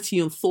of clarity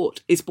in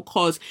thought is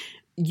because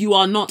you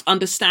are not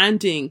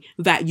understanding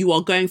that you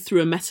are going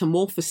through a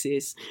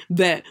metamorphosis,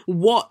 that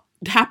what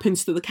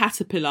happens to the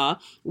caterpillar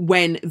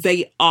when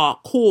they are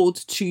called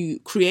to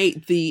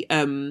create the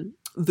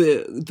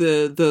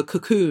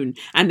cocoon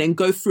and then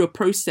go through a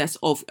process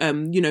of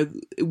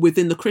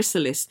within the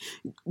chrysalis.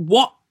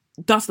 What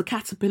does the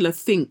caterpillar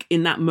think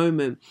in that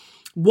moment?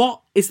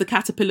 What is the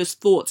caterpillar's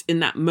thought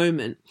in that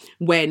moment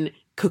when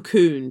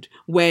cocooned,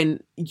 when,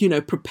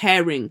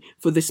 preparing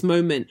for this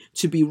moment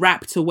to be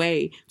wrapped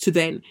away, to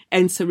then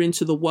enter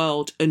into the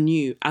world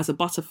anew as a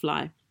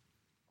butterfly?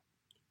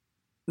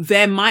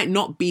 There might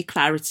not be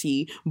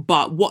clarity,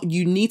 but what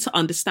you need to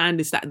understand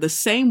is that the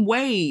same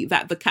way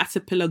that the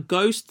caterpillar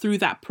goes through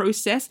that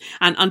process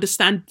and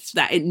understands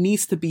that it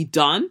needs to be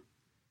done,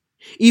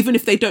 even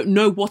if they don't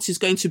know what is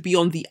going to be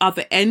on the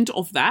other end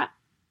of that,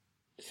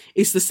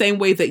 it's the same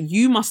way that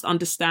you must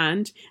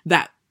understand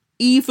that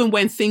even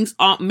when things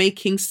aren't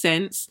making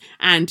sense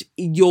and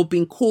you're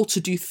being called to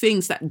do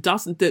things that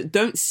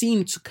don't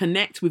seem to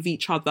connect with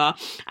each other,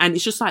 and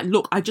it's just like,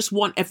 look, I just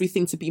want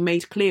everything to be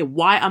made clear.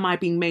 Why am I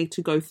being made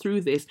to go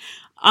through this?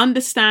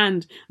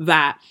 Understand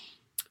that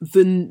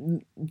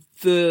the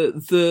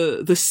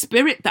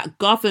spirit that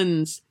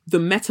governs the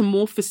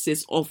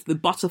metamorphosis of the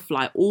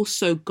butterfly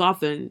also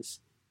governs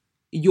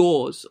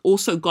yours,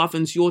 also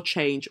governs your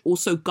change,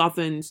 also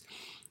governs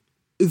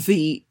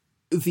the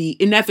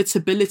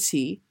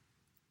inevitability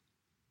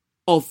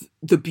of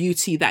the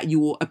beauty that you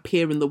will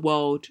appear in the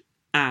world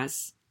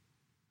as.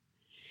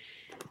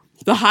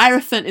 The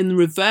Hierophant in the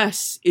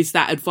reverse is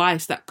that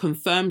advice that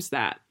confirms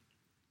that.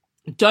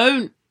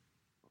 Don't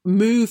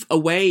move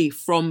away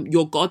from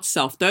your God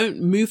self.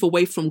 Don't move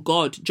away from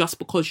God just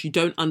because you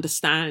don't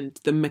understand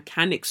the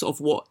mechanics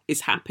of what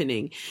is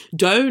happening.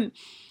 Don't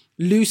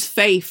lose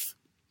faith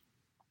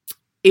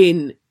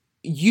in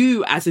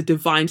you as a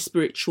divine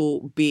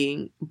spiritual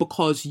being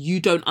because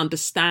you don't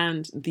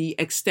understand the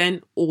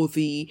extent or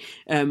the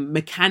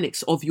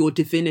mechanics of your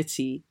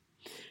divinity.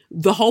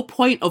 The whole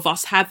point of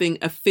us having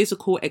a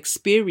physical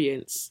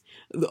experience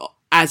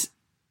as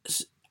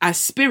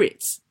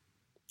spirits,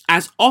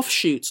 as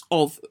offshoots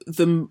of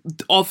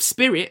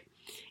spirit,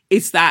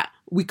 is that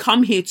we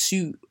come here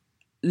to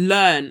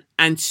learn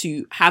and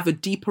to have a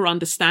deeper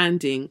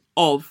understanding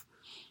of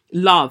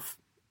love,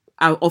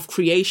 of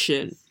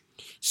creation.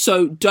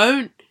 So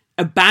don't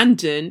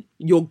abandon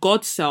your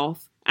God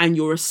self and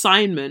your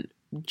assignment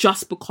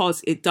just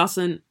because it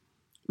doesn't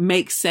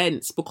make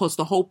sense, because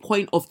the whole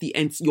point of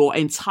your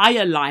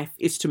entire life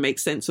is to make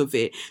sense of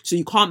it. So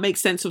you can't make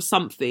sense of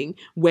something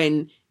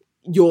when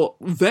you're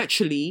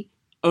virtually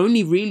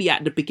only really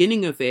at the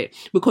beginning of it,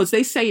 because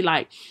they say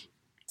like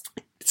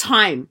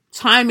time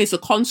is a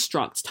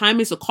construct.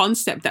 Time is a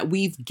concept that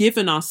we've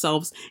given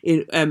ourselves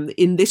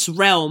in this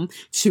realm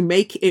to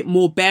make it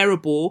more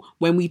bearable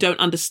when we don't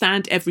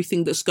understand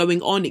everything that's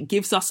going on. It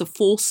gives us a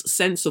false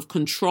sense of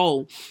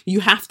control. You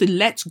have to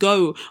let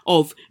go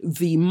of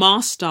the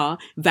master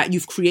that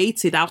you've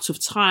created out of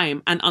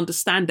time and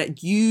understand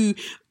that you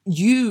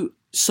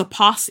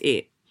surpass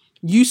it.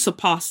 You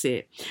surpass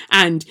it.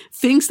 And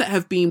things that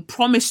have been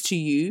promised to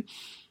you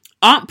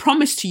aren't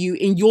promised to you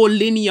in your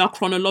linear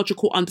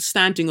chronological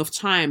understanding of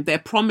time. They're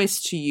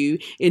promised to you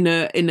in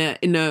a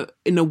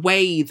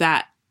way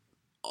that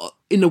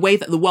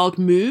the world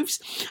moves.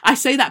 I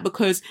say that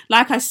because,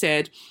 like I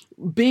said,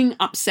 being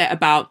upset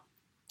about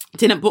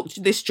didn't book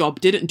this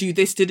job, didn't do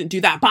this, didn't do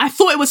that, but I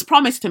thought it was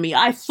promised to me.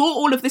 I thought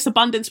all of this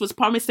abundance was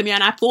promised to me,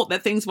 and I thought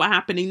that things were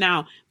happening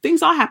now.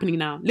 Things are happening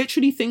now.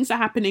 Literally, things are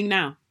happening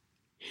now.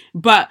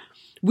 But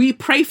we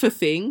pray for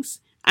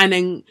things, and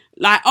then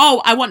like,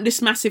 oh, I want this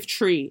massive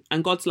tree.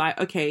 And God's like,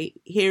 okay,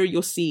 here are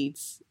your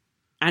seeds.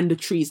 And the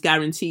tree's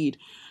guaranteed.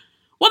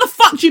 What the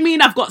fuck do you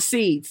mean I've got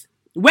seeds?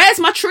 Where's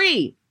my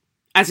tree?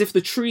 As if the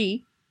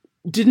tree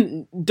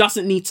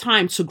doesn't need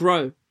time to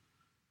grow.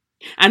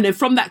 And then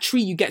from that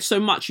tree, you get so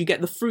much. You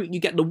get the fruit, you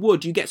get the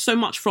wood, you get so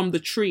much from the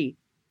tree.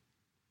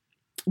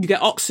 You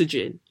get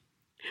oxygen.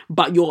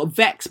 But you're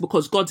vexed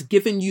because God's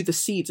given you the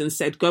seeds and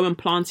said, go and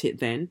plant it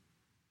then.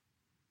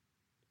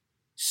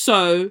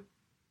 So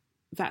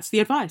that's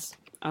the advice.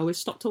 I always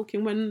stop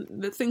talking when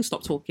the things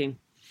stop talking.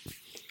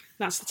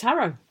 That's the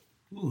tarot.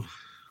 Ooh,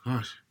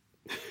 gosh.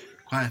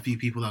 Quite a few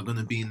people are going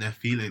to be in their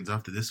feelings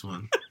after this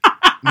one.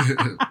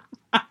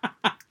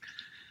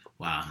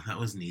 Wow, that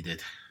was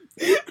needed.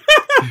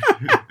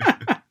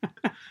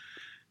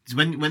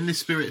 When the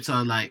spirits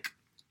are like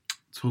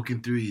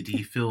talking through you, do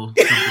you feel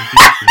something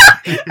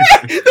physically?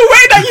 The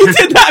way that you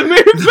did that move.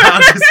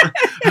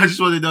 I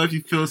just want to know if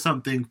you feel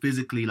something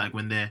physically, like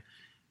when they're,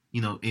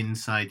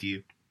 inside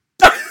you.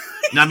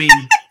 I mean,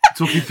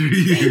 talking through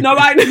you.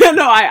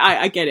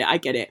 I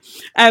get it.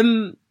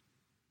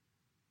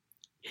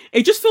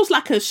 It just feels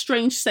like a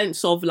strange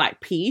sense of like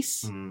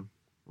peace.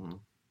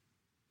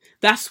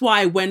 That's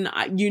why when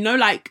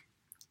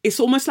it's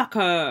almost like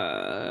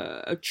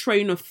a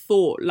train of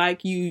thought,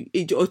 like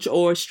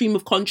or a stream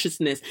of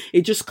consciousness.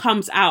 It just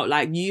comes out.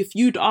 Like if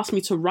you'd asked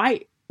me to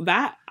write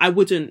that, I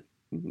wouldn't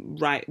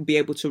be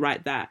able to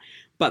write that.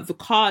 But the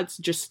cards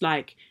just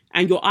like,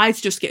 and your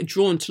eyes just get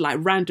drawn to like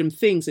random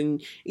things.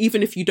 And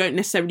even if you don't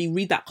necessarily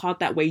read that card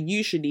that way,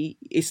 usually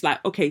it's like,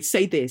 okay,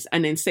 say this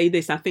and then say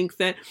this. I think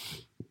that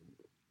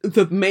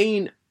the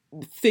main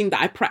thing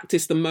that I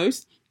practice the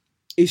most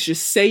is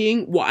just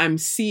saying what I'm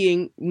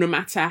seeing, no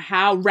matter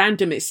how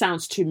random it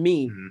sounds to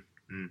me.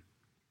 Mm-hmm.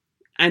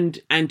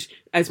 And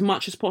as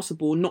much as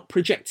possible, not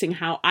projecting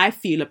how I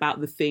feel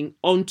about the thing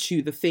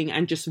onto the thing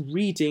and just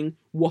reading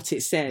what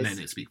it says.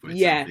 Letting it speak for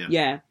itself.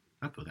 Yeah.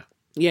 I feel that.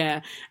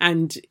 Yeah,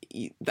 and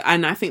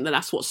I think that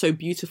that's what's so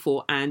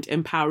beautiful and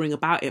empowering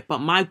about it. But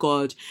my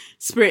God,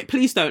 Spirit,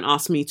 please don't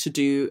ask me to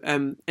do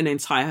an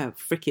entire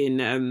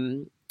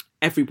freaking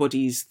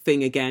everybody's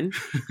thing again.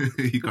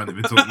 You can't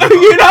even talk.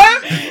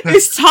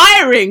 It's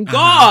tiring.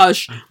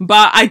 Gosh,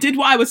 but I did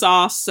what I was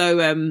asked.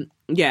 So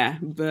yeah,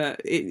 but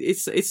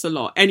it's a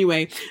lot.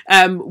 Anyway,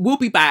 we'll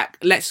be back.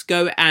 Let's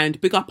go and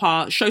big up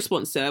our show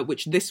sponsor,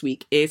 which this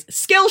week is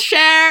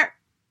Skillshare.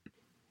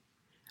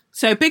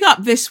 So big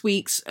up this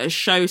week's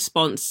show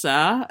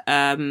sponsor,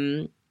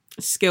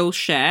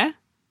 Skillshare,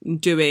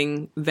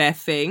 doing their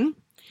thing,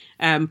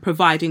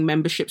 providing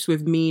memberships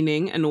with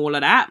meaning and all of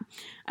that.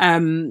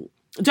 Don't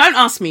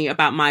ask me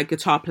about my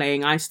guitar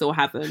playing. I still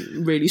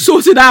haven't really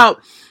sorted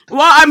out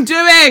what I'm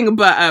doing,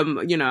 but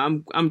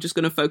I'm just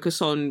going to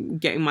focus on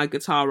getting my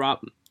guitar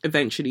up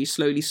eventually,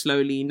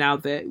 slowly, now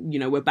that,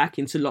 we're back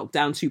into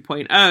lockdown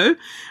 2.0.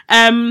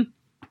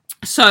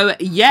 So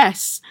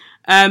yes,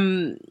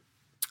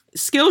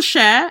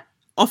 Skillshare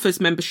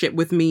offers membership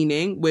with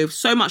meaning, with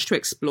so much to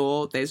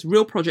explore. There's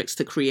real projects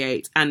to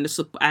create, and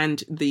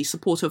the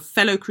support of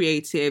fellow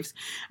creatives,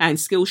 and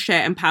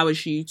Skillshare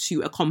empowers you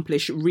to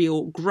accomplish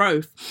real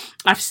growth.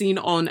 I've seen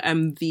on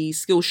the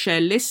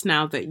Skillshare list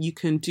now that you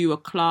can do a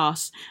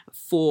class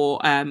for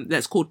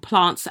that's called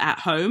Plants at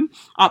Home,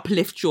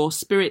 Uplift Your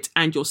Spirit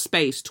and Your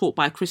Space, taught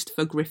by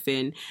Christopher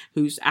Griffin,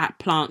 who's at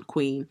Plant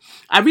Queen.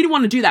 I really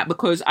want to do that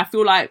because I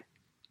feel like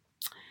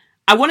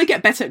I want to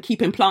get better at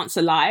keeping plants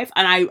alive.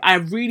 And I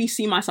really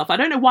see myself. I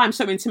don't know why I'm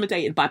so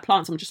intimidated by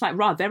plants. I'm just like,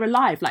 they're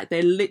alive. Like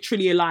they're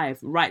literally alive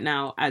right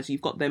now as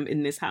you've got them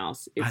in this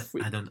house.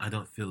 I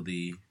don't feel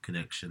the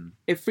connection.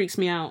 It freaks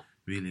me out.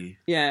 Really?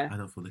 Yeah. I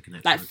don't feel the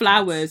connection. Like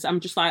flowers. I'm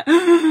just like,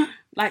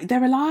 like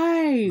they're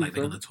alive. Like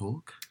they're going to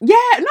talk? Yeah.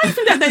 Not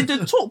even that they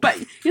talk, but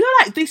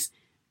like this,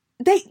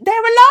 they're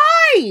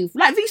alive.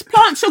 Like these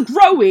plants are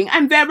growing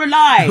and they're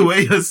alive. The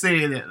way you're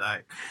saying it,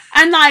 like.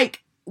 And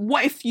like,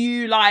 what if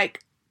you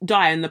like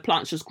die and the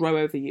plants just grow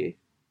over you?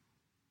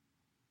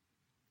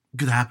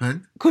 Could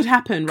happen,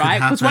 right?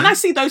 Because when I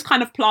see those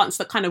kind of plants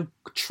that kind of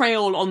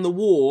trail on the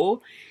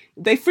wall,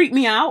 they freak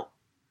me out.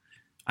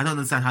 I don't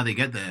understand how they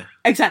get there.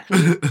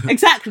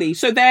 Exactly.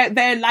 So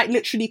they're like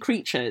literally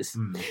creatures.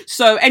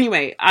 So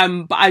anyway,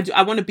 but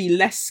I want to be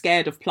less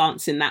scared of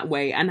plants in that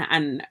way,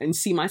 and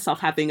see myself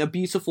having a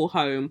beautiful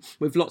home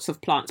with lots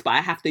of plants, but I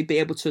have to be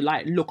able to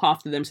like look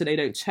after them so they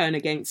don't turn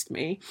against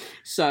me.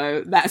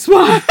 So that's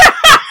why.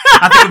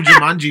 I think of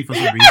Jumanji for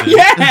some reason.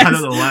 Yes. I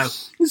don't know why.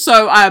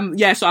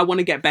 So so I want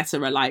to get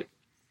better at like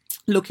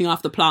looking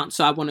after plants,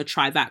 so I want to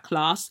try that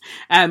class.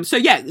 So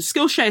yeah,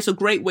 Skillshare is a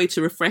great way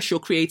to refresh your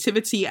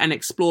creativity and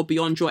explore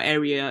beyond your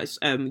areas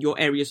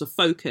of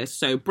focus.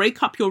 So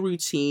break up your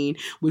routine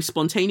with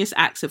spontaneous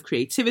acts of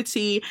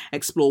creativity,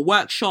 explore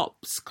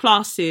workshops,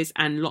 classes,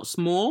 and lots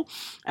more.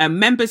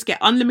 Members get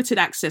unlimited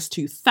access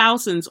to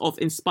thousands of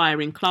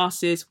inspiring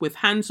classes with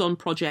hands-on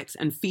projects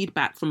and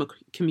feedback from a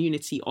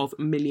community of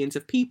millions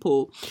of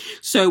people.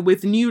 So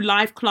with new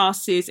live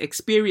classes,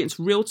 experience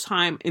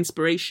real-time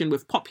inspiration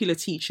with popular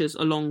teachers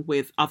along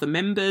with other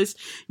members.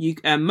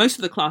 Most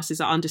of the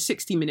classes are under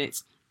 60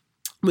 minutes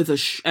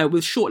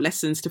with short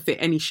lessons to fit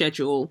any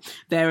schedule.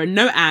 There are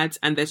no ads,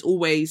 and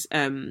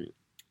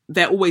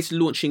they're always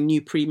launching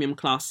new premium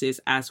classes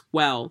as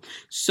well.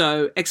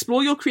 So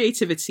explore your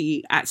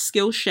creativity at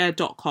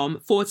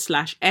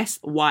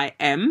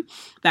Skillshare.com/SYM.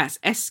 That's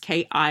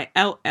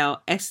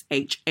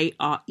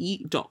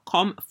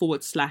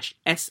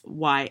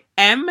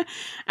SKILLSHARE.com/SYM.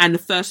 And the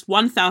first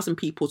 1,000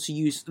 people to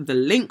use the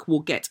link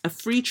will get a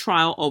free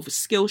trial of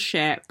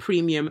Skillshare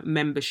Premium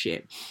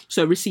membership.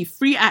 So receive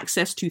free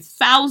access to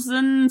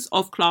thousands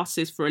of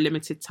classes for a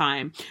limited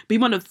time. Be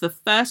one of the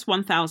first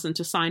 1,000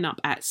 to sign up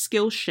at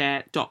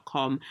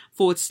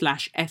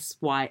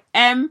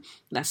Skillshare.com/SYM.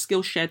 That's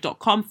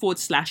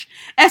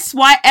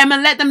Skillshare.com/SYM,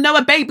 and let them know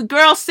a baby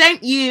girl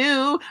sent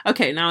you.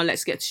 Okay, now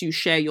let's get to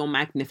Share Your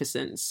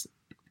Magnificence.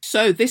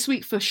 So this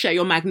week for Share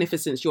Your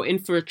Magnificence, you're in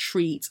for a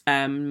treat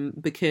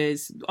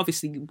because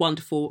obviously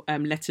wonderful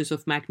letters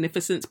of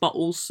magnificence, but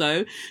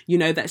also, you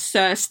know, that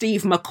Sir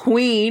Steve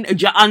McQueen,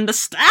 do you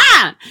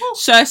understand? Ooh.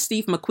 Sir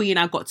Steve McQueen,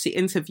 I got to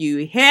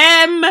interview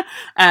him.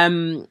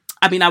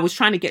 I mean, I was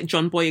trying to get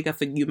John Boyega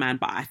for You Man,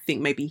 but I think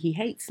maybe he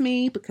hates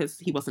me because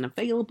he wasn't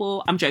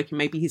available. I'm joking.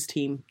 Maybe his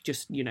team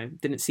just, you know,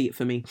 didn't see it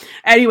for me.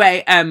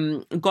 Anyway,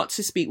 got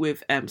to speak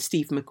with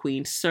Steve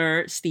McQueen,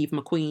 Sir Steve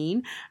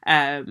McQueen,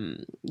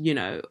 you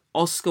know,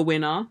 Oscar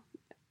winner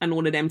and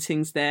all of them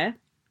things there.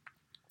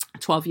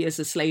 12 Years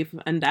a Slave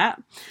and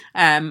that,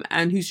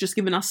 and who's just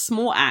given us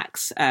Small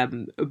Acts,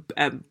 an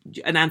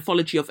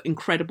anthology of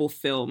incredible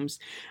films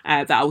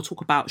that I will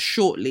talk about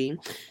shortly.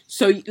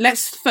 So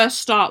let's first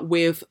start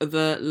with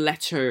the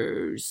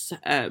letters.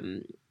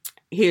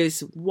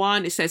 Here's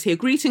one. It says here,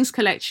 greetings,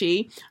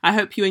 Kelechi. I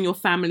hope you and your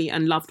family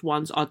and loved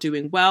ones are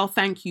doing well.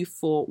 Thank you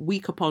for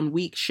week upon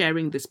week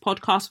sharing this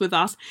podcast with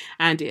us,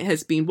 and it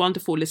has been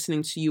wonderful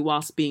listening to you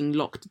whilst being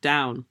locked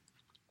down.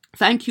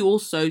 Thank you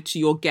also to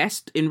your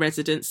guest in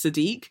residence,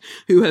 Sadiq,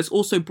 who has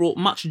also brought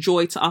much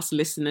joy to us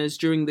listeners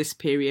during this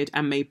period,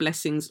 and may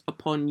blessings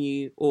upon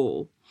you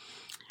all.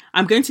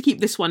 I'm going to keep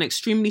this one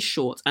extremely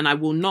short, and I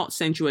will not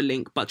send you a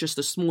link, but just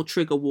a small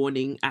trigger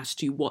warning as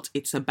to what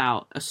it's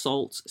about: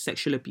 assault,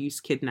 sexual abuse,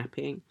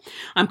 kidnapping.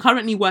 I'm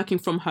currently working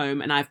from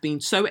home, and I've been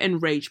so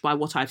enraged by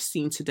what I've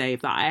seen today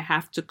that I've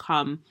had to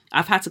come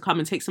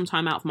and take some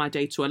time out of my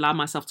day to allow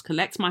myself to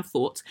collect my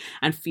thoughts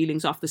and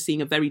feelings after seeing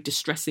a very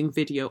distressing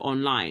video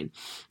online.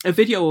 A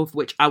video of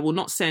which I will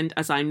not send,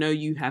 as I know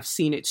you have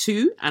seen it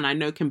too, and I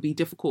know can be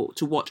difficult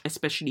to watch,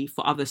 especially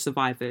for other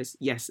survivors.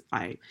 Yes,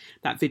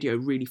 that video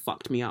really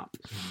fucked me up.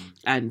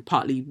 And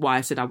partly why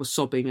I said I was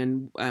sobbing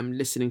and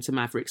listening to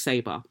Maverick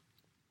Sabre.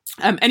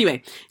 Anyway,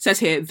 it says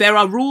here, there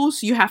are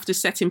rules you have to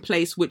set in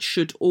place which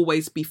should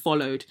always be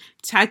followed.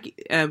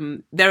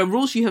 There are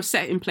rules you have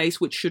set in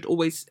place which should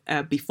always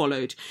be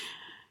followed.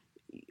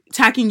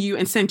 Tagging you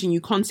and sending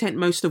you content,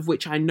 most of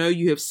which I know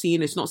you have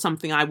seen, is not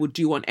something I would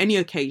do on any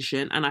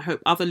occasion, and I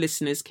hope other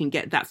listeners can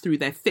get that through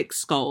their thick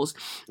skulls.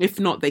 If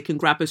not, they can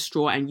grab a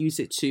straw and use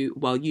it to,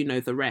 well, you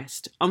know the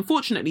rest.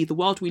 Unfortunately, the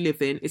world we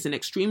live in is an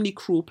extremely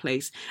cruel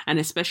place, and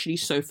especially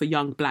so for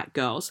young black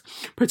girls.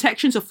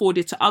 Protections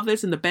afforded to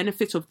others and the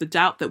benefit of the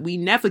doubt that we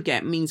never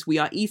get means we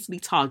are easily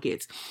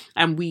targeted,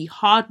 and we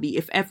hardly,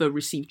 if ever,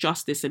 receive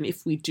justice, and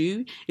if we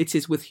do, it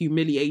is with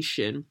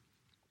humiliation.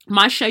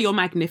 My Share Your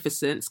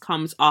Magnificence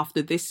comes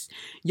after this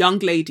young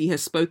lady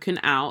has spoken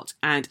out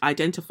and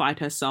identified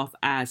herself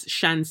as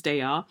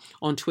Shansdaya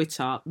on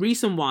Twitter.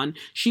 Reason one,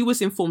 she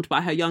was informed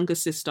by her younger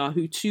sister,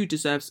 who too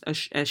deserves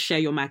a Share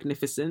Your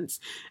Magnificence,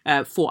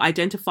 for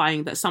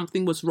identifying that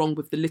something was wrong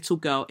with the little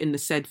girl in the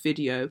said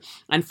video,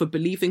 and for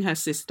believing her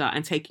sister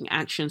and taking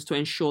actions to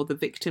ensure the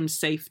victim's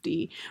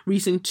safety.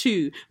 Reason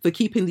two, for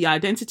keeping the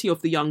identity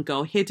of the young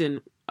girl hidden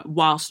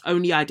whilst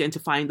only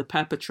identifying the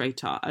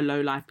perpetrator, a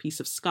low-life piece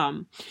of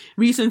scum.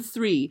 Reason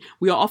three,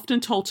 we are often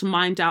told to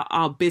mind out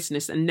our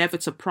business and never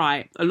to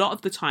pry. A lot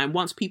of the time,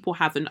 once people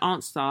have an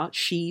answer,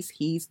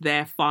 he's,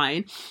 they're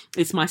fine,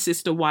 it's my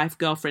sister, wife,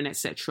 girlfriend,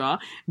 etc.,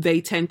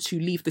 they tend to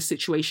leave the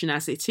situation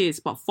as it is.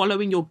 But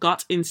following your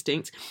gut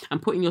instinct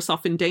and putting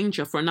yourself in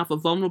danger for another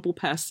vulnerable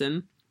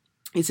person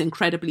is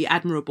incredibly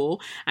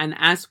admirable, and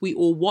as we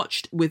all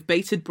watched with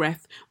bated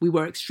breath, we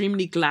were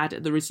extremely glad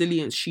at the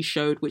resilience she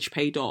showed, which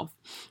paid off.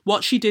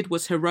 What she did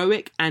was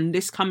heroic, and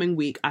this coming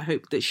week I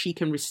hope that she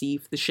can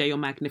receive the Shale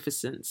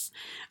Magnificence.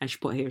 And she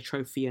put here a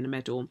trophy and a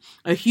medal.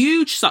 A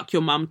huge suck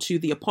your mum to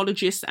the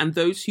apologists and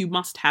those who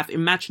must have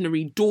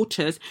imaginary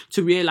daughters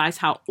to realise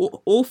how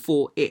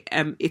awful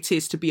it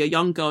is to be a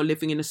young girl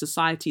living in a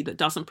society that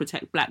doesn't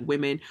protect black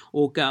women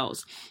or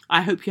girls.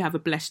 I hope you have a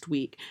blessed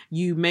week.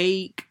 You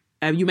may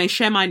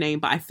share my name,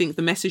 but I think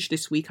the message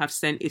this week I've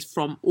sent is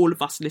from all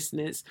of us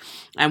listeners,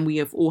 and we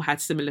have all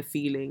had similar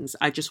feelings.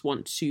 I just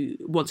wanted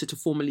to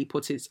formally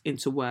put it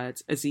into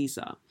words.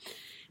 Aziza.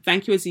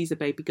 Thank you, Aziza,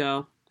 baby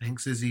girl.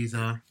 Thanks,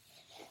 Aziza.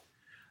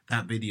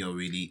 That video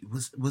really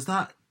was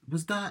that.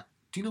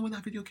 Do you know when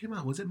that video came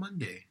out? Was it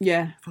Monday?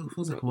 Yeah. It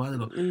feels like a while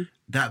ago.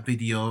 That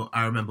video,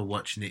 I remember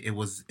watching it. It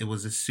was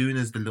as soon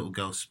as the little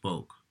girl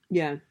spoke.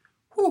 Yeah.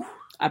 Whew.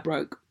 I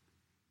broke.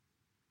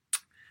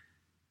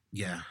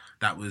 Yeah.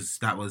 That was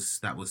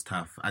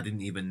tough. I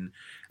didn't even,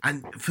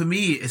 and for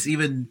me, it's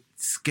even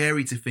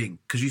scary to think,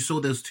 because you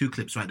saw those two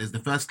clips, right? There's the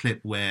first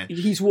clip where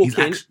he's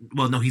walking.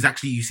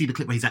 You see the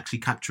clip where he's actually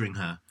capturing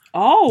her.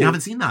 Oh, you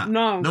haven't seen that?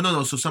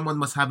 No. So someone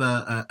must have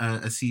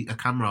a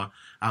camera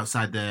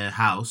outside their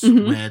house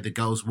where the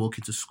girl's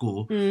walking to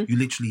school. You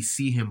literally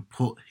see him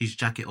put his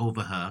jacket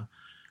over her,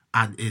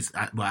 and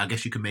I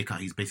guess you can make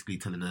out he's basically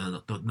telling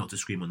her not to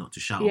scream or not to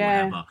shout or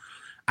whatever.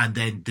 And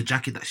then the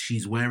jacket that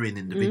she's wearing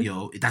in the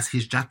video, that's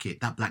his jacket.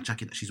 That black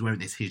jacket that she's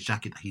wearing is his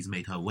jacket that he's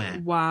made her wear.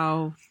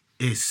 Wow.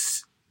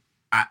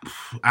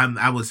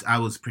 I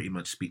was pretty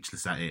much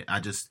speechless at it. I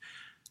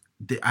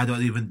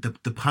don't even,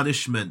 the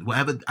punishment,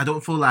 whatever, I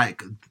don't feel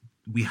like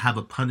we have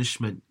a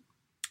punishment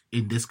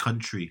in this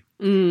country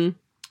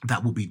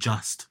that will be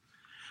just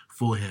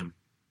for him.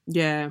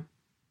 Yeah.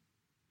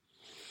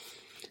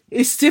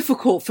 It's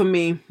difficult for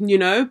me,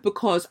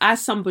 because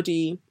as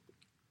somebody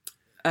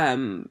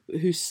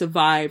who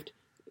survived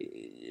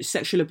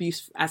sexual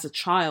abuse as a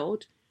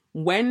child,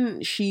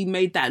 when she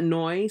made that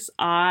noise,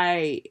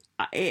 I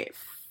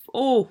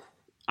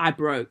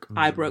broke.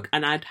 I broke,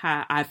 and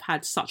I've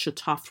had such a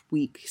tough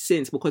week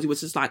since, because it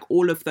was just like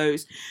all of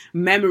those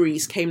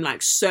memories came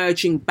like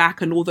surging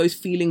back, and all those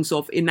feelings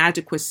of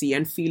inadequacy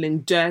and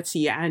feeling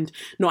dirty and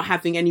not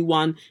having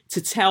anyone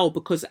to tell,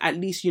 because at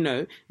least,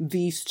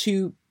 these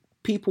two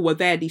people were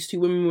there, these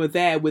two women were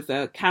there with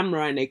a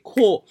camera, and they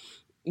caught,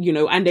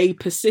 and they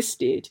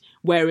persisted,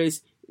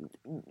 whereas,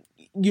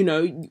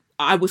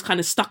 I was kind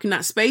of stuck in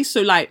that space.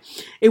 So like,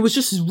 it was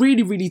just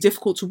really, really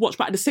difficult to watch.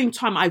 But at the same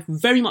time, I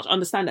very much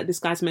understand that this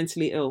guy's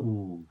mentally ill.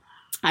 Ooh.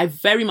 I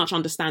very much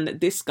understand that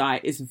this guy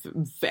is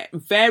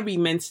very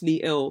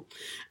mentally ill.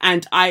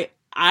 And I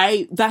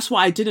that's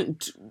why I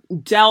didn't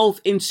delve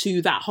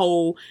into that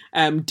whole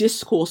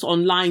discourse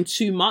online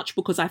too much,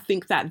 because I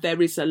think that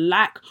there is a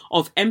lack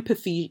of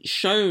empathy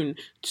shown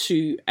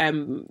to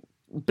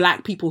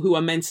Black people who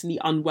are mentally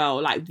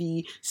unwell. Like,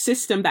 the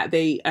system that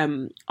they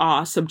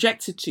are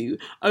subjected to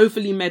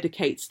overly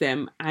medicates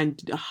them and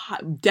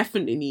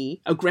definitely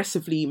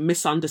aggressively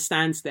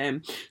misunderstands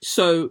them.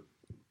 So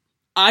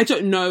I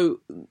don't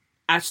know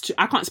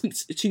I can't speak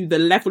to the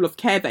level of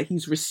care that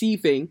he's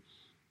receiving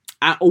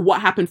or what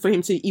happened for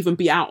him to even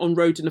be out on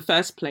road in the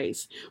first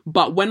place.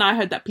 But when I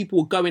heard that people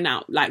were going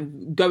out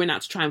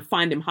to try and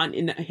find him,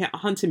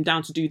 hunt him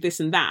down to do this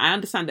and that, I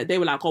understand that they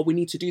were like, oh, we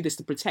need to do this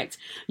to protect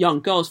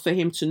young girls for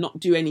him to not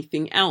do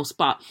anything else.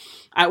 But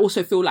I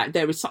also feel like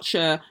there is such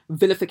a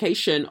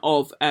vilification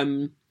of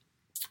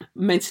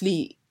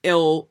mentally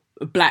ill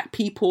Black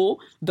people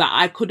that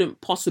I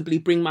couldn't possibly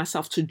bring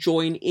myself to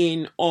join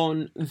in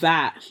on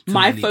that.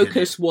 My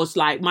focus was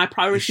like, my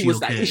priority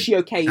was that, is she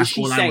okay? Is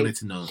she safe? I wanted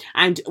to know.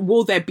 And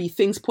will there be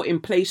things put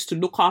in place to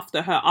look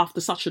after her after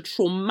such a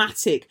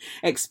traumatic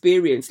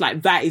experience?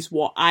 Like, that is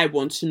what I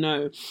want to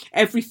know.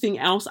 Everything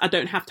else, I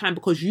don't have time,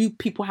 because you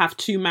people have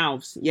two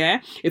mouths, yeah?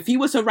 If he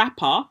was a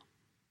rapper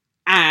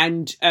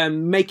and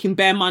making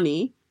bare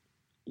money,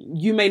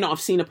 you may not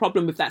have seen a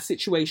problem with that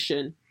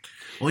situation.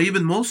 Or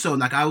even more so,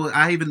 like,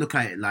 I even look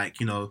at it like,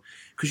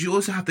 because you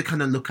also have to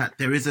kind of look at,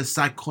 there is a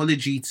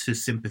psychology to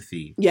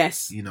sympathy.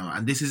 Yes.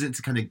 And this isn't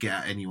to kind of get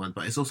at anyone,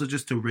 but it's also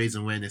just to raise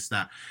awareness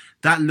that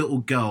that little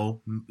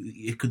girl,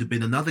 it could have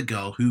been another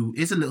girl who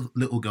is a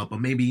little girl, but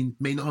may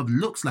not have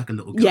looks like a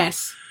little girl.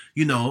 Yes.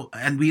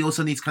 And we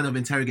also need to kind of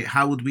interrogate,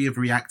 how would we have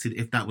reacted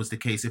if that was the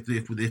case? If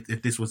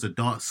this was a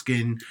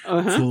dark-skinned,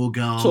 tall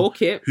girl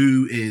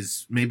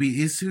who's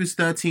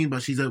 13,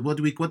 but she's a, what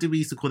do we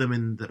used to call them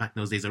in the back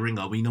in those days, a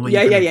ringer? We know when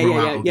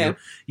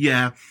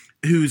yeah.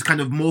 Who's kind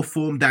of more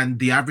formed than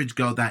the average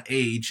girl that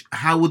age.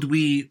 How would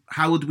we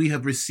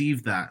have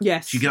received that?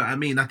 Yes. Do you get what I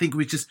mean? I think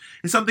it's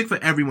something for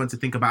everyone to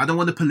think about. I don't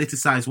want to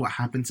politicize what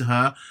happened to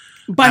her.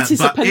 But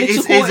it's a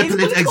political thing.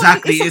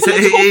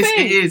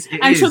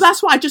 And so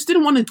that's why I just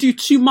didn't want to do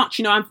too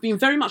much. I've been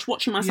very much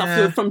watching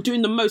myself from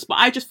doing the most, but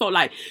I just felt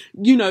like,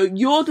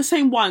 you're the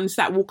same ones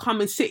that will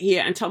come and sit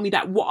here and tell me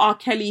that what R.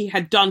 Kelly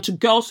had done to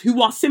girls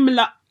who are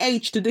similar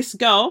age to this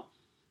girl,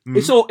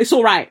 it's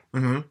all right.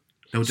 Mm-hmm.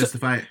 They'll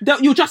justify it.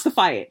 You'll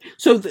justify it.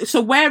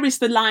 So where is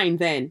the line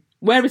then?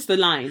 Where is the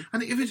line?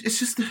 And it's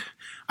just,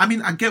 I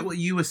mean, I get what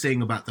you were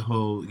saying about the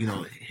whole,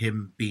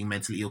 him being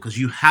mentally ill, because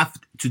you have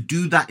to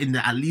do that in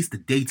at least the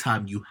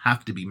daytime. You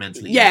have to be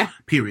mentally ill.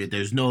 Period.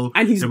 There's no.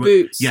 And his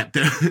boots. Yeah,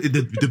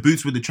 the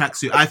boots with the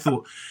tracksuit. I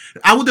thought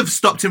I would have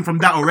stopped him from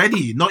that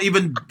already. Not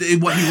even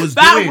what he was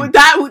doing.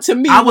 That to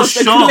me was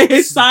the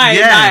clear sign.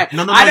 Yeah.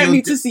 Like, I don't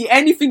need to see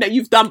anything that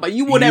you've done, but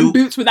you wore them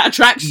boots with that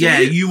tracksuit. Yeah,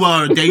 you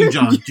are a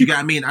danger. Do you get what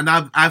I mean? And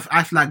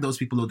I flag those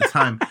people all the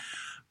time.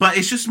 But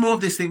it's just more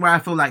of this thing where I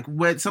feel like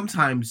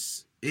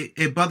sometimes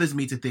it bothers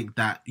me to think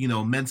that,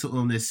 mental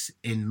illness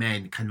in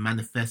men can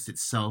manifest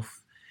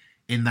itself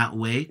in that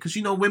way. Because,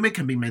 women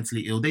can be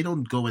mentally ill. They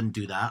don't go and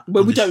do that.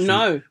 Well, we don't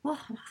know. Well,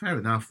 fair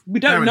enough. We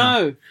don't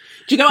know. Do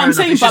you get what I'm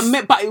saying?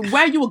 But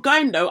where you were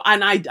going, though,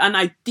 and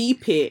I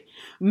deep it,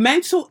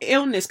 mental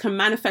illness can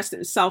manifest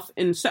itself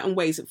in certain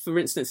ways. For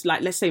instance,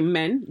 like, let's say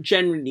men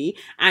generally,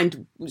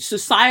 and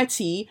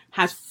society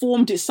has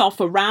formed itself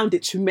around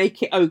it to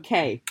make it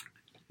okay.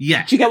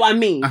 Yeah. Do you get what I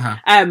mean?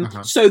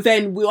 So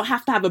then we'll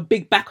have to have a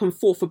big back and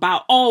forth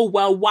about,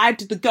 why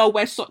did the girl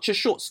wear such a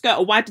short skirt?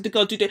 Or why did the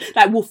girl do that?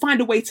 Like, we'll find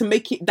a way to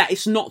make it that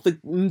it's not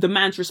the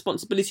man's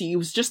responsibility. It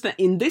was just that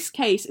in this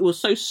case, it was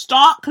so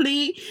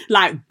starkly,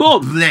 like,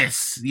 boom.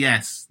 Bliss,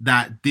 yes.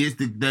 That this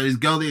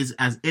girl is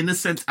as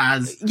innocent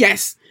as...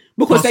 Yes.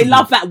 Because they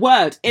love that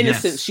word,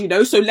 innocence,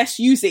 so let's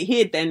use it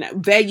here then.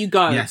 There you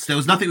go. Yes, there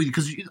was nothing,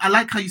 because I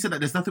like how you said that.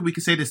 There's nothing we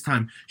can say this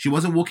time. She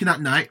wasn't walking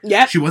at night.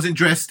 Yeah. She wasn't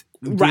dressed,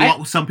 right.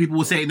 What some people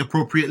will say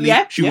inappropriately.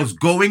 Yeah. She was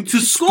going to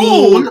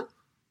school.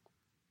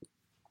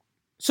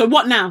 So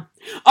what now?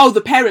 Oh,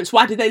 the parents,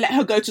 why did they let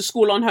her go to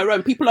school on her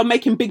own? People are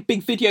making big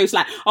videos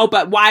like,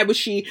 but why was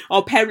she...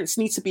 parents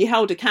need to be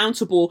held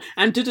accountable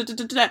and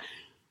da-da-da-da-da.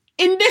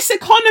 In this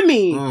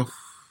economy... Ugh.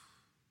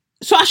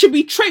 So I should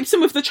be traipsing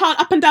with the child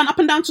up and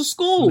down to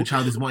school. The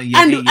child is what?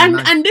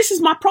 And this is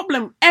my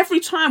problem.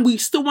 Every time we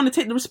still want to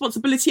take the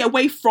responsibility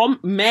away from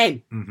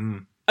men,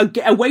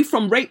 away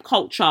from rape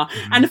culture,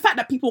 and the fact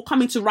that people are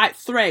coming to write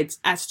threads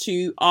as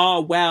to,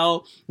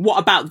 what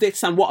about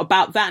this and what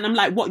about that? And I'm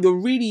like, what? You're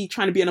really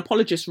trying to be an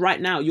apologist right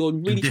now. You're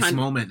really trying. This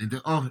moment,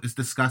 it's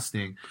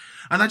disgusting.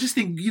 And I just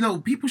think,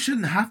 people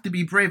shouldn't have to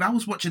be brave. I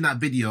was watching that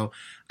video,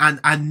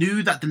 and I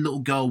knew that the little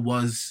girl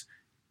was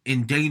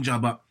in danger,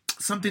 but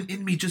something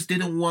in me just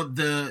didn't want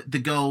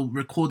the girl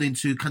recording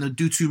to kind of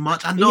do too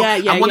much. I know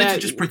I wanted to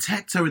just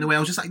protect her in a way. I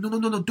was just like, no,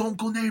 don't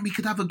go near him. He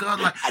could have a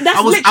gun. Like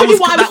that's literally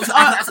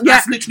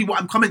what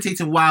I'm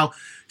commentating while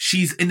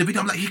she's in the video.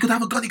 I'm like, he could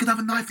have a gun. He could have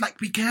a knife. Like,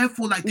 be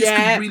careful. Like this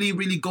could really,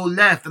 really go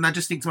left. And I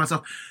just think to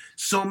myself,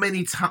 so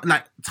many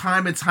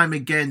time and time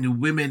again,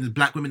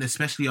 black women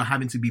especially, are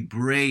having to be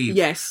brave.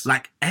 Yes,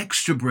 like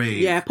extra brave.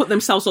 Yeah, put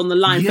themselves on the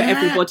line for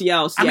everybody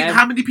else. I mean,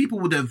 how many people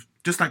would have,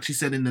 just like she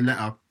said in the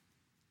letter,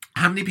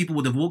 how many people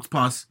would have walked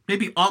past,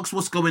 maybe asked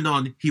what's going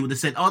on? He would have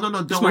said, oh, no,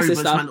 don't worry, but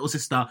it's my little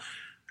sister.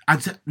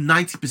 And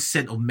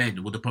 90% of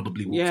men would have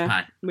probably walked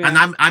by. Yeah.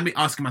 And I'm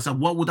asking myself,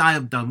 what would I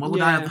have done?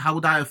 How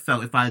would I have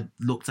felt if I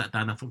looked at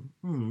that and I thought,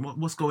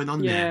 what's going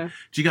on there?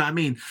 Do you get what I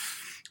mean?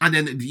 And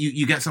then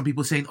you get some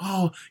people saying,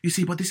 oh, you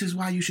see, but this is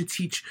why you should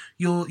teach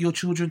your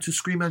children to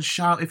scream and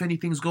shout if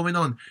anything's going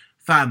on.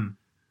 Fam,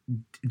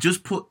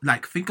 just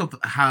think of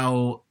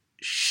how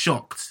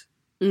shocked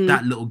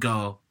that little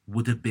girl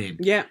would have been.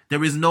 Yeah.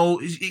 There is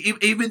no...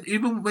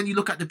 Even when you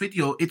look at the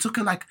video, it took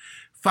her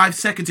 5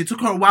 seconds. It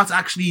took her a while to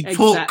actually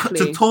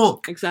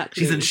talk.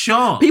 Exactly. She's in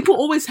shock. People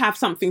always have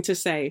something to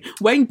say.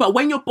 But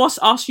when your boss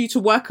asks you to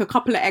work a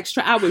couple of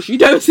extra hours, you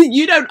don't argue.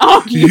 You don't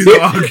argue.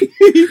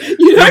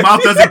 Your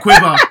mouth doesn't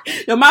quiver.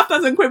 Your mouth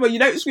doesn't quiver. You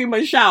don't scream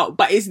and shout.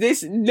 But it's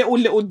this little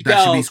girl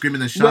that should be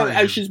screaming and shouting.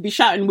 And she'd be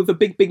shouting with a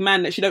big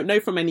man that she don't know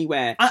from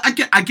anywhere. I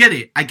get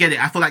it. I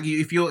feel like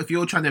if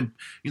you're trying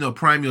to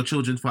prime your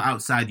children for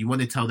outside, you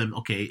want to tell them,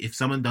 okay, if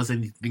someone does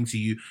anything to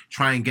you,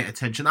 try and get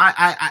attention.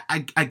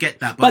 I get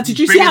that. But did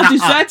you see how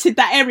deserted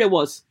that area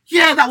was?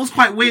 Yeah, that was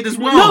quite weird as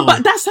well. No,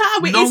 but that's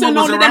how it is in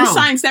all of them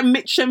signs, them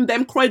Mitcham,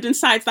 them Croydon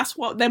sides. That's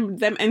what them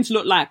ends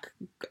look like.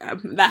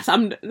 That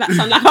sound like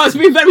I was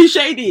being very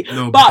shady.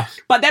 No,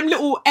 but them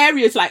little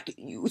areas,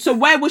 so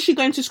where was she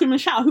going to scream and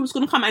shout? Who's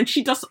going to come? And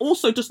she does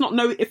not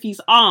know if he's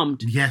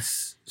armed.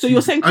 Yes. So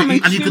you're saying, and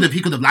he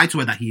could have lied to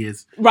her that he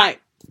is. Right.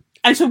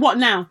 And so what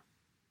now?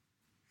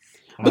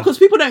 Because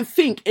people don't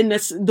think in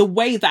the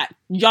way that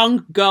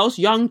young girls,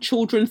 young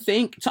children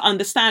think, to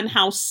understand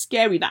how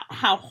scary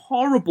how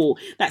horrible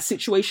that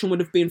situation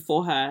would have been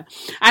for her.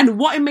 And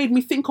what it made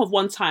me think of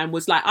one time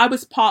was I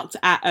was parked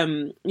at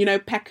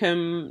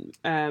Peckham,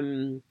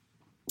 not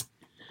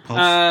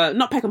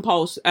Peckham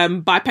Pulse,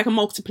 by Peckham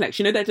Multiplex.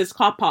 There's this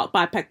car park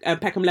by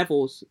Peckham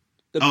Levels.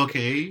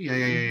 Okay,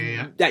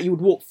 yeah. That you would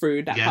walk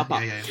through that car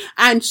park. Yeah.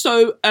 And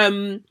so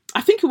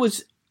I think it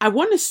was. I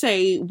want to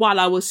say while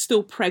I was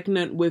still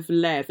pregnant with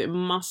Lev, it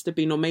must have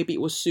been, or maybe it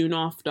was soon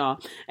after.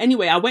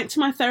 Anyway, I went to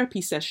my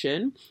therapy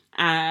session.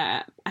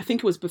 I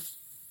think it was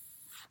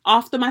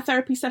after my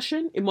therapy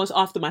session. It was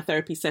after my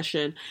therapy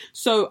session.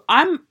 So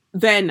I'm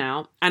there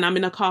now, and I'm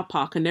in a car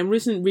park, and there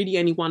isn't really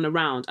anyone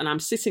around, and I'm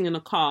sitting in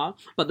a car,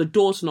 but the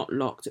door's not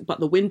locked, but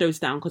the window's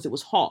down because it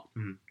was hot.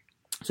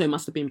 So it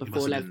must have been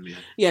before 11.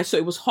 Yeah, so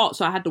it was hot.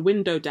 So I had the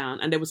window down,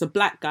 and there was a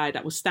black guy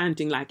that was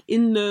standing like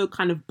in the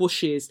kind of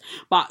bushes.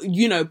 But,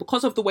 you know,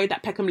 because of the way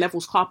that Peckham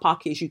Levels car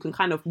park is, you can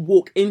kind of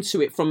walk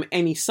into it from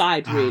any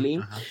side,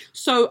 really.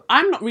 So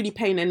I'm not really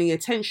paying any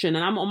attention,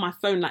 and I'm on my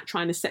phone like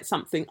trying to set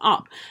something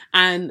up.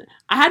 And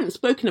I hadn't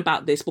spoken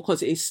about this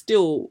because it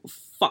still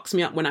fucks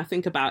me up when I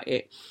think about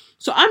it.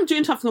 So I'm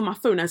doing something on my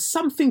phone, and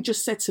something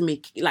just said to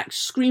me, like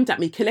screamed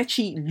at me,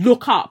 Kelechi,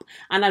 look up.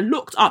 And I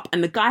looked up,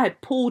 and the guy had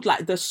pulled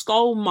like the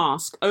skull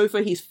mask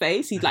over his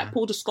face. He'd like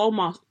pulled a skull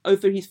mask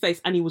over his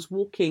face, and he was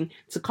walking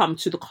to come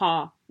to the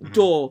car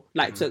door,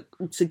 like to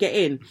get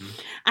in.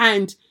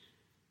 And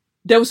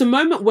there was a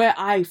moment where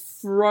I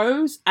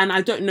froze, and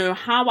I don't know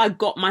how I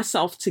got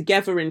myself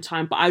together in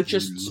time, but I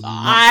just,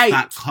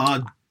 that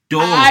car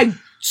door. I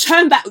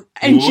turned that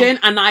engine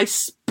and I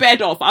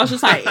sped off. I was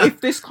just like, if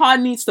this car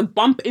needs to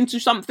bump into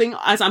something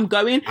as I'm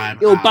going,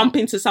 it'll bump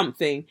into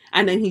something.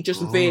 And then he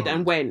just veered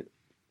and went.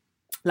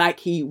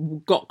 Like he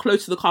got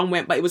close to the car and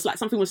went, but it was like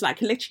something was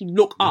like, literally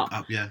look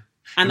up. Yeah.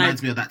 And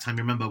reminds me of that time.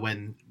 Remember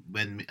when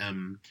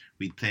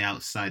we'd play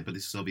outside, but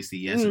this is obviously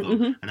years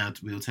ago, and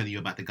we were telling you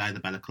about the guy in the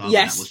balaclava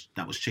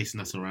that was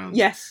chasing us around.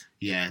 Yes.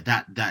 Yeah,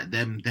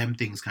 them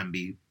things can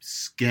be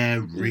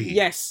scary.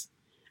 Yes.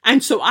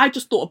 And so I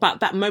just thought about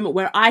that moment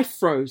where I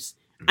froze,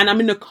 and I'm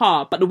in the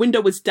car, but the window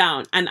was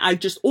down, and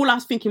all I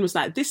was thinking was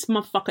like, this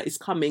motherfucker is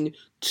coming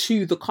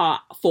to the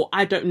car for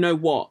I don't know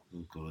what.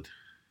 Oh God.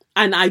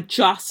 And I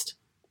just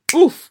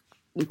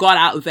got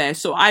out of there.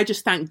 So I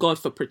just thank God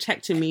for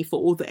protecting me, for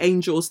all the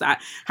angels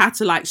that had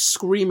to like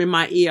scream in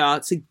my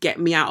ear to get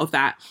me out of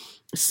that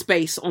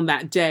space on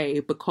that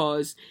day,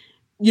 because,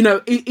 you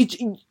know,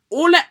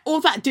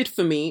 all that did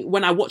for me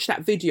when I watched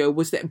that video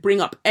was that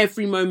bring up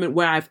every moment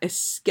where I've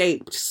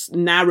escaped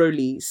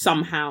narrowly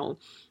somehow,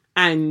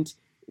 and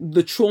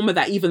the trauma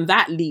that even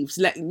that leaves,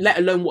 let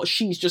alone what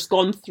she's just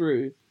gone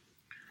through.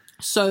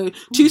 So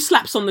 2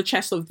 slaps on the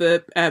chest of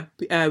the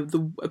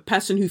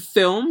person who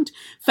filmed.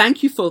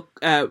 Thank you for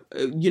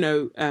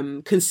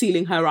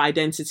concealing her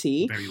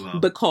identity. Very well.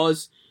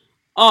 Because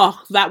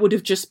that would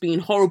have just been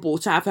horrible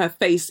to have her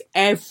face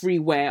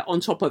everywhere on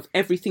top of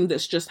everything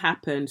that's just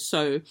happened.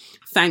 So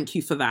thank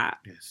you for that.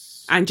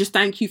 Yes. And just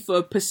thank you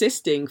for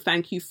persisting.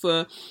 Thank you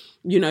for,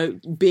 you know,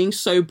 being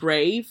so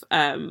brave,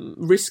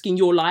 risking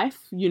your life,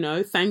 you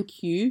know,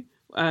 thank you.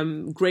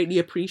 Greatly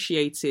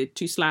appreciated.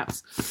 2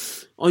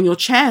 slaps on your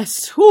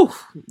chest. Whew,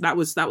 that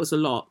was a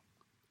lot.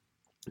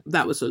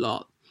 That was a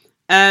lot.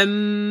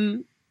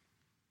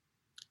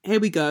 Here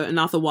we go,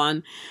 another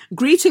one.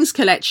 Greetings,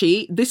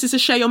 Kelechi. This is a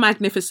Share Your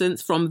Magnificence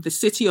from the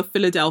city of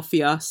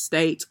Philadelphia,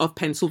 state of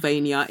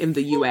Pennsylvania in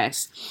the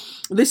US.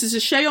 This is a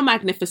Share Your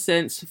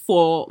Magnificence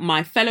for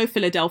my fellow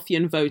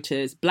Philadelphian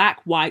voters,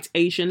 Black, white,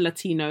 Asian,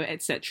 Latino,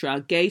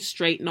 etc., gay,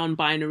 straight,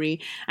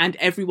 non-binary, and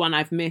everyone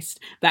I've missed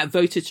that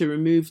voted to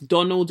remove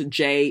Donald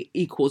J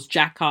 =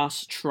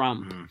 jackass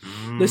Trump.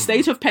 The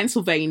state of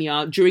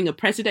Pennsylvania during a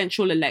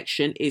presidential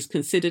election is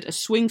considered a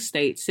swing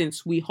state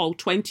since we hold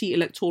 20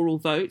 electoral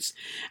votes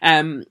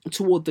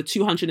toward the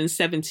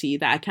 270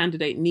 that a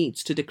candidate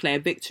needs to declare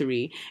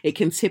victory. It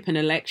can tip an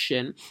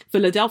election.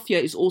 Philadelphia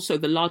is also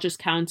the largest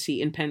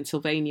county in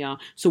Pennsylvania.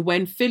 So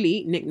when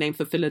Philly, nicknamed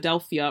for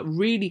Philadelphia,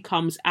 really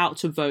comes out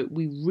to vote,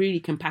 we really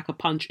can pack a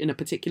punch in a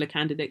particular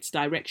candidate's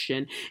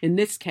direction. In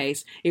this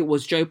case, it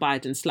was Joe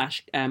Biden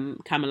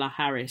 / Kamala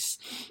Harris.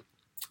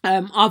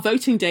 Our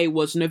voting day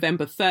was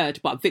November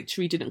 3rd, but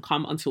victory didn't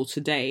come until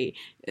today.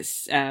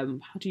 It's, how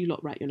do you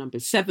lot write your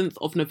numbers? 7th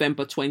of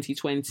November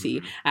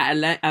 2020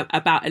 at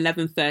about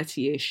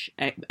 11:30ish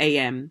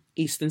a.m.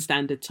 Eastern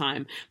Standard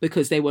Time,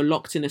 because they were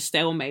locked in a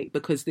stalemate,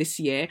 because this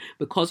year,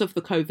 because of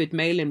the COVID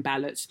mail-in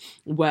ballots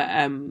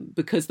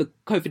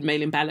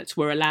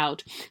were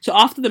allowed. So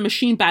after the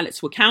machine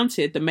ballots were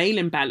counted, the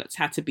mail-in ballots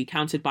had to be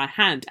counted by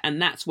hand,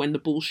 and that's when the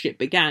bullshit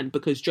began,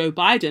 because Joe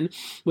Biden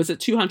was at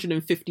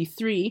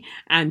 253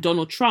 and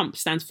Donald Trump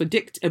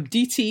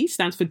DT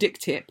stands for Dick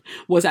Tip,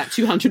 was at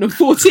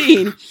 214,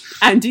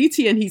 and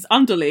DT and his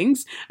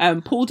underlings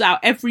pulled out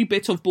every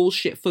bit of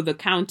bullshit for the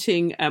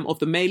counting of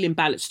the mail-in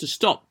ballots to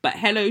stop. But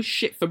hello,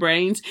 shit for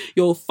brains,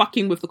 you're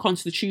fucking with the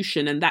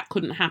Constitution, and that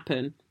couldn't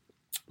happen.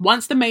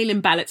 Once the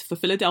mail-in ballots for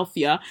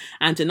Philadelphia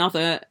and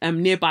another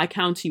nearby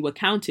county were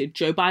counted,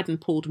 Joe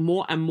Biden pulled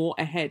more and more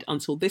ahead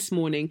until this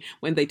morning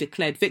when they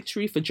declared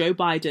victory for Joe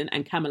Biden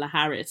and Kamala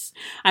Harris.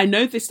 I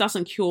know this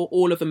doesn't cure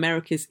all of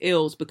America's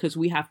ills because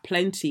we have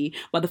plenty,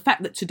 but the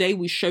fact that today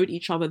we showed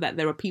each other that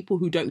there are people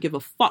who don't give a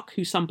fuck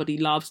who somebody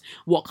loves,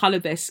 what colour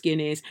their skin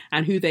is,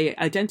 and who they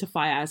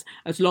identify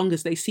as long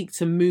as they seek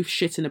to move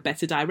shit in a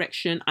better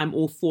direction, I'm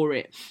all for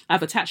it.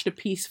 I've attached a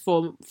piece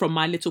from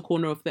my little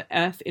corner of the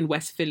earth in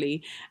West Philly.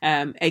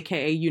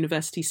 aka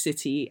University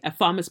City, a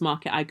farmer's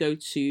market I go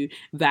to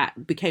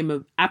that became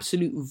an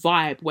absolute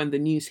vibe when the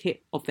news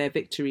hit of their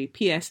victory.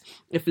 P.S.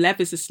 If Lev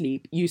is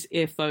asleep, use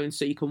earphones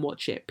so you can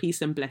watch it.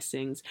 Peace and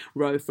blessings,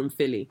 Ro from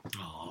Philly.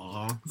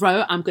 Aww.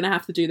 Ro, I'm going to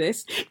have to do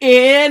this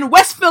in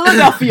West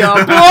Philadelphia,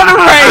 born and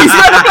raised,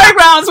 where the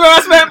playgrounds where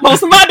I spent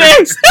most of my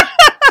days.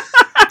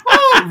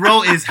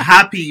 Ro is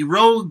happy.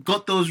 Ro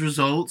got those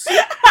results,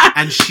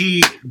 and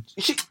she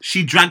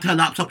dragged her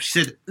laptop.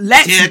 She said,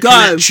 "Let's go,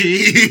 let's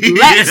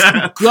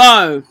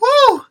go."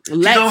 Woo! Let's do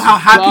you know how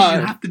happy go.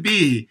 you have to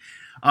be?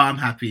 Oh, I'm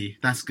happy.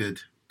 That's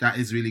good. That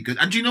is really good.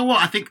 And do you know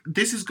what? I think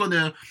this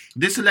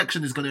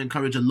election is gonna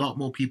encourage a lot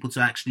more people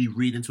to actually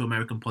read into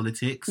American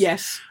politics.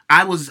 Yes.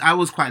 I was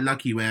quite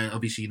lucky where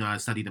obviously, I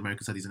studied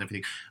American studies and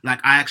everything.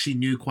 Like, I actually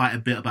knew quite a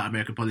bit about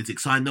American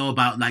politics. So I know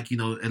about, like,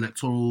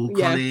 electoral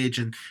college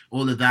and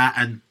all of that.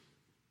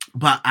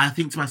 But I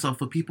think to myself,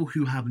 for people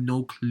who have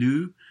no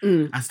clue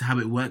as to how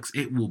it works,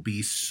 it will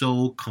be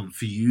so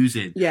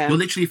confusing. Yeah. You're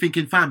literally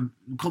thinking, fam,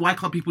 why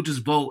can't people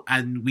just vote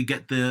and we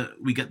get the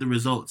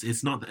results?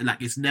 It's not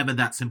like, it's never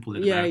that simple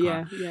in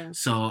America. Yeah.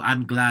 So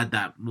I'm glad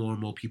that more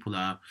and more people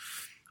are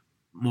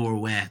more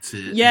aware to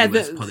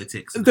US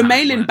politics. The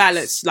mail-in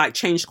ballots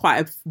changed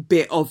quite a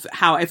bit of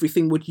how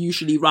everything would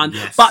usually run.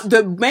 Yes. But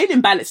the mail-in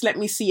ballots let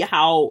me see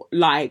how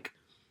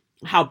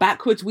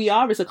backwards we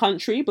are as a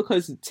country,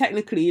 because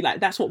technically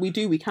that's what we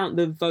do. We count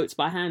the votes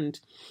by hand.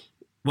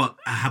 What?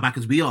 How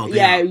backwards we are?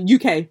 Yeah,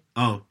 UK.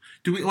 Oh.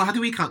 How do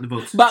we count the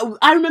votes? But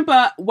I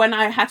remember when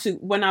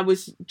I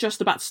was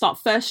just about to start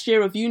first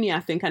year of uni,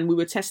 I think, and we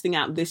were testing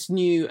out this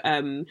new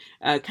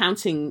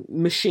counting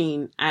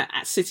machine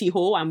at City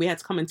Hall, and we had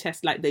to come and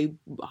test, they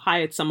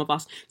hired some of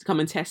us to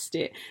come and test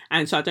it.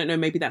 And so I don't know,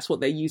 maybe that's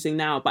what they're using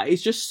now, but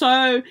it's just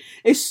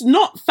it's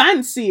not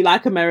fancy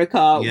like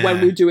America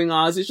when we're doing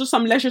ours. It's just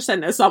some leisure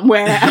centre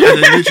somewhere. And then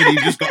literally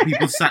just got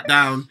people sat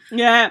down.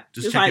 Yeah.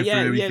 Just checking through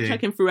everything.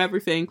 Checking through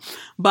everything.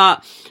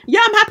 But yeah,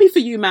 I'm happy for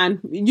you, man.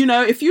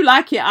 If you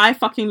like it, I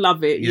fucking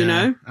love it.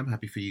 I'm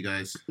happy for you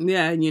guys.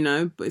 Yeah,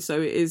 but so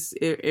it is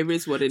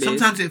what it is.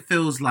 Sometimes it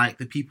feels like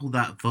the people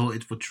that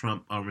voted for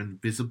Trump are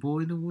invisible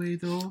in a way,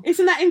 though.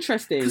 Isn't that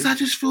interesting? Because I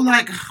just feel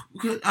like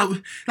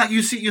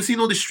you're seeing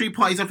all the street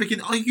parties. I'm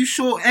thinking, are you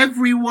sure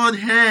everyone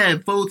here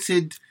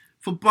voted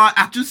for Biden?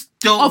 I just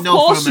don't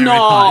know. For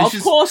America.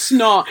 Of course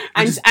not.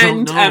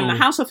 And know.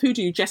 House of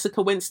Hoodoo,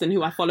 Jessica Winston,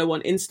 who I follow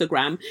on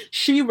Instagram,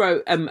 she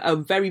wrote a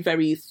very,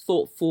 very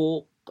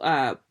thoughtful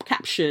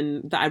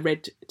caption that I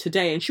read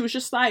today, and she was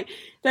just like,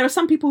 there are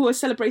some people who are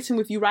celebrating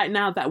with you right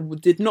now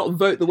that did not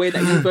vote the way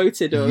that you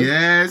voted.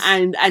 Yes.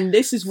 And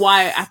this is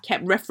why I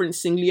kept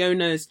referencing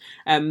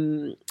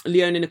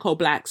Leona Nicole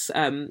Black's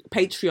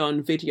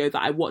Patreon video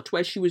that I watched,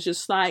 where she was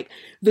just like,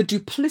 the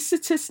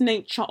duplicitous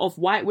nature of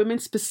white women,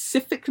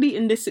 specifically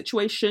in this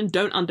situation,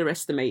 don't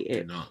underestimate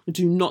it.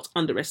 Do not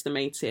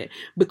underestimate it,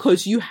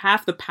 because you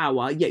have the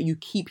power, yet you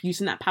keep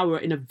using that power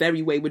in a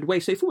very wayward way.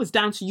 So if it was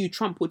down to you,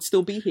 Trump would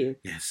still be here.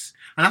 Yes.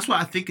 And that's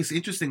what I think is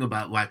interesting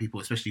about white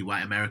people, especially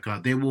white America.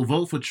 They will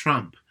vote for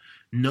Trump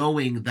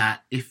knowing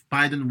that if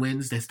Biden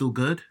wins, they're still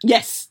good.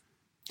 Yes.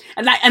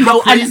 And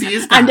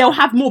they'll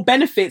have more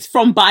benefits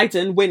from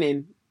Biden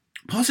winning.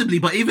 Possibly,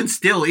 but even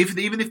still,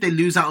 even if they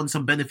lose out on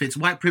some benefits,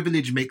 white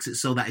privilege makes it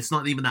so that it's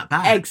not even that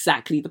bad.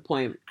 Exactly the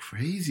point.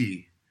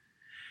 Crazy.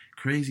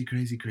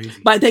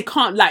 But they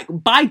can't,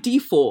 by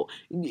default,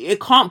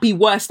 it can't be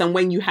worse than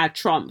when you had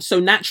Trump.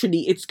 So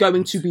naturally, it's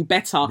going to be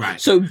better.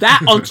 Right. So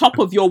that on top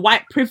of your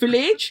white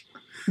privilege,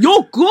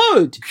 you're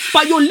good.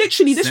 But you're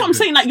literally, this is what I'm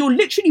saying, you're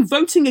literally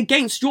voting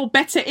against your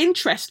better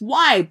interest.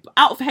 Why?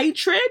 Out of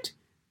hatred?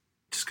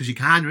 Just because you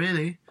can,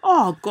 really.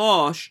 Oh,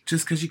 gosh.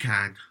 Just because you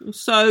can.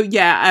 So,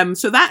 yeah,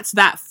 so that's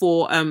that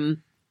for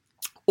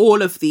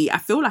all of I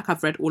feel like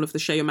I've read all of the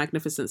Share Your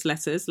Magnificence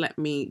letters. Let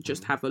me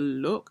just have a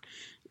look.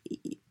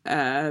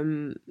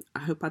 I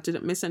hope I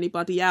didn't miss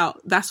anybody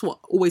out. That's what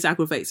always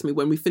aggravates me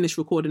when we finish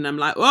recording. I'm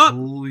like,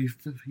 you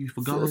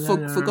forgot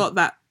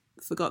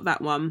forgot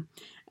that one.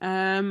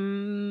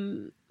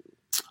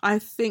 I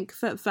think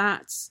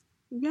that's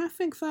I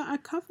think that I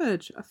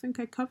covered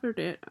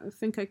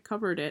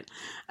it.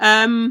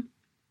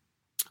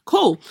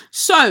 Cool.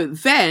 So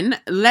then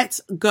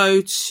let's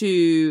go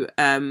to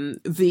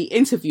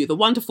the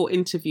wonderful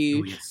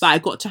interview that I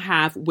got to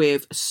have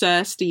with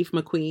Sir Steve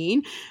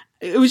McQueen.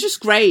 It was just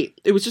great.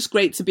 It was just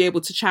great to be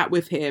able to chat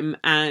with him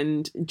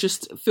and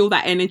just feel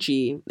that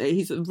energy.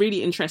 He's a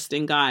really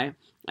interesting guy.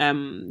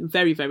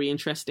 Very, very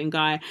interesting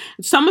guy.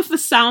 Some of the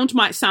sound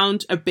might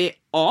sound a bit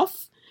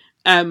off,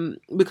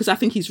 because I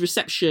think his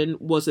reception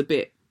was a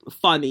bit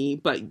funny,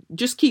 but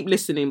just keep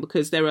listening,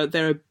 because there are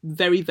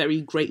very,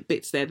 very great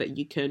bits there that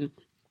you can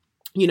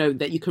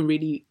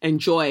really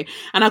enjoy.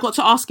 And I got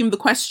to ask him the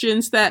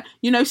questions that,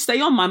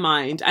 stay on my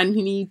mind. And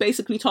he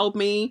basically told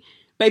me,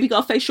 baby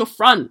girl, face your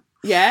front.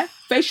 Yeah,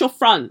 face your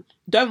front.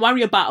 Don't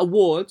worry about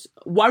awards.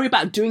 Worry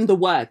about doing the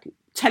work,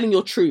 telling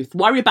your truth.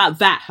 Worry about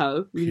that,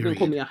 hoe. You didn't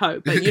call me a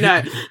hoe, but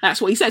that's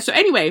what he said. So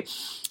anyway,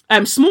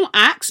 Small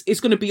Axe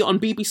is going to be on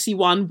BBC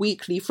One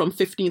weekly from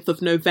 15th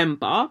of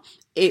November.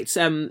 It's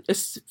a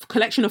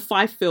collection of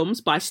 5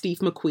 films by Steve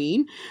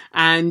McQueen,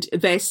 and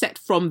they're set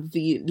from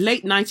the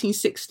late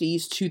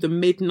 1960s to the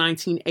mid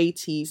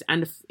 1980s.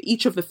 And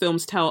each of the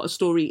films tell a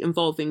story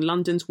involving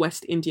London's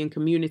West Indian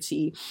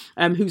community,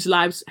 whose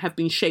lives have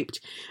been shaped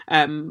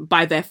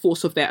by their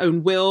force of their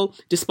own will,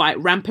 despite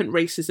rampant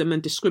racism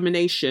and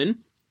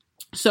discrimination.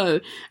 So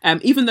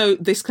even though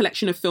this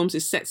collection of films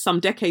is set some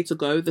decades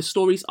ago, the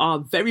stories are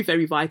very,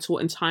 very vital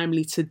and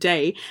timely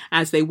today,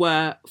 as they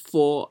were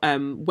for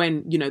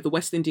when, you know, the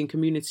West Indian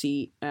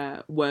community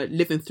were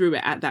living through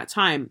it at that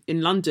time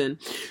in London.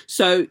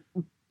 So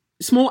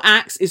Small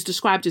Axe is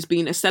described as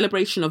being a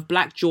celebration of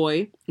Black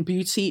joy,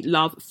 beauty,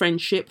 love,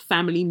 friendship,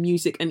 family,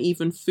 music, and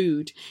even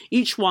food.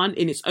 Each one,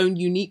 in its own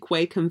unique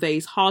way,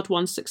 conveys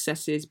hard-won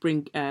successes,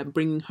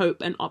 bringing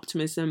hope and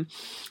optimism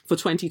for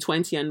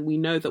 2020, and we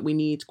know that we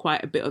need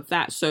quite a bit of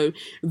that. So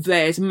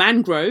there's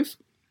Mangrove,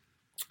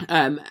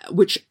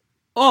 which...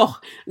 Oh,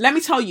 let me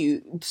tell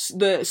you,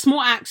 the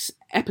Small Axe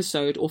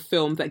episode or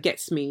film that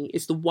gets me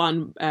is the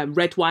one,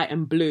 Red, White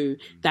and Blue,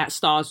 that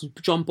stars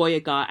John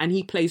Boyega, and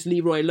he plays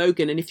Leroy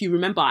Logan. And if you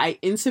remember, I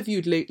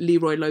interviewed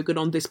Leroy Logan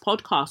on this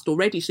podcast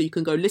already, so you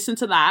can go listen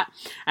to that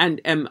and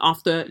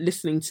after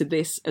listening to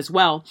this as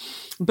well.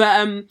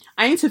 But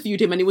I interviewed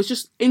him, and it was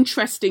just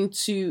interesting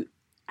to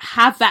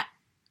have that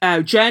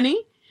journey,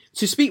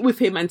 to speak with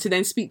him and to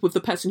then speak with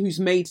the person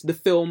who's made the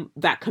film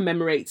that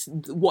commemorates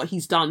what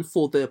he's done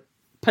for the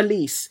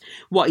police,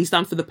 what he's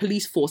done for the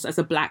police force as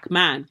a Black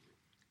man.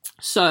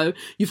 So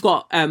you've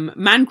got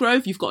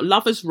Mangrove, you've got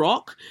Lovers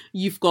Rock,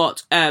 you've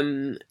got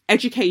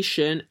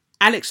Education,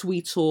 Alex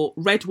Wheatle,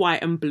 Red,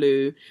 White and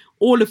Blue,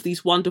 all of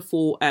these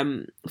wonderful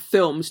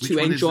films to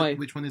enjoy.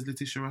 Which one is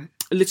Letitia Wright?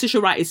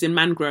 Letitia Wright is in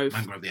Mangrove.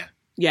 Mangrove, yeah.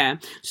 Yeah.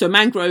 So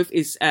Mangrove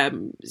is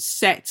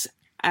set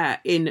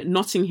in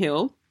Notting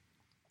Hill.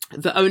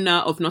 The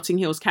owner of Notting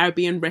Hill's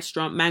Caribbean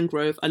restaurant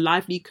Mangrove, a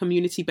lively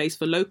community base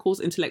for locals,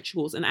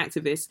 intellectuals and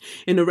activists.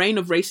 In a reign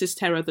of racist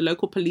terror, the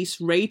local police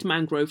raid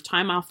Mangrove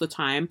time after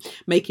time,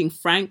 making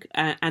Frank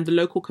and the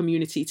local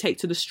community take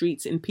to the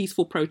streets in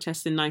peaceful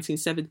protests in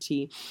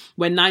 1970,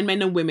 when 9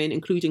 men and women,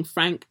 including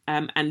Frank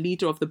and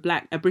leader of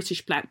the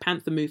British Black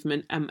Panther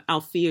movement,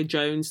 Althea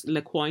Jones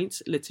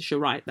LeCointe, Letitia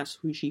Wright, that's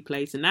who she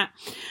plays in that,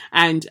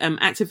 and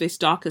activist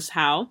Darcus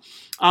Howe,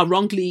 are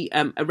wrongly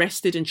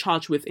arrested and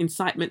charged with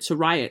incitement to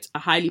riot. A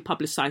highly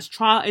publicised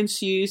trial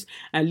ensues,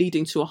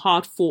 leading to a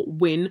hard-fought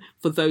win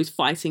for those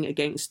fighting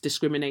against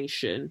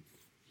discrimination.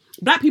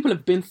 Black people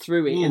have been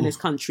through it in this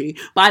country,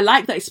 but I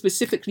like that it's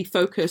specifically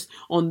focused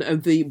on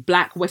the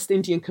Black West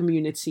Indian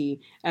community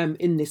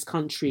in this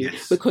country,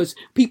 because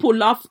people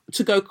love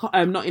to go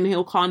Notting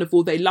Hill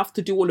Carnival, they love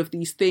to do all of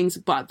these things,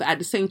 but at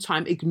the same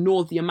time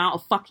ignore the amount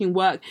of fucking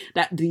work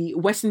that the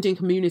West Indian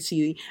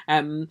community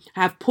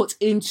have put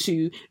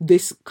into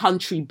this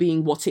country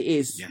being what it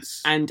is.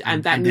 And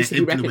that needs to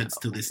be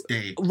recognized to this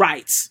day.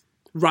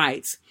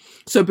 Right.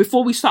 So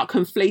before we start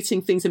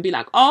conflating things and be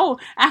like, oh,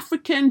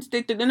 Africans,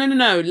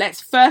 no.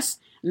 Let's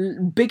first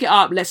big it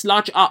up. Let's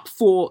large it up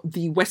for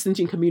the West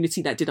Indian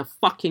community that did a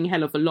fucking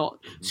hell of a lot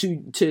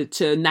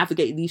to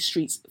navigate these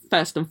streets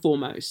first and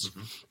foremost.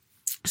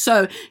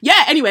 So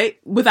yeah, anyway,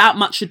 without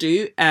much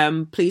ado,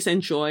 please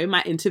enjoy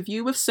my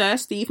interview with Sir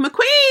Steve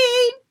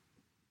McQueen.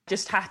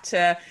 Just had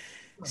to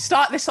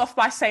start this off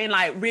by saying,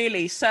 like,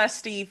 really, Sir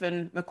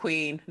Stephen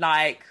McQueen,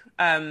 like,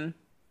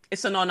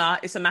 it's an honour.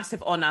 It's a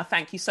massive honour.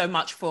 Thank you so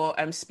much for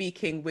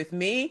speaking with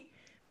me.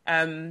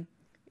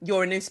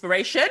 You're an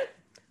inspiration.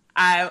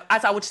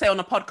 As I would say on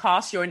a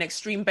podcast, you're an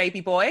extreme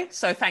baby boy.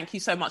 So thank you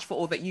so much for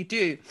all that you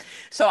do.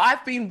 So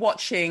I've been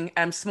watching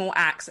Small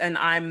Axe, and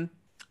I'm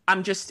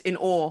just in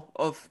awe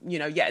of,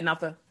 yet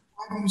another.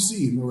 What have you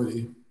seen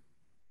already?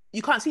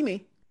 You can't see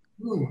me.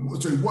 No,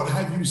 sorry, what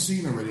have you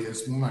seen already at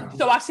Small Axe?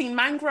 So I've seen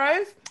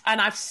Mangrove,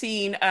 and I've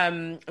seen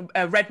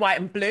Red, White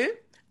and Blue,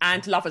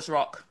 and Lovers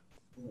Rock.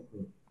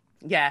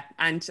 Yeah,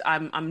 and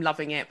I'm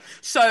loving it.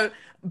 So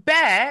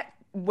Bear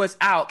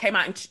came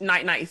out in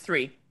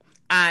 1993.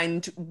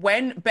 And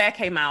when Bear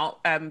came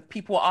out,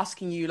 people were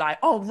asking you like,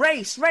 oh,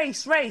 race.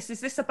 Is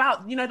this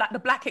about, like the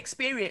Black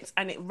experience?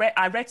 And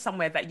I read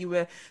somewhere that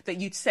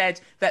you'd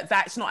said that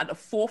that's not at the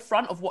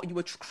forefront of what you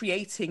were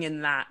creating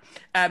in that.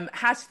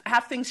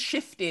 Have things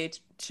shifted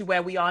to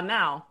where we are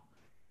now?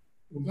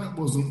 Well, that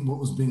wasn't what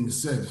was being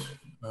said.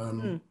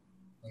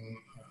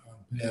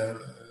 Bear,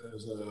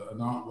 as an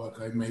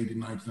artwork I made in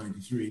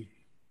 1993,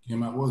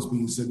 came out, was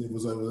being said it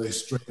was either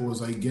straight or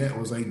was I gay.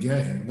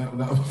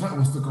 That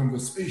was the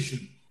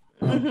conversation.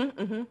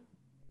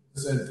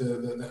 Said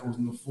that was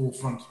in the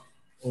forefront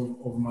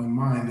of my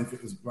mind. If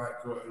it was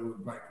black,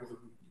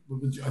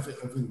 I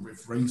think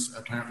if race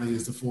apparently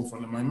is the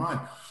forefront of my mind.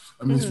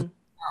 I mean, it's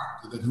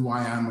that who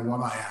I am and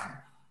what I am.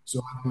 So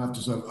I don't have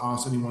to sort of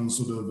ask anyone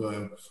sort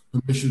of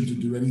permission to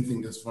do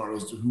anything as far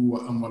as to who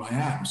and what I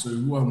am. So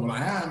who and what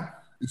I am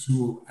is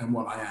who and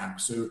what I am.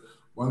 So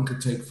one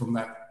could take from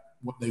that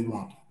what they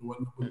want.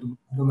 You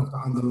don't have to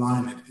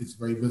underline it. It's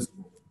very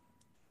visible.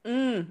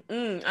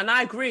 And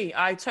I agree.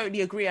 I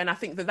totally agree. And I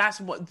think that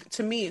that's what,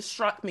 to me, it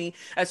struck me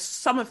as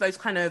some of those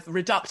kind of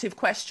reductive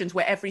questions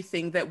where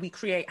everything that we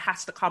create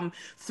has to come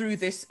through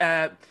this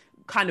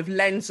kind of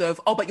lens of,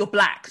 oh, but you're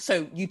black,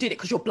 so you did it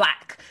because you're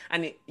black.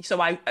 And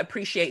so I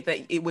appreciate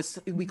that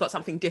we got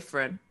something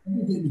different.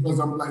 Because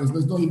I'm black,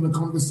 there's not even a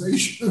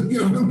conversation.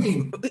 You know what I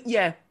mean?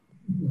 Yeah.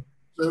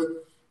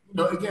 So,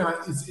 again,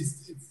 it's a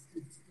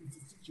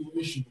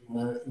situation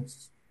where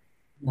it's,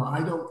 I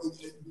don't.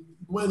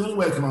 The only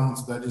way I can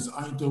answer that is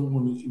I don't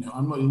want to.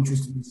 I'm not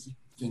interested in seeing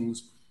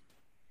things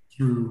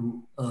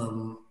through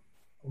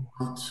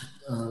white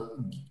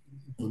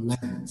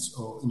lens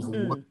or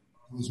what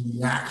is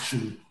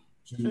reaction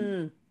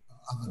to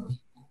other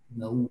people.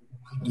 What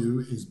I do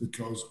is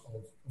because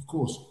of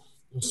course,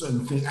 there are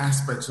certain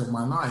aspects of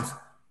my life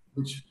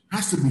which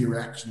has to be a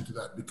reaction to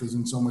that, because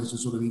in some ways, to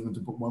sort of even to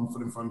put one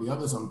foot in front of the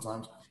other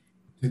sometimes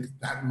takes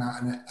that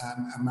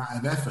amount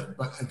of effort.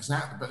 But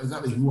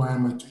exactly who I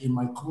am in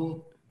my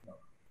core.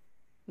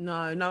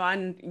 No,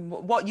 and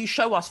what you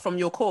show us from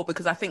your core,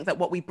 because I think that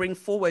what we bring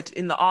forward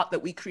in the art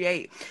that we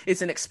create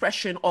is an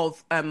expression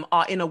of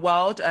our inner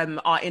world,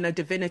 our inner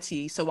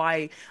divinity. So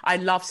I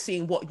love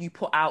seeing what you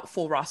put out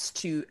for us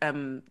to,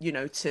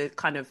 to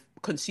kind of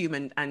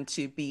consume and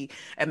to be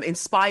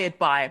inspired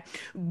by.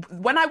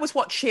 When I was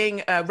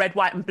watching Red,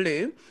 White and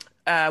Blue,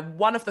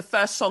 one of the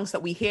first songs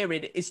that we hear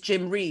it is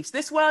Jim Reeves.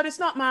 This world is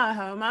not my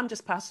home. I'm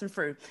just passing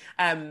through.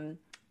 And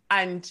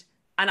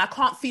I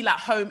can't feel at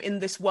home in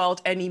this world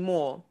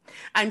anymore.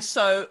 And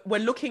so we're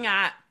looking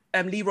at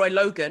Leroy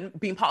Logan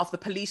being part of the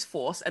police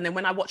force. And then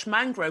when I watch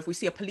Mangrove, we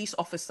see a police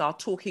officer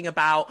talking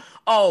about,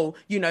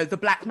 the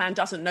black man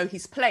doesn't know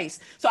his place.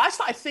 So I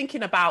started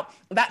thinking about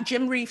that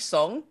Jim Reeves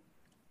song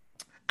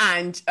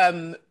and,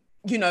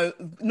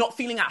 not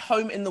feeling at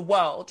home in the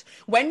world.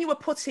 When you were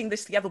putting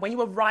this together, when you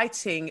were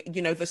writing,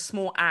 the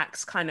Small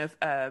Axe kind of,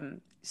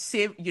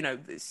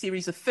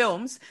 series of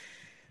films,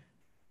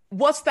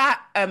 was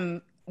that...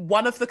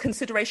 one of the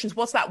considerations,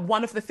 was that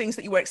one of the things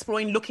that you were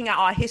exploring, looking at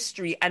our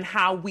history and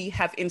how we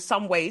have in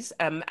some ways,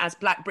 as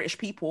Black British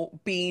people,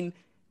 been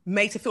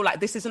made to feel like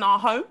this isn't our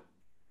home?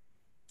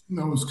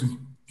 No, I was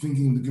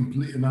thinking the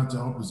complete and utter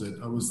opposite.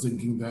 I was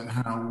thinking that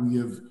how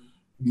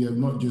we have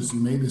not just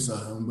made this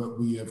our home, but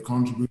we have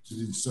contributed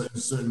in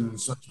certain and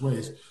such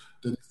ways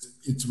that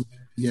it's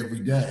every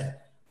day,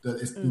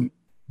 that it's been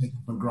taken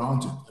for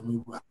granted. I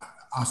mean,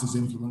 us as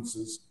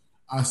influencers,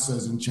 us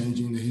as in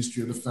changing the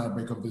history of the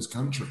fabric of this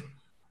country.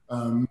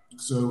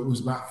 So it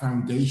was about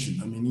foundation.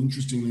 I mean,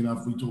 interestingly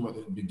enough, we talk about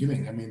the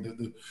beginning. I mean,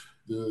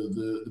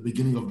 the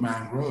beginning of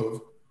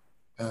Mangrove,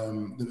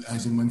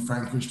 as in when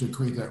Frank Richler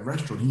created that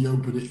restaurant, he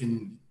opened it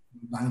in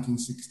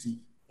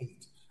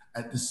 1968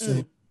 at the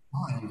same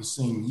time, the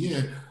same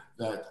year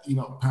that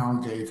Enoch Powell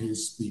gave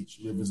his speech,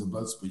 Rivers of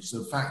Blood speech. So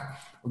the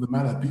fact of the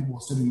matter, people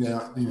were sitting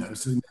there,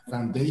 sitting at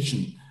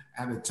foundation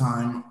at a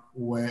time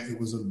where there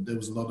was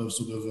a lot of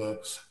sort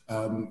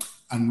of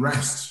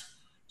unrest.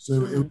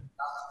 So it was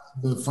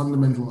the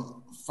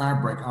fundamental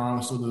fabric,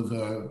 our sort of,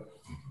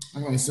 how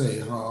can I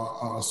say,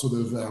 our sort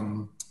of,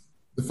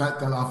 the fact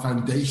that our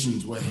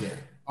foundations are here.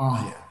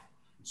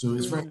 So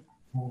it's very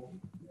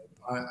important.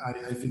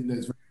 I think that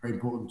it's very, very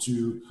important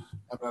to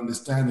have an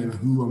understanding of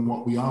who and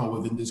what we are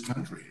within this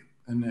country,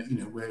 and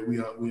where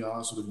we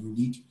are sort of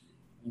unique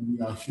and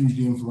we are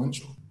hugely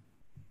influential.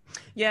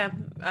 Yeah,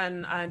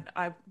 and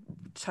I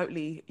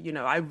totally,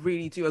 I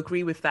really do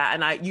agree with that.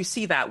 And you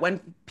see that when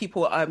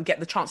people get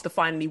the chance to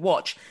finally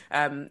watch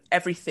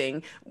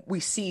everything, we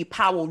see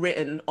Powell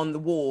written on the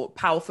wall,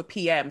 Powell for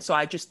PM. So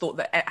I just thought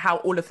that how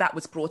all of that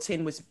was brought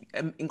in was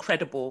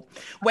incredible.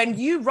 When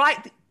you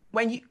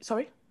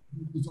sorry?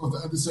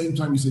 At the same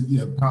time, you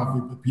said,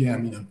 Powell for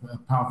PM,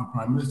 Powell for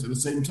Prime Minister. At the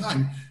same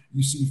time,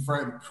 you see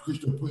Frank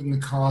Richler putting a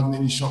card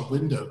in his shop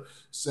window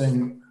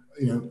saying,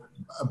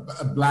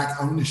 a black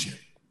ownership.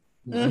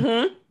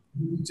 You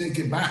take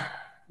it back,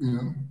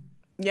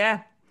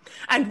 Yeah.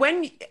 And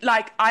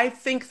I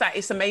think that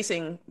it's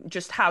amazing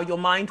just how your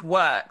mind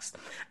works.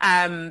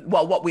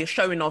 What we're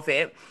showing of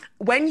it.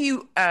 When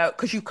you,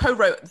 because you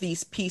co-wrote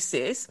these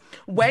pieces,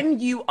 when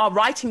you are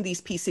writing these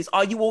pieces,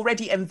 are you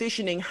already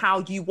envisioning how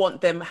you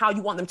want them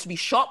to be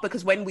shot?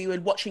 Because when we were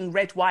watching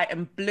Red, White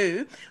and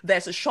Blue,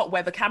 there's a shot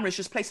where the camera is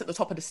just placed at the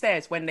top of the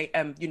stairs when they,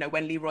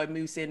 when Leroy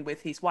moves in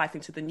with his wife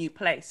into the new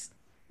place.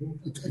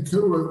 I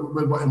co-wrote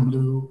Red, White and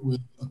Blue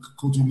with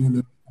Courtney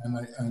Noonan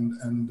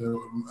and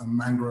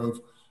Mangrove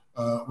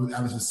with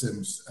Alice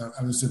Simmons.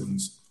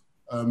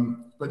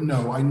 But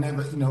no, I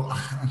never,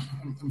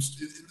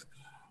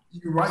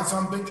 you write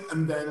something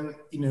and then,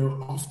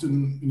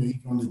 often,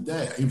 even on the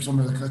day, even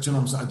something like I turn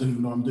up and say, I don't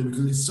even know what I'm doing,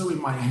 because it's so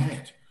in my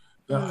head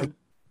that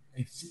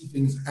I see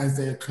things as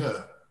they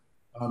occur.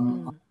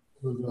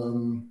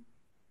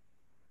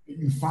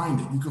 You find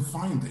it, you can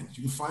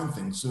find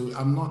things. So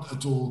I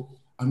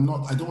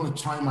don't want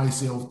to tie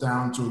myself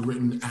down to a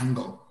written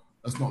angle.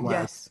 That's not why.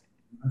 Yes.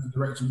 As a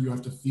director, you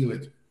have to feel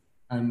it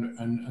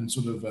and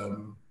sort of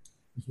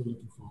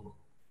looking for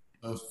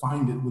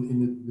find it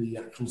within the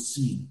actual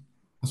scene.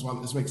 That's why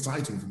it's very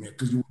exciting for me,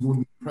 because you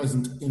wouldn't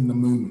present in the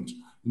moment.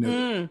 You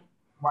know,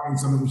 writing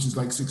something which is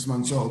like 6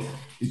 months old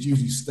is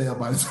usually stale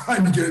by the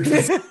time you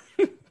get it.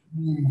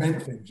 You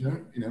invent things,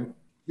 you know.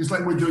 It's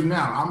like we're doing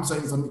now. I'm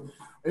saying something.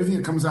 Everything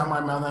that comes out of my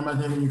mouth, I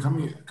imagine everything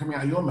coming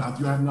out of your mouth,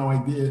 you have no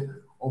idea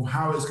of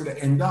how it's going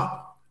to end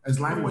up as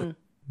language.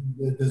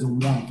 There's a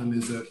want and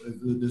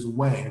there's a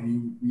way,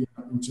 and we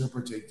are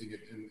interpreting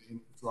it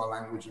through our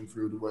language and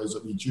through the words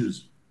that we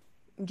choose.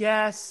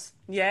 Yes,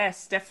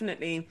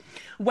 definitely.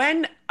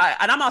 And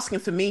I'm asking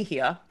for me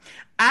here,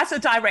 as a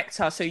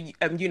director, so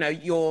you know,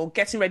 you're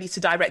getting ready to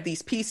direct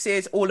these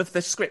pieces, all of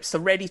the scripts are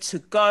ready to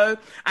go,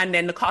 and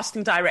then the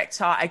casting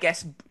director, I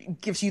guess,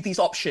 gives you these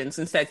options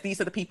and says, these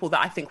are the people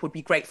that I think would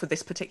be great for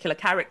this particular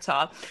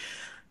character.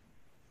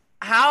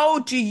 How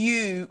do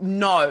you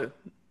know,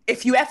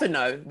 if you ever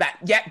know, that,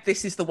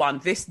 this is the one,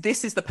 this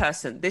is the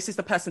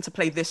person to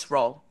play this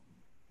role?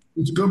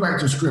 To go back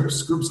to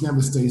scripts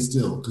never stay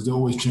still because they're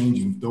always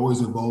changing. They're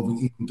always evolving,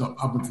 even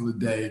up until the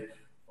day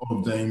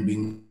of them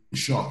being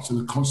shot. So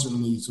they're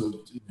constantly sort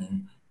of, you know,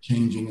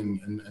 changing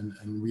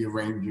and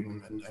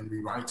rearranging and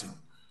rewriting.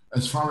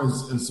 As far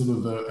as sort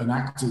of an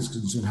actor is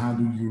concerned, how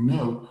do you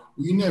know?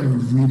 Well, you never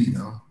really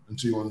know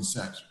until you're on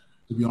set,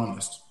 to be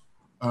honest.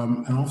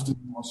 And often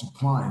you are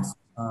surprised.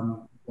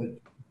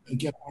 But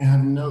again,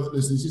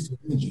 there's just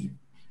energy.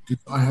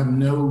 Because I have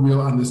no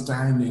real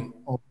understanding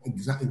of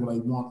exactly what I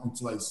want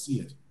until I see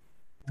it.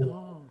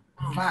 In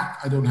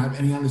fact, I don't have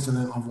any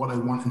understanding of what I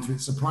want until it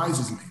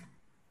surprises me.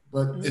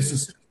 But it's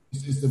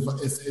the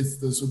vibe,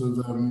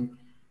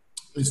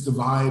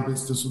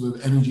 it's the sort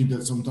of energy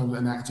that sometimes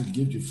an actor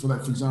gives you. For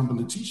example,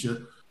 Letitia,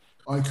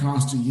 I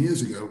cast 2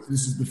 years ago.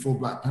 This is before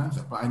Black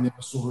Panther, but I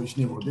never saw her.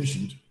 She never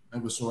auditioned.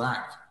 Never saw her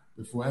act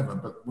before ever.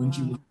 But when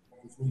she was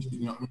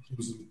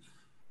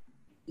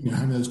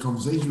having those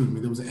conversations with me,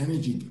 there was an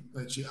energy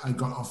that I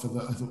got off of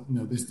that. I thought,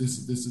 this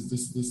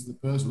is the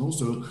person.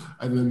 Also,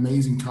 I had an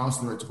amazing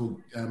casting director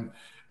called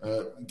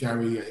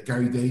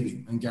Gary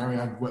Davey. And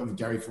I've worked with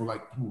Gary for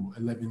like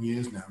 11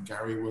 years now.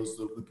 Gary was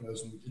the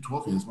person,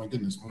 12 years, my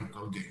goodness, oh my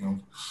God, getting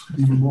old.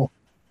 Even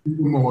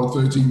more,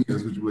 13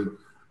 years, which would.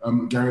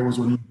 Gary was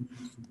one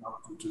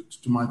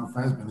to Michael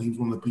Fassbender. He was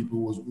one of the people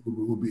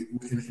who would be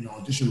in an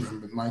audition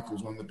room, but Michael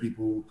was one of the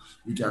people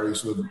who Gary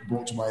sort of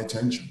brought to my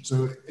attention.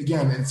 So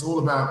again, it's all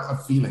about a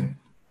feeling.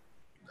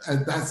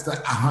 That's a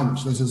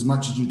hunch. That's as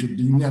much as you could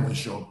do. Never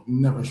sure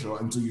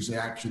until you say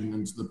action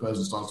and the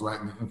person starts to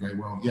act. Okay,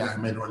 well, yeah, I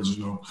made a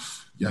original.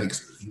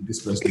 Yikes,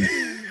 this person.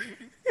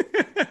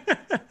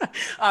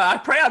 I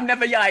pray I'm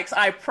never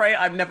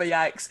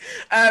yikes.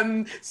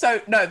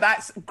 So no,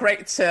 that's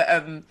great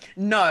to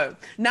know.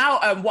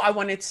 Now, what I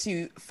wanted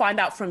to find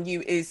out from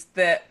you is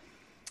that,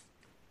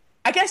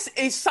 I guess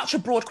it's such a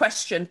broad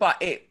question,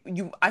 but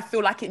I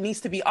feel like it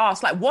needs to be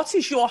asked. Like, what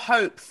is your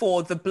hope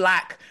for the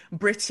Black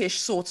British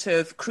sort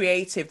of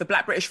creative, the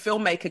Black British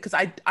filmmaker? Because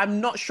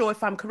I'm not sure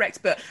if I'm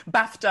correct, but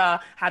BAFTA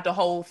had a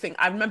whole thing.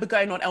 I remember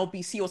going on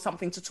LBC or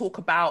something to talk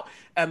about,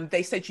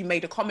 they said you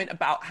made a comment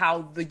about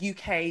how the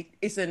UK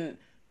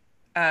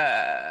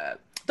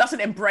doesn't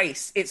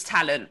embrace its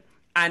talent.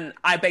 And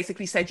I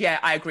basically said, yeah,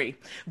 I agree.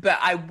 But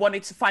I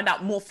wanted to find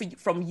out more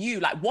from you.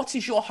 Like, what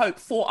is your hope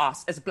for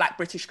us as Black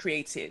British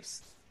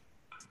creatives?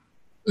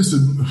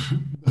 Listen,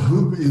 the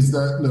hope is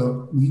that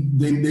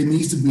there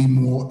needs to be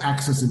more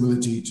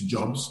accessibility to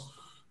jobs.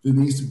 There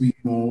needs to be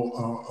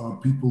more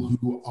people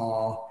who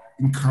are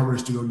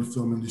encouraged to go into the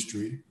film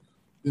industry.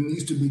 There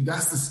needs to be,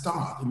 that's the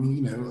start. I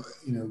mean,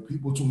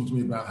 people talking to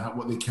me about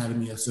what the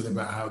Academy has said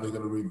about how they're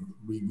going to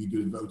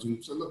redo the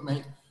voting. So look,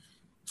 mate,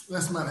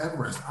 that's Mount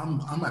Everest.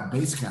 I'm at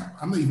base camp.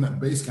 I'm not even at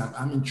base camp.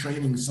 I'm in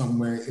training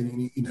somewhere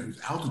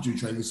altitude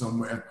training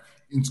somewhere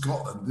in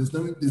Scotland.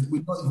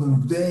 We're not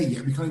even there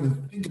yet. We can't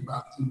even think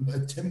about even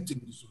attempting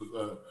to sort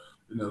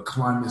of,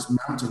 climb this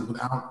mountain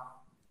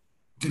without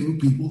giving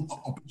people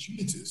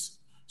opportunities.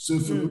 So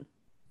for me,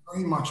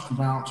 very much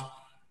about,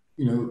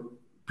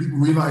 people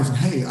realizing,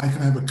 hey, I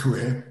can have a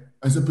career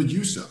as a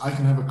producer. I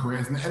can have a career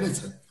as an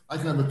editor. I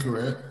can have a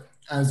career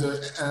as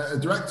a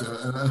director,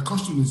 a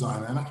costume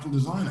designer, an actual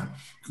designer,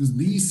 because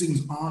these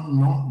things are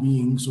not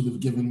being sort of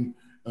given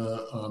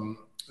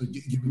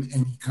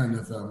any kind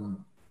of,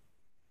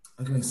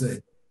 how can I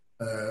say,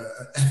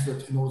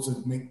 effort in order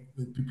to make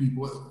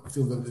people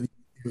feel that the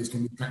movies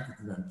can be attractive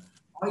to them.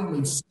 I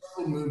made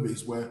several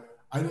movies where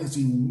I didn't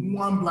see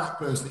one Black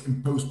person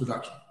in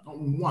post-production. Not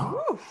one.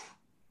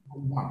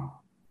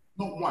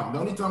 Not one. The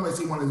only time I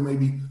see one is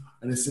maybe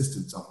an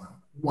assistant somewhere.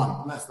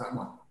 One. And that's that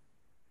one.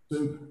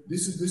 So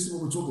this is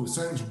what we're talking about.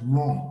 Something's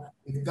wrong.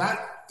 If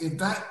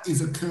that is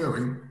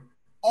occurring,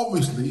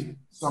 obviously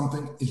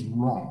something is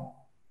wrong.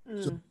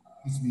 So it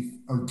needs to be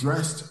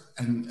addressed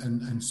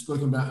and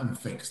spoken about and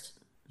fixed.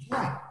 It's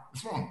wrong.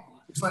 It's wrong.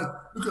 It's like,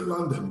 look at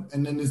London,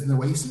 and then there's an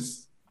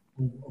oasis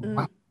of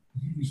white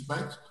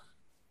respect.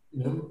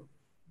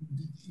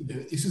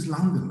 This is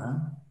London,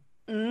 man.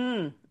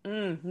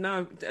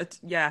 No,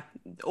 yeah,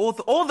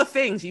 all the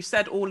things you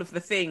said, all of the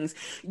things.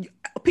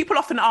 people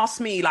often ask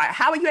me, like,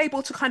 how are you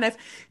able to kind of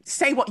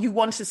say what you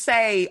want to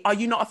say? Are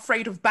you not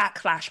afraid of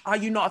backlash? Are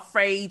you not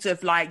afraid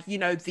of, like, you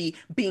know, the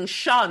being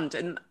shunned?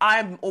 And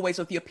I'm always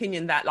of the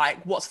opinion that,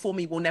 like, what's for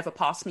me will never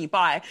pass me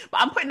by.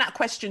 But I'm putting that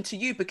question to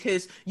you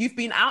because you've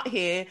been out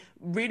here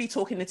really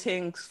talking to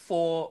things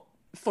for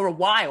a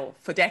while,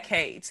 for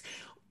decades.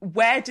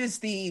 Where does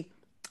the,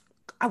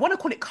 I want to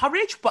call it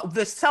courage, but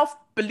the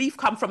self-belief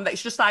come from that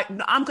it's just like,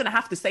 no, I'm going to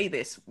have to say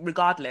this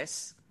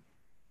regardless?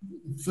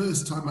 The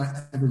first time I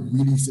ever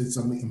really said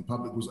something in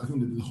public was, I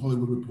think, the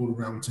Hollywood Reporter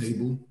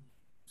Roundtable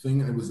thing.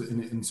 It was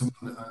in some,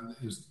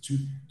 it was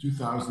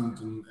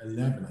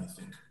 2011, I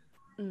think.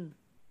 Mm.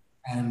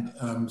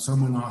 And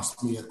someone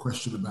asked me a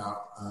question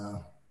about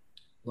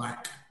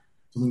black,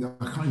 something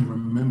I can't even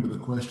remember the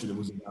question. It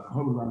was about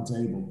Hollywood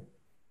Roundtable.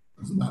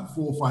 It was about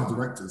 4 or 5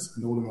 directors,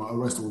 and all of them, the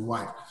rest were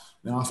white.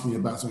 They asked me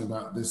about something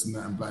about this and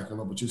that and black and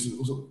opportunity.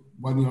 Also,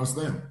 why didn't you ask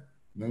them?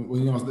 You know,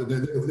 when you ask, they're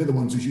the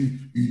ones who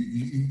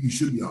you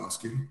should be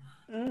asking.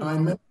 Mm. And I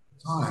remember at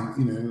the time,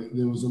 you know,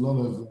 there was a lot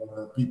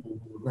of people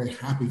who were very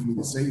happy for me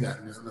to say that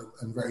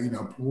and very, you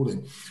know,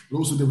 applauding. But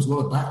also there was a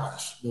lot of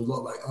backlash. There was a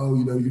lot like, oh,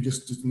 you know, you're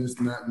just this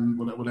and that and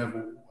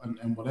whatever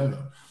and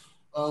whatever.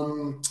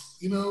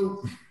 You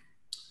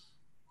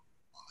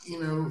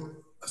know,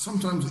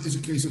 sometimes it's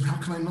a case of how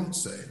can I not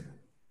say it?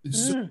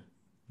 It's so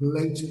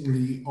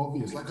blatantly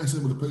obvious. Like I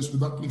said with the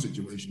post-production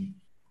situation,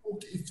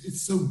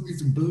 it's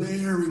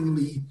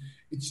blaringly,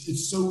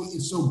 it's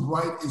so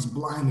bright, it's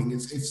blinding,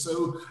 it's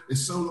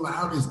so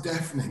loud, it's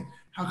deafening.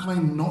 How can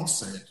I not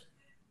say it?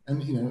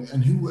 And you know,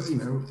 and who, you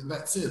know,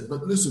 that's it.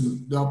 But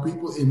listen, there are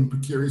people in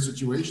precarious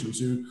situations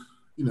who,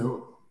 you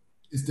know,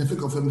 it's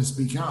difficult for them to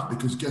speak out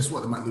because guess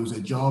what? They might lose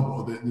their job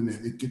or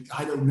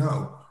I don't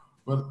know.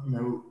 But you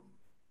know,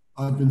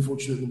 I've been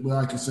fortunate where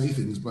I can say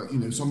things, but you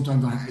know,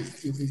 sometimes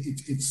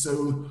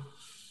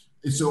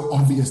it's so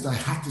obvious that I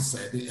had to say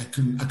it. I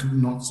could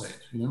not say it.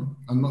 You know,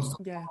 I'm not.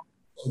 Yeah.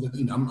 So that,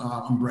 you know,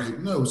 I'm brave.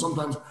 No,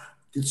 sometimes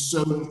it's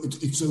so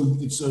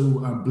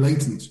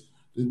blatant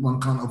that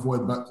one can't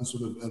avoid but to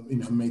sort of you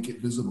know, make it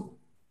visible.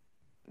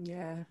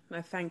 Yeah,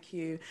 no, thank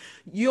you.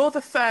 You're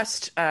the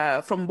first,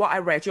 from what I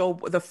read, you're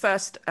the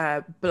first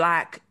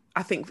Black,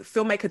 I think,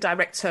 filmmaker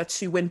director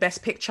to win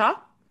Best Picture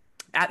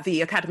at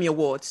the Academy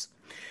Awards.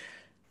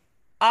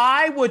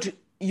 I would,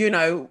 you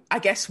know, I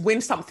guess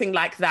win something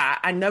like that.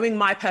 And knowing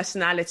my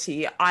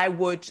personality, I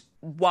would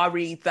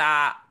worry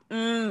that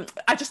I've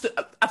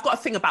got a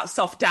thing about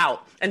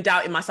self-doubt and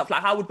doubting myself.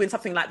 Like I would win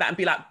something like that and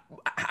be like,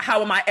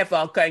 how am I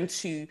ever going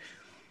to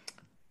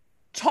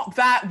top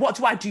that? What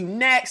do I do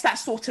next? That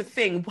sort of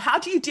thing. How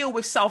do you deal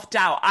with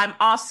self-doubt? I'm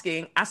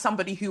asking as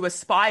somebody who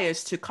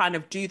aspires to kind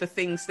of do the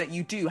things that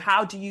you do.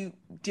 How do you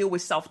deal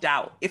with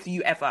self-doubt if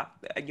you ever,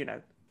 you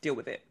know, deal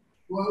with it?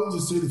 Well, I would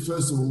just say that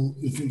first of all,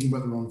 you're thinking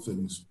about the wrong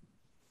things.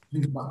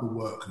 Think about the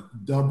work.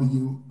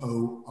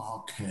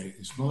 WORK.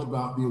 It's not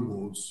about the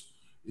awards.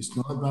 It's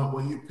not about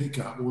what you pick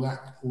up, all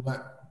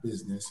that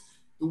business.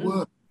 The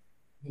work,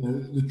 you know,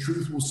 the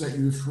truth will set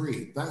you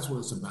free. That's what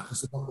it's about.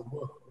 It's about the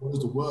work. What is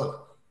the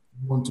work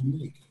you want to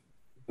make?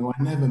 You know,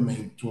 I never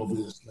made 12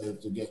 Years a Slave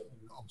to get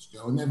an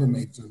Oscar. I never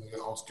made something to get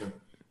an Oscar.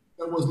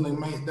 That was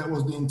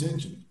the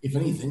intention. If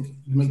anything,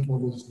 you make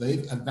 12 Years a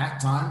Slave at that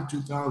time,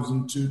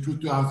 2002,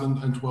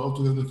 2012,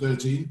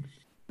 2013.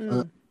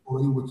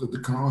 With the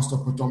cast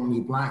of predominantly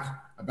Black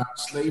about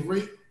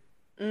slavery.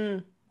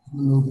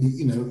 Movie,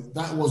 you know,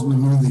 that wasn't a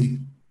movie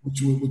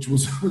which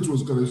was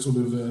going to sort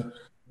of you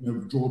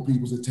know, draw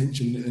people's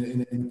attention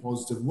in a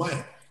positive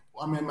way.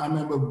 I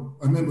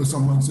remember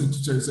someone saying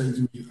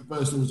to me, a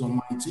person who was on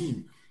my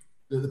team,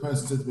 the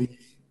person said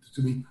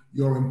to me,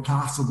 "You're an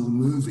impossible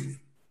movie."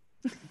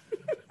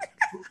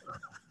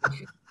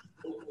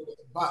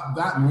 But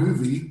that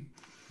movie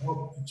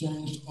helped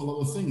change a lot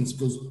of things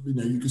because, you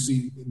know, you could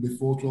see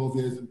before 12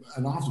 years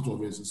and after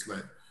 12 Years a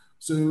Slave.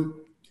 So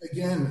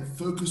again,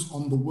 focus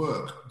on the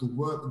work,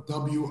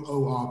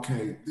 WORK.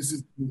 This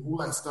is all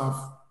that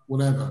stuff,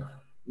 whatever,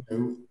 you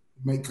know,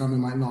 may come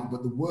and might not,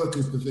 but the work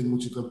is the thing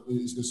which is going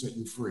to set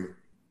you free.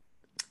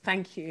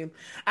 Thank you.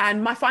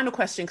 And my final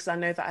question, because I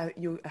know that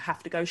you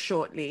have to go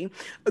shortly.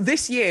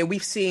 This year,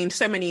 we've seen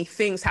so many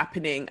things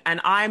happening,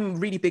 and I'm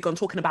really big on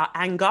talking about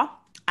anger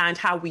and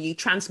how we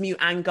transmute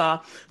anger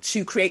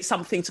to create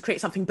something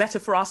better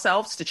for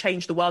ourselves, to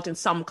change the world in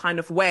some kind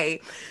of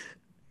way.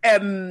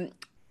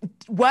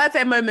 Were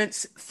there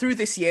moments through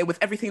this year with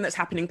everything that's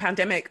happening,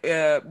 pandemic,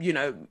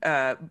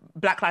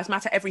 Black Lives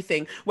Matter,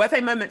 everything, were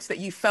there moments that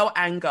you felt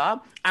anger,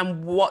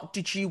 and what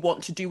did you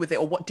want to do with it,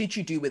 or what did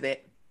you do with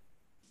it?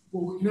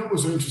 Well, you know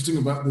what's so interesting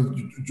about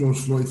the George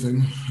Floyd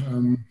thing?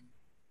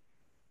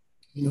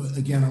 You know,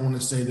 again, I want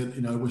to say that,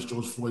 you know, I wish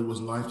George Floyd was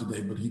alive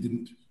today, but he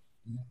didn't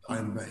die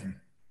in vain.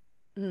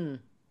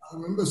 I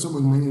remember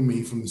someone ringing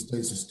me from the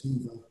States,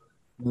 Steve,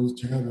 it was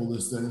terrible,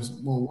 this thing. I said,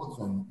 well, what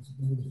thing?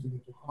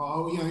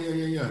 Oh, yeah.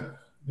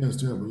 Yeah,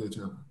 it's terrible,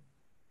 terrible.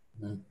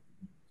 You know?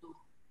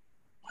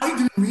 I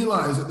didn't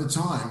realize at the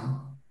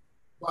time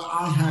that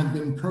I had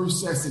been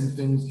processing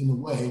things in a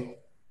way,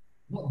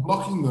 not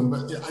blocking them,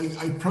 but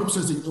I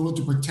processed it in order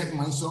to protect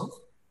myself.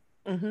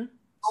 So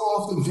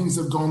often things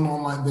have gone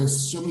on like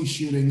this. So many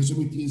shootings, so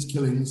many police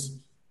killings,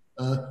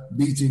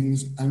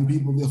 beatings, and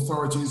people, the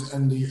authorities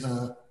and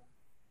the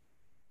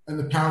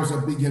powers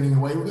that be getting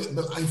away with it.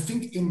 But I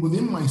think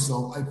within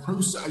myself, I kind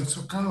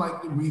of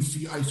like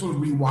I sort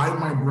of rewired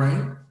my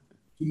brain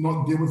to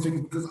not deal with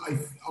things, because I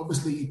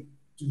obviously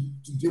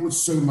to deal with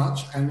so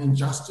much and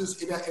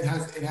injustice, it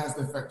has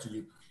an effect on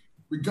you,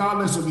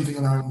 regardless of anything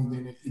around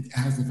you. It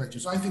has an effect on you.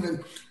 So I think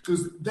that,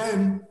 because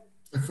then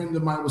a friend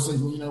of mine was saying,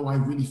 well, you know, I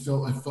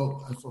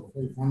felt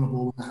very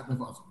vulnerable when that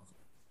happened.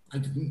 I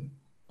didn't.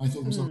 I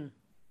thought,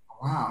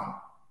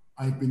 wow,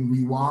 I've been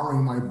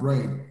rewiring my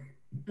brain.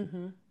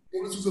 In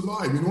order to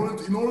survive, in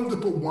order to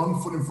put one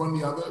foot in front of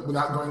the other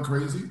without going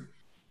crazy.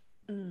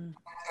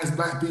 As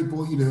Black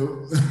people, you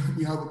know,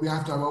 we have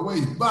to have our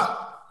ways.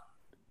 But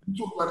we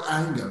talk about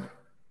anger,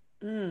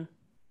 and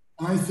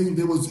I think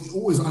there was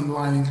always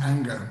underlying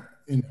anger,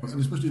 and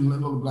especially in a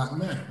lot of Black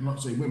men. I'm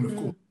not saying women, of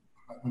course,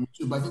 Black women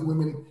too, but I think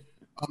women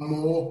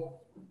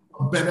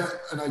are better,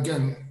 and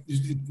again,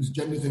 this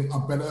gender thing,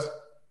 are better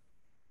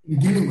in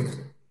dealing with it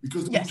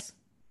because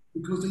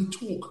they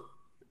talk.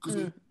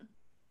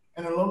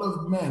 And a lot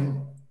of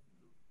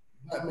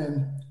Black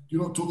men, do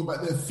not talk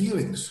about their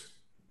feelings,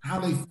 how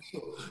they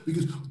feel,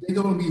 because they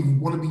don't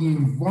want to be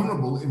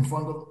vulnerable in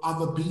front of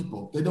other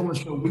people. They don't want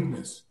to show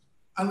weakness.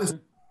 Unless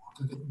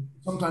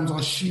sometimes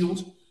our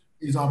shield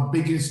is our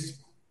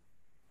biggest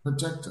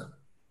protector.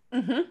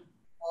 And,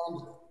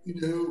 you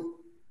know,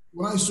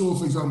 when I saw,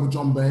 for example,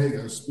 John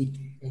Boyega speak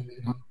in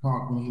Hyde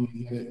Park when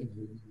he had an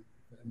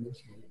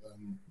emotional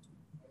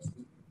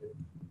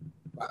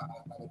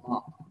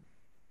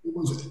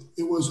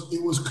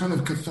it was kind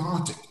of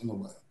cathartic in a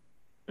way,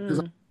 because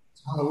that's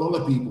how a lot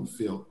of people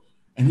feel.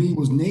 And he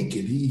was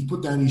naked. He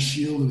put down his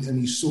shield and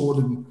his sword,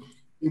 and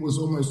it was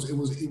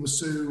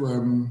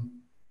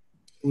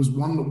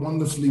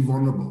wonderfully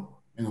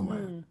vulnerable in a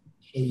way.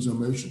 Shows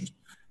emotions,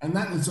 and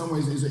that in some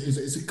ways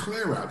is a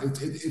clear out.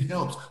 It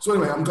helps. So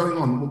anyway, I'm going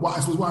on. I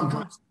suppose what I'm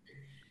trying to say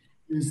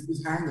is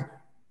this anger.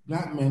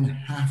 Black men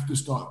have to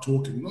start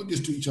talking, not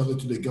just to each other,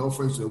 to their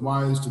girlfriends, to their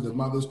wives, to their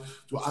mothers,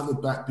 to other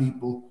Black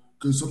people.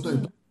 Because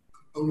sometimes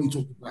only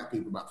talk to Black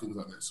people about things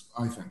like this,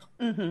 I think.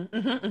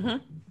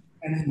 And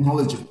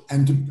acknowledge it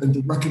and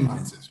to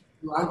recognize it.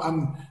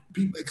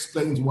 People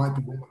explain to white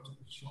people,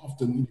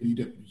 often you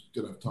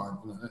don't have time.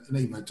 It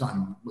ain't my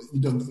time. But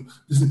you don't.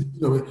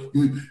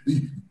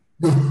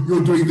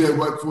 You're doing their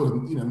work for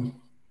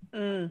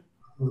them.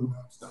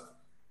 Stuff.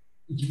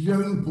 It's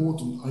very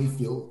important, I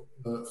feel,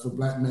 for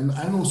Black men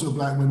and also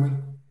Black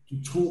women to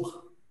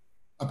talk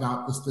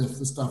about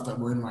the stuff that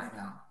we're in right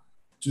now.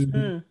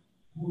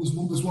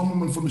 There's one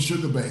woman from the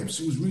Sugar Babes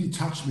who was really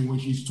touched me when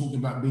she's talking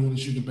about being in the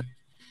Sugar Babes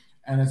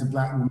and as a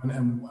Black woman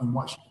and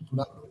what she put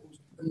up.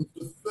 And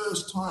for the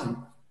first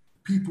time,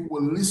 people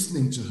were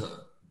listening to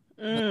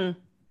her.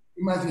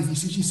 Imagine if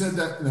she said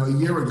that a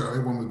year ago,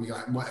 everyone would be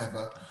like,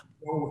 whatever.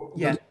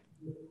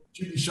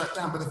 She'd be shut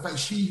down. But the fact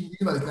she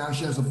realized now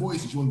she has a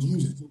voice and she wants to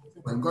use it. So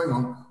I'm going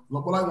on.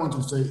 What I want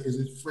to say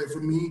is, for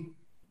me,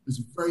 it's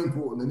very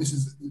important, and this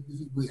is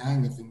the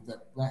anger thing,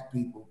 that Black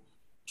people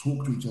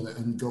talk to each other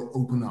and go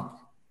open up.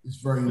 It's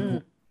very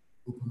important.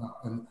 Open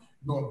up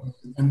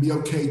and be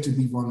okay to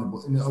be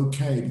vulnerable, and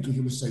okay because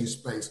you're in a safe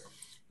space,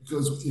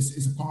 because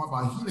it's a part of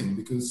our healing,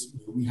 because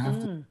we have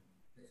to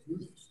get through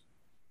this.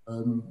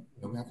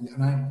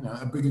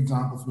 A big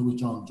example for me was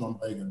John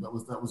Boyega.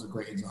 That was a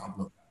great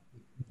example.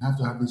 We have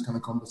to have these kind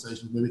of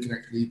conversations where we can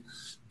actually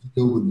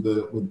deal with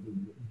the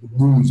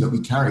wounds that we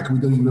carry, because we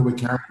don't even know we're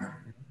carrying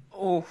them.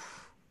 Oh,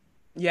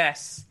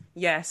 yes.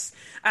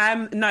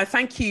 No,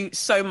 thank you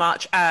so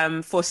much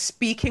for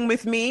speaking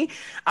with me.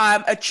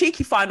 A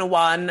cheeky final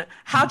one.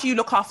 How do you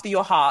look after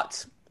your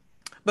heart?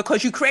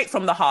 Because you create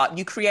from the heart,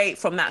 you create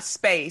from that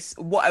space.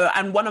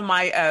 And one of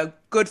my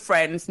good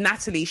friends,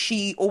 Natalie,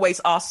 she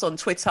always asks on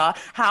Twitter,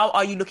 how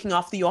are you looking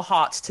after your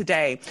heart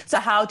today? So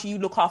how do you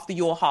look after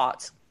your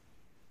heart?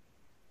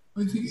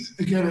 I think,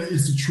 again,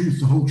 it's the truth,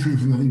 the whole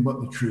truth, and nothing but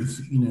the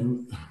truth.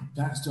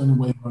 That's the only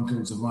way one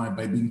can survive,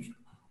 by being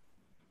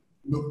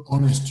look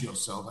honest to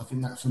yourself. I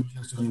think that's the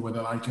only way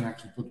that I can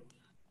actually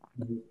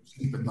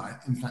sleep at night.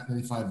 In fact, that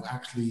if I've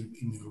actually,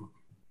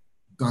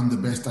 done the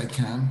best I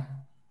can,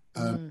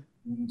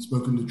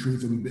 spoken the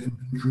truth and been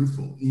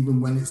truthful,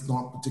 even when it's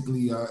not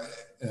particularly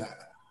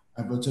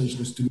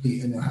advantageous to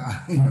me.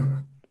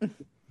 It's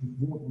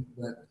important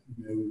that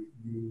at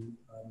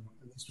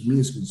least for me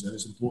is concerned,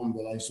 it's important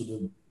that I sort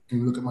of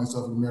can look at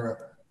myself in the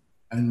mirror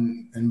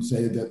and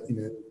say that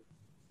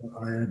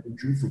I have been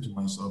truthful to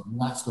myself, and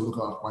that's to look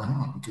after my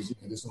heart, because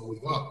there's always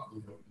up.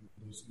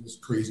 This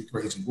crazy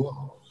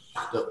world.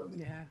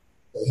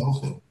 Stay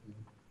healthy.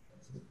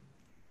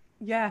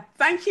 Yeah,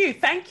 thank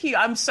you.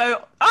 I'm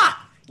so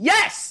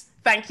yes,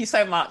 thank you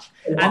so much.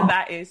 And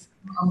that is.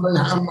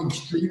 I'm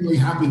extremely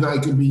happy that I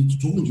could be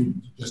talking to you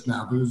just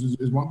now, because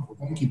it's wonderful.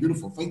 Thank you,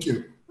 beautiful. Thank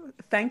you.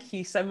 Thank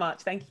you so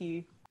much. Thank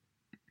you.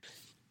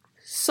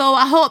 So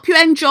I hope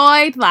you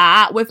enjoyed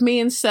that with me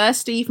and Sir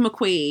Steve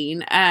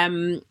McQueen.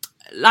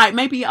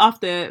 Maybe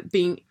after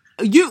being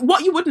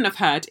what you wouldn't have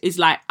heard is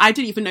like, I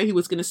didn't even know he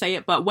was going to say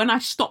it, but when I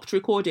stopped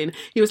recording,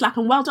 he was like,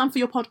 and well done for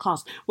your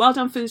podcast. Well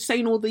done for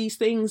saying all these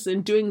things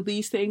and doing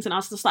these things. And I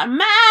was just like,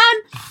 man,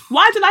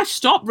 why did I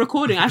stop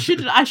recording? I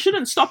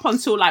shouldn't stop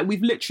until like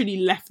we've literally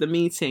left the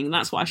meeting.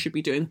 That's what I should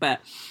be doing.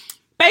 But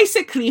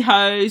basically,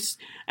 hoes,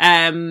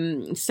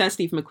 Sir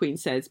Steve McQueen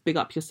says, big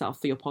up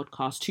yourself for your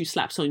podcast. 2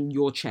 slaps on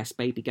your chest,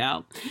 baby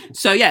girl.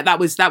 So yeah, that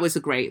was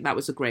a great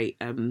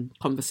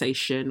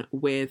conversation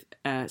with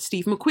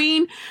Steve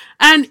McQueen.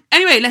 And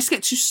anyway, let's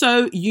get to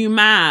So You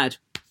Mad.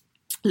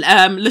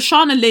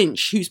 Lashana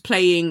Lynch, who's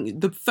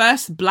playing the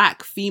first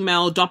black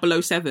female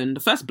 007, the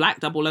first black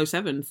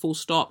 007, full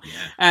stop.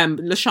 Yeah.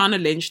 Lashana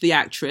Lynch, the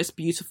actress,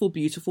 beautiful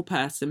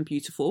person,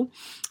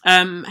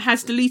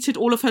 has deleted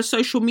all of her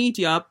social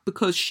media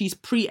because she's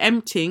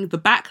preempting the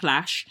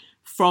backlash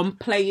from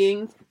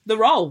playing the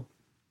role.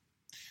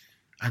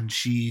 And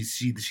she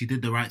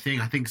did the right thing.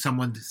 I think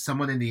someone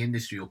in the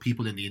industry or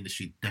people in the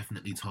industry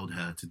definitely told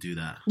her to do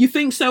that. You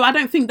think so? I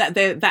don't think that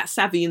they're that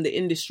savvy in the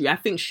industry. I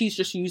think she's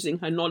just using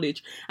her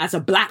knowledge as a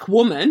black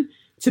woman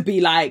to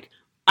be like,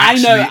 I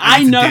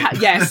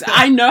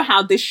know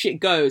how this shit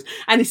goes.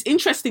 And it's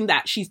interesting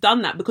that she's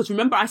done that because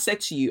remember I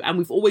said to you, and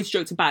we've always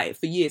joked about it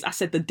for years, I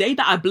said the day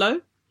that I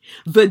blow,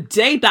 the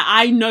day that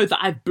I know that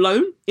I've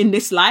blown in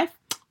this life,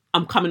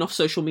 I'm coming off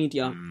social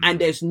media and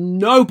there's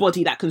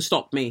nobody that can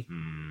stop me.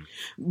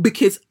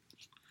 Because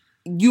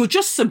you're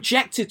just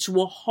subjected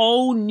to a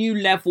whole new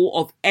level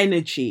of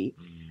energy.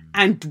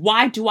 And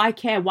why do I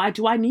care? Why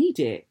do I need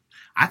it?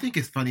 I think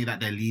it's funny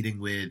that they're leading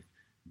with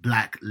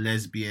black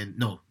lesbian.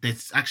 No, they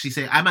actually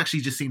say, I'm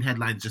actually just seeing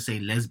headlines just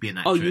saying lesbian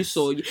actress. Oh, you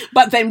saw.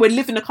 But then we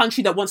live in a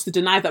country that wants to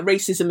deny that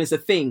racism is a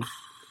thing.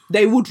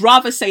 They would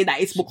rather say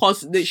that it's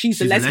because that she's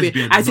a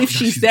lesbian, as if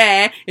she's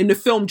there in the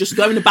film just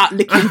going about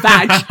licking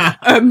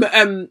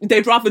vag.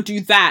 They'd rather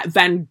do that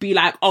than be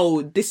like,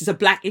 oh, this is a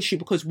black issue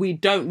because we're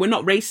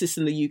not racist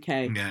in the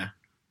UK. Yeah.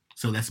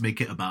 So let's be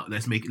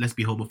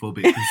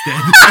homophobic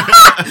instead.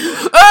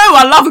 Oh,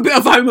 I love a bit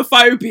of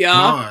homophobia.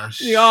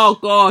 Gosh. Oh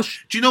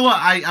gosh. Do you know what?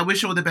 I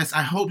wish her all the best.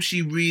 I hope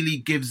she really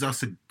gives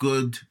us a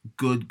good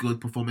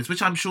performance,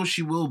 which I'm sure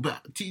she will.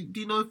 But do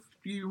you know if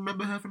you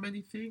remember her from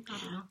anything? I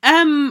don't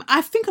know.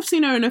 I think I've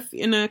seen her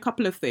in a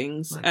couple of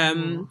things.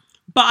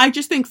 But I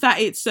just think that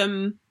it's for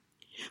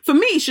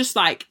me it's just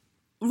like,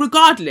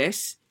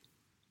 regardless,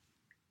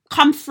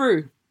 come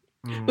through.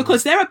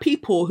 Because there are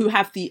people who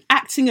have the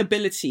acting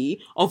ability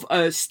of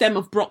a stem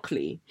of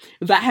broccoli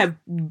that have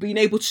been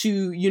able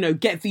to,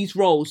 get these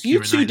roles. You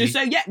two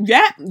deserve,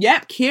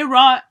 yep.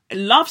 Kira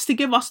loves to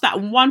give us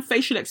that one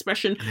facial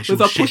expression with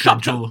a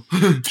push-up jaw,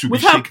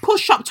 with her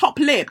push-up top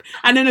lip,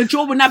 and then a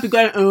jaw would now be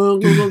going.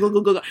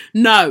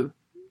 No.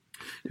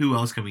 Who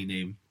else can we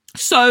name?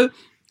 So,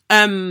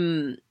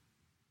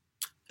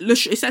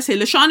 it says here,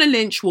 Lashana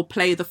Lynch will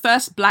play the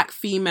first black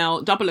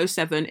female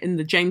 007 in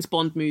the James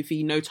Bond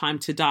movie No Time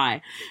to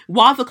Die.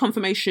 While the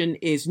confirmation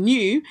is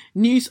new,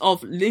 news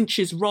of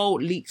Lynch's role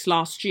leaked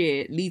last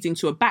year, leading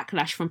to a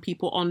backlash from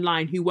people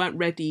online who weren't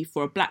ready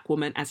for a black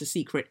woman as a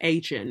secret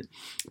agent.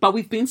 But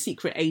we've been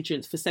secret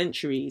agents for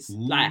centuries.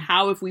 Ooh. Like,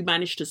 how have we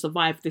managed to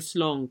survive this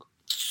long?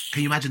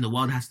 Can you imagine the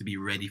world has to be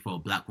ready for a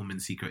black woman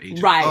secret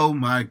agent? Right. Oh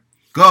my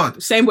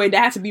God. Same way they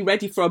had to be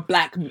ready for a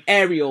black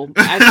Ariel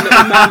as a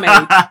Little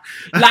Mermaid.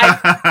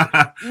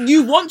 Like,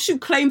 you want to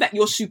claim that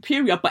you're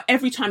superior, but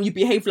every time you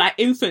behave like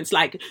infants,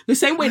 like the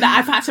same way that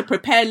I've had to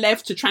prepare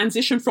Lev to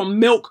transition from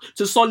milk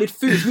to solid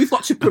foods, we've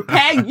got to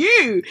prepare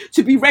you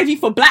to be ready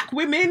for black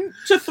women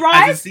to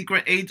thrive. As a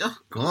secret agent? Oh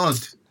God.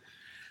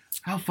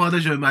 How far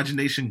does your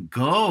imagination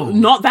go?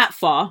 Not that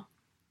far.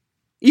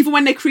 Even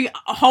when they create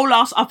a whole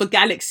ass other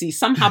galaxy,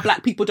 somehow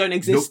black people don't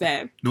exist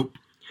there. Nope.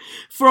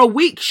 For a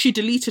week, she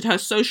deleted her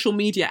social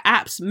media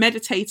apps,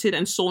 meditated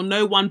and saw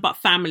no one but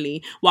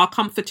family while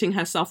comforting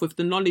herself with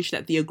the knowledge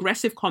that the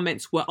aggressive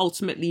comments were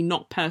ultimately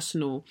not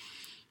personal.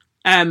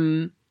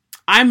 I'm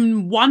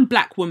one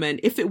black woman.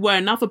 If it were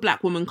another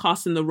black woman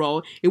cast in the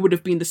role, it would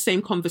have been the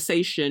same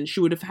conversation. She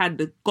would have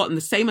gotten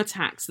the same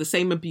attacks, the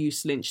same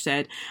abuse, Lynch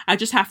said. I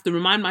just have to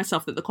remind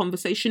myself that the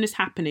conversation is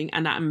happening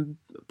and that I'm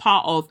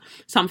part of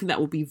something that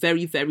will be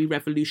very, very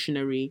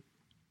revolutionary.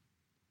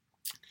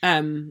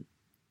 Fine.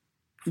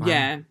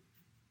 Yeah.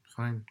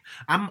 Fine.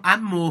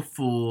 I'm more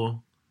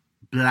for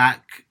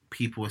black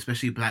people,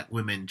 especially black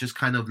women, just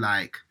kind of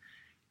like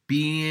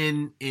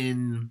being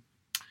in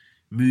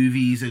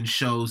movies and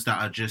shows that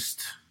are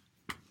just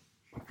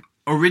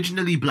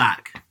originally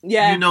black.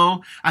 Yeah.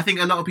 I think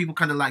a lot of people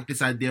kind of like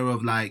this idea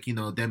of like,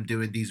 them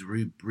doing these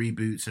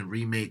reboots and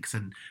remakes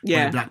and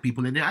putting black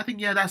people in there. I think,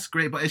 that's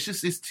great, but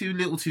it's too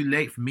little too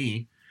late for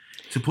me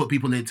to put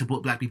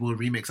black people in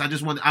remix.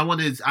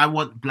 I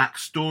want black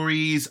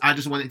stories. I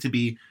just want it to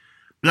be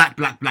black.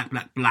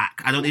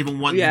 I don't even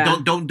want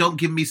don't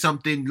give me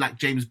something like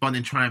James Bond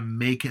and try and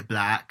make it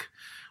black,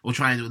 or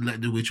try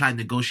and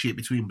negotiate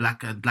between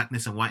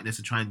blackness and whiteness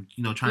and try and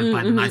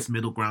find a nice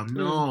middle ground.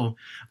 No,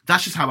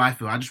 that's just how I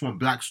feel. I just want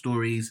black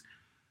stories,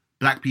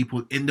 black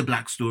people in the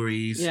black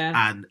stories,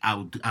 and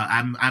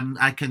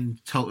I can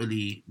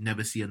totally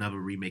never see another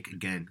remake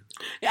again.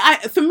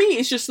 For me,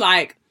 it's just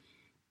like,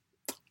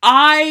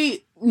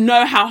 I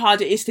know how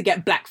hard it is to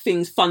get black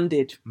things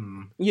funded,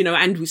 you know,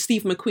 and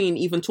Steve McQueen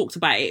even talked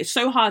about it. It's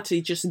so hard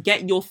to just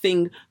get your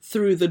thing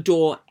through the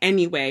door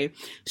anyway.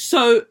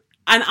 So,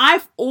 and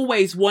I've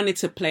always wanted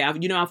to play,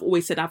 I've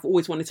always said I've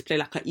always wanted to play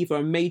like either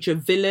a major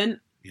villain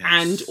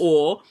and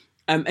or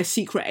a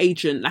secret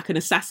agent, like an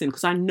assassin,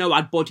 because I know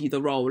I'd body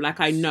the role. Like,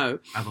 I know.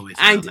 I've always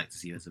said I'd like to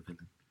see you as a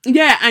villain.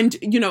 Yeah, and,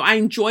 you know, I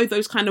enjoy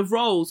those kind of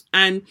roles.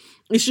 And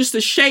it's just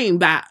a shame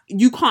that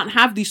you can't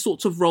have these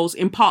sorts of roles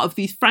in part of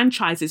these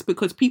franchises,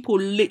 because people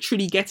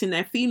literally get in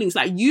their feelings.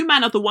 Like, you,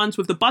 man, are the ones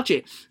with the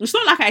budget. It's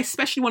not like I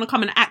especially want to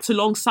come and act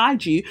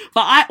alongside you,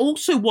 but I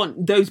also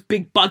want those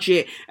big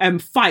budget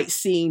fight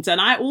scenes, and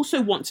I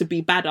also want to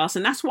be badass.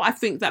 And that's what I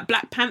think that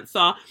Black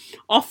Panther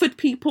offered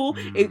people.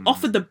 It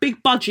offered the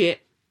big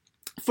budget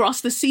for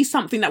us to see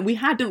something that we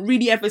hadn't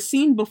really ever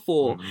seen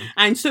before.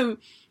 And so,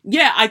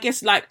 yeah, I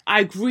guess, like, I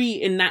agree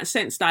in that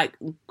sense. Like,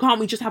 can't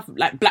we just have,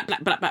 like, black?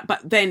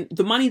 But then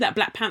the money that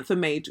Black Panther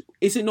made,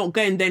 is it not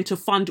going then to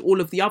fund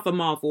all of the other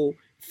Marvel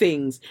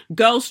things?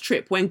 Girls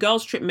Trip, when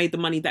Girls Trip made the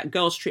money that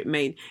Girls Trip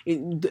made,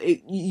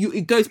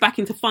 it goes back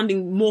into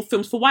funding more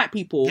films for white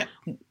people.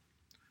 Yep.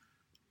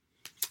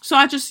 So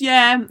I just,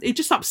 it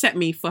just upset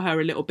me for her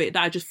a little bit,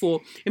 that I just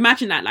thought,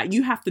 imagine that, like,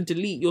 you have to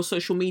delete your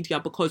social media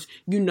because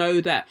you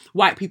know that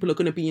white people are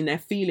going to be in their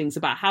feelings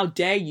about how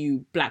dare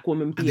you, black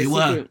woman, be a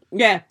secret.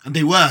 Yeah. And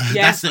they were.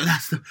 Yeah. That's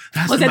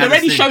because they'd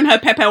already shown her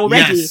pepper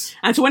already. Yes.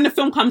 And so when the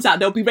film comes out,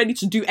 they'll be ready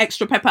to do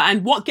extra pepper.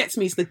 And what gets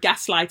me is the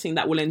gaslighting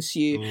that will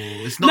ensue.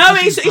 It's not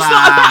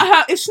about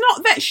her. It's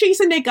not that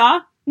she's a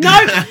nigger. No,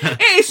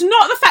 it's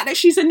not the fact that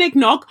she's a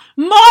nignog.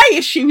 My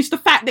issue is the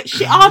fact that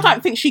I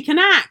don't think she can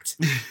act.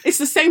 It's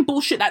the same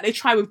bullshit that they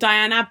try with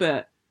Diane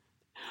Abbott.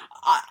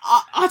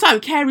 I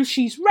don't care if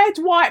she's red,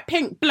 white,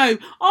 pink, blue.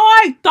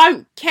 I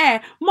don't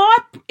care. My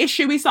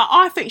issue is that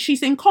I think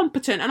she's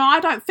incompetent and I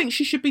don't think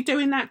she should be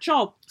doing that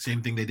job.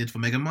 Same thing they did for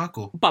Meghan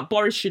Markle. But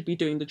Boris should be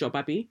doing the job,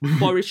 Abby.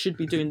 Boris should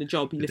be doing the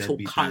job, you little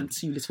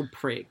cunt, you little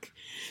prick.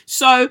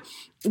 So,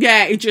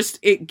 yeah,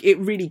 it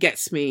really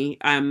gets me.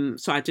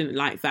 So I didn't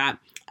like that.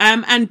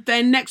 And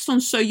then next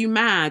on So You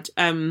Mad,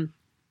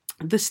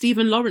 the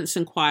Stephen Lawrence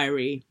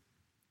inquiry.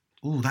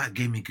 Oh, that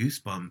gave me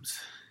goosebumps.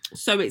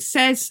 So it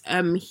says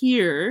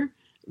here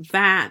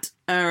that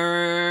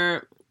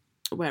where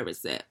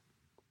is it?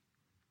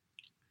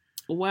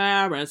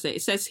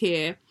 It says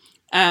here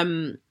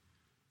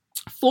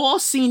 4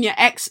 senior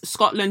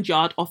ex-Scotland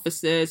Yard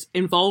officers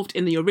involved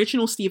in the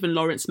original Stephen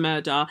Lawrence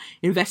murder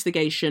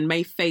investigation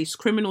may face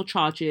criminal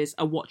charges,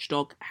 a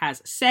watchdog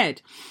has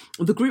said.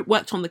 The group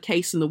worked on the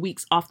case in the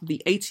weeks after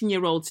the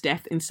 18-year-old's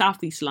death in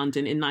southeast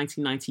London in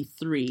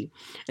 1993.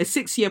 A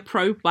 6-year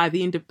probe by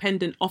the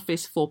Independent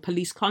Office for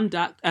Police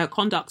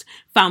Conduct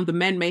found the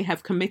men may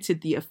have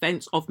committed the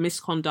offence of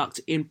misconduct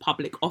in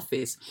public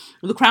office.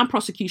 The Crown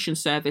Prosecution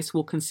Service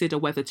will consider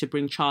whether to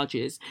bring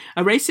charges.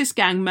 A racist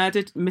gang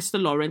murdered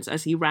Mr. Lawrence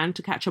as he ran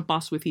to catch a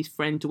bus with his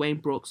friend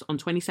Dwayne Brooks on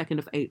 22nd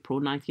of April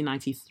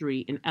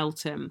 1993 in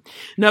Eltham.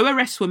 No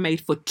arrests were made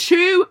for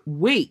 2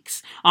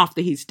 weeks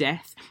after his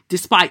death,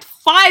 despite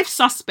 5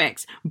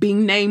 suspects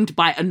being named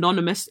by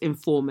anonymous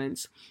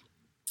informants.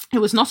 It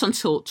was not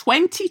until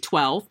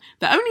 2012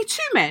 that only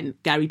 2 men,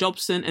 Gary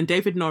Dobson and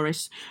David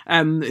Norris,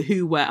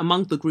 who were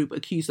among the group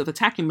accused of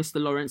attacking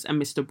Mr. Lawrence and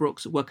Mr.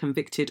 Brooks, were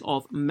convicted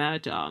of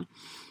murder.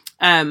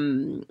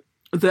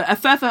 A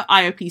further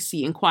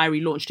IOPC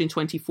inquiry launched in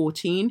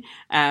 2014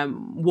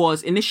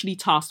 was initially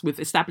tasked with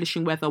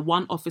establishing whether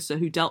one officer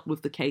who dealt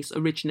with the case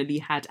originally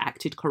had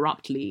acted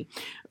corruptly.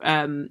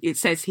 It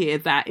says here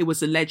that it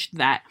was alleged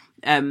that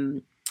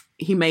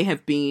he may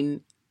have been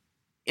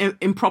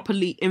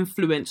improperly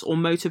influenced or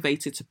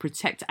motivated to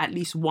protect at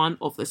least one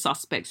of the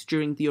suspects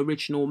during the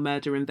original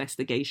murder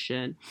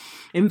investigation.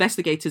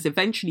 Investigators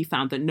eventually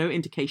found that no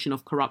indication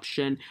of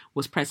corruption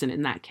was present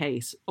in that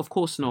case. Of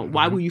course not.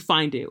 Why will you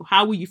find it?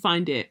 How will you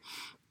find it?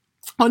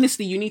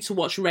 Honestly, you need to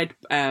watch Red,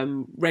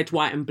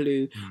 White and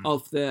Blue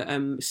of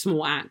the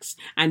Small Axe,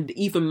 and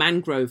even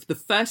Mangrove. The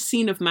first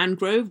scene of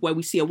Mangrove, where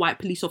we see a white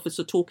police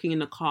officer talking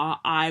in a car,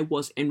 I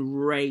was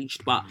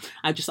enraged, but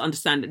I just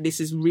understand that this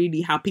is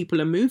really how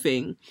people are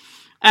moving.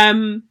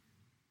 I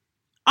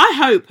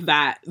hope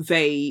that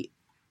that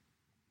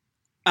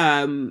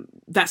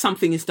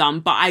something is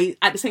done, but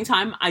at the same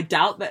time, I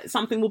doubt that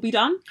something will be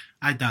done.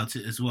 I doubt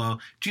it as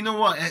well. Do you know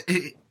what?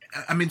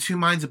 I'm in 2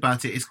 minds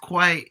about it. It's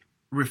quite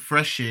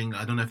refreshing,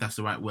 I don't know if that's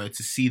the right word,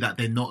 to see that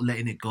they're not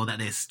letting it go, that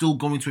they're still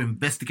going to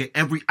investigate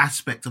every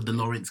aspect of the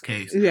Lawrence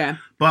case. Yeah.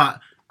 But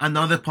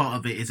another part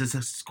of it is it's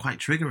just quite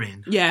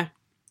triggering. Yeah.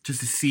 Just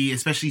to see,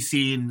 especially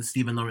seeing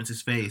Stephen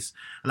Lawrence's face.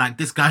 Like,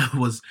 this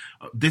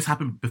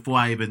happened before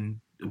I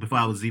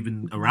was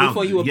even around.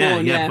 Before you were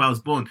born, yeah. Before I was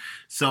born.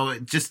 So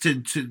just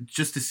to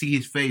see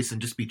his face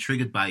and just be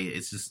triggered by it,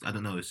 it's just, I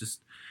don't know, it's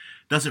just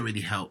doesn't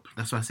really help.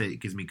 That's why I say it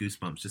gives me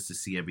goosebumps just to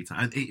see every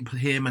time.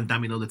 Him and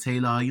Damilola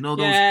Taylor, you know,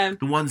 those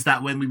the ones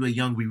that when we were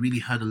young we really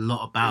heard a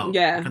lot about.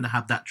 Yeah, kind of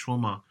have that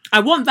trauma. I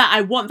want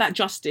that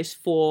justice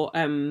for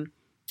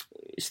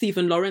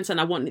Stephen Lawrence, and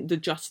I want the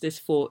justice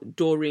for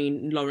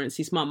Doreen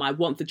Lawrence's mum. I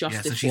want the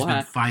justice so she's for been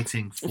her.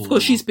 Fighting for. Of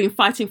course, she's been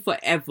fighting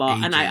forever,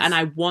 ages. and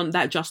I want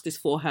that justice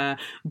for her,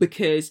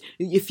 because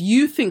if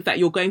you think that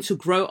you're going to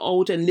grow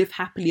old and live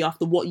happily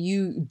after what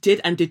you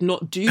did and did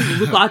not do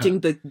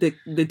regarding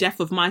the death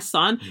of my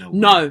son,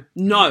 no,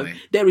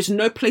 there is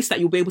no place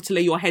that you'll be able to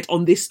lay your head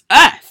on this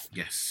earth.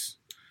 Yes.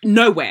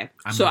 Nowhere.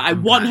 I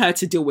want her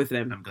to deal with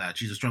them. I'm glad.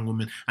 She's a strong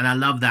woman. And I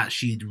love that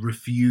she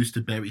refused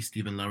to bury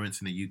Stephen Lawrence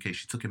in the UK.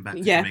 She took him back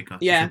to Jamaica.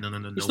 She said,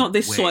 no. It's not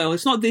this soil.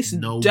 It's not this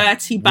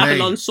dirty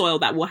Babylon soil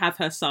that will have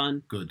her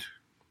son. Good.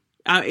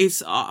 I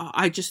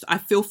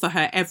feel for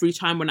her every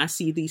time when I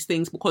see these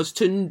things, because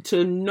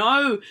to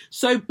know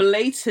so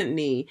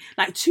blatantly,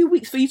 like 2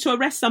 weeks for you to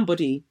arrest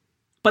somebody,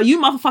 but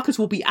you motherfuckers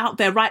will be out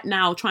there right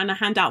now trying to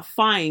hand out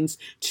fines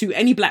to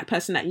any black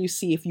person that you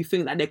see if you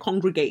think that they're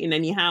congregating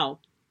anyhow.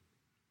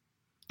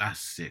 That's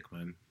sick,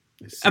 man.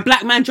 A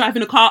black man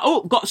driving a car.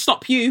 Oh, gotta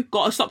stop you.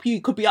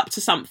 Could be up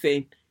to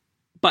something.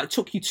 But it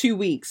took you 2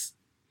 weeks.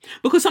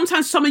 Because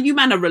sometimes some of you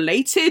man are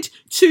related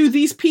to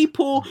these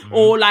people,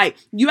 or like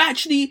you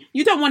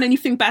don't want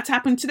anything bad to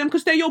happen to them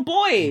because they're your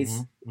boys.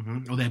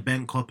 Or they're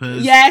bent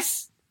coppers.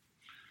 Yes.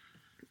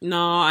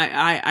 No,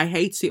 I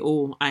hate it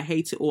all. I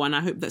hate it all. And I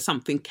hope that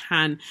something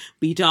can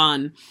be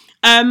done.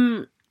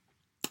 And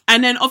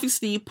then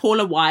obviously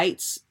Paula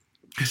White,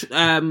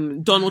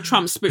 Donald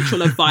Trump's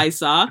spiritual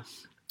advisor,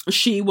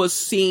 she was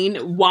seen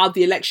while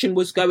the election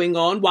was going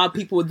on, while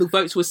the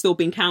votes were still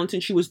being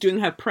counted. She was doing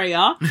her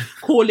prayer,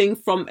 calling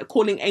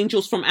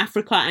angels from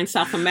Africa and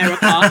South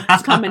America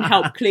to come and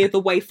help clear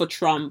the way for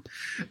Trump.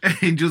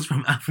 Angels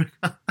from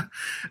Africa.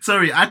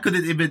 Sorry, I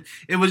couldn't even.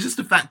 It was just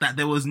the fact that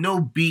there was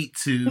no beat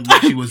to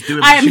what she was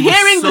doing. I am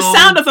hearing the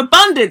sound of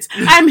abundance.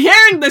 I am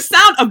hearing the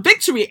sound of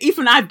victory.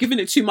 Even I've given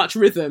it too much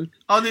rhythm.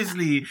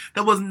 Honestly,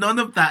 there was none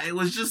of that. It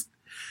was just.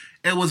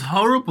 It was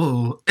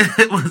horrible.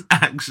 It was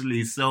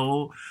actually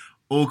so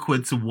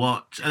awkward to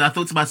watch. And I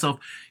thought to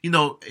myself, you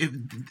know, if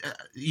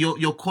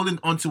you're calling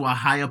onto a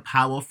higher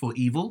power for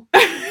evil.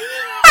 But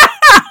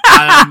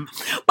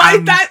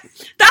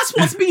that's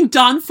what's been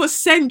done for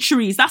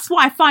centuries. That's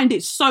why I find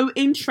it so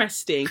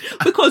interesting,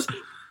 because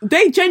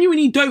they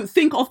genuinely don't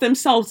think of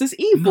themselves as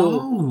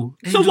evil.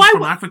 No, so why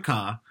from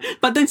Africa?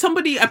 But then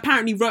somebody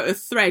apparently wrote a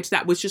thread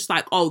that was just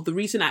like, oh, the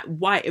reason that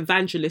white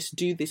evangelists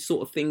do this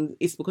sort of thing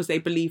is because they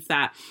believe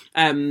that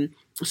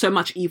so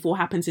much evil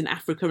happens in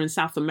Africa and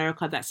South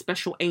America that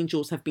special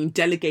angels have been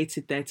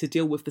delegated there to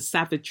deal with the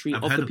savagery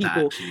of the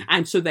people.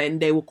 And so then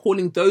they were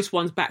calling those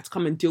ones back to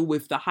come and deal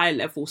with the high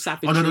level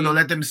savagery. Oh, no,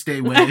 let them stay.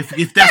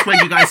 If that's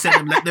where you guys sent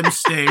them, let them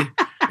stay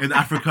in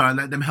Africa and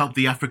let them help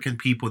the African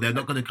people. They're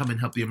not going to come and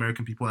help the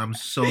American people. I'm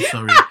so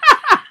sorry.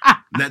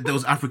 Let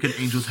those African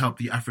angels help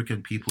the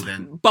African people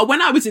then. But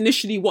when I was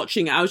initially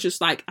watching it, I was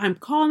just like, I'm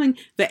calling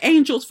the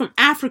angels from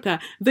Africa.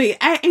 The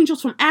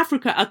angels from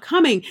Africa are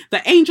coming.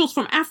 The angels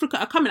from Africa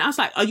are coming. I was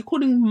like, are you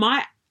calling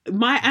my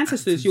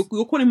ancestors? You're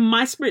calling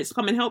my spirits to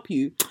come and help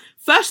you?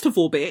 First of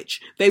all, bitch,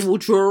 they will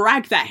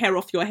drag that hair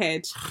off your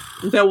head.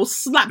 They will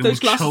slap those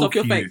glasses off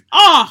your face.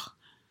 Oh!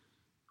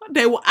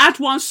 They will add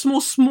one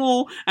small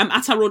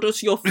atarodo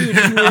to your food.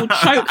 You will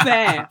choke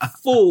there,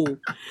 full.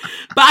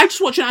 But I just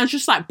watch it and I was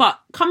just like, but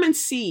come and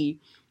see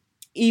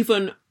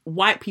even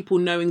white people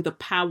knowing the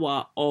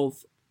power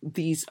of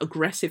these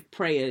aggressive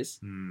prayers.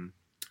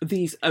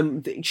 These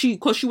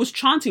because she was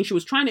chanting, she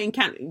was trying to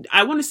encounter.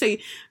 I want to say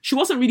she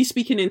wasn't really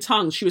speaking in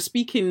tongues. She was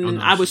speaking.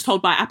 I was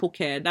told by Apple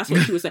Care. That's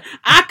what she was saying.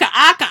 Aka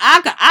aka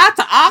aka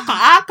aka aka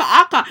aka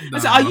aka. I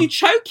said, are you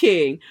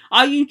choking?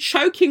 Are you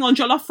choking on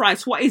jollof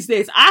rice? What is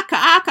this? Aka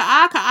aka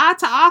aka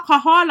aka aka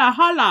holla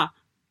holla.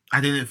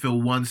 I didn't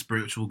feel one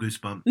spiritual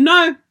goosebump.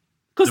 No,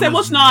 because there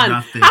was none.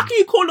 Nothing. How can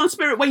you call on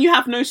spirit when you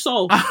have no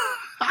soul?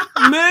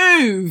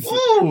 Move.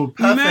 Ooh,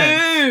 perfect.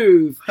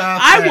 Move. Perfect.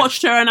 I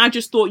watched her and I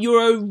just thought,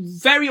 you're a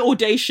very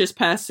audacious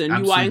person.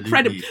 Absolutely. You are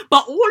incredible.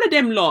 But all of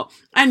them lot,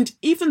 and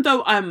even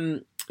though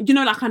you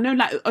know, like I know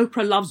like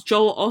Oprah loves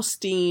Joel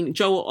Osteen.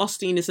 Joel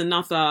Osteen is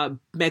another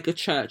mega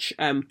church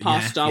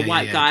pastor,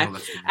 white guy.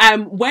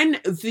 When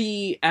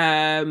the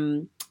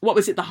what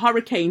was it, the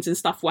hurricanes and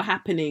stuff were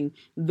happening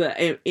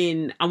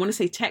in I want to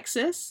say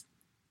Texas,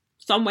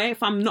 somewhere,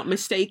 if I'm not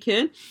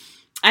mistaken.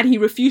 And he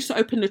refused to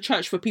open the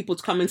church for people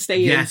to come and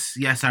stay in.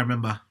 Yes, I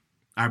remember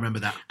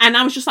that. And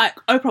I was just like,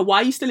 Oprah,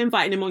 why are you still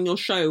inviting him on your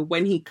show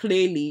when he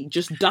clearly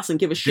just doesn't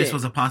give a shit? This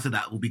was a pastor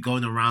that will be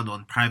going around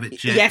on private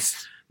jets.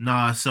 Yes.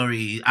 Nah,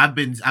 sorry. I've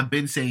been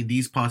saying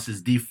these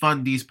pastors,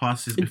 defund these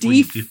pastors.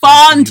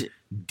 Defund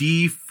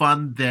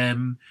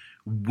them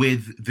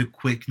with the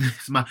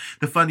quickness.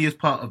 The funniest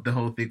part of the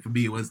whole thing for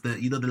me was the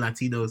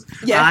Latinos.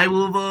 Yeah. I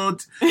will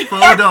vote for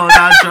Donald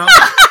Trump.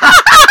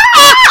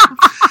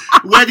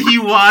 When he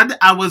won,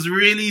 I was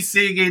really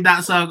singing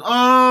that song.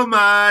 Oh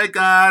my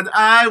God,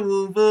 I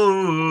will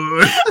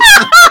vote.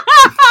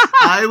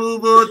 I will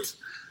vote.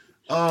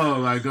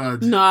 Oh my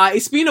God. Nah,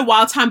 it's been a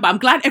wild time, but I'm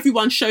glad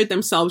everyone showed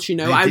themselves, you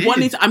know.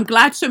 I'm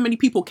glad so many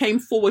people came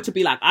forward to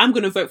be like, I'm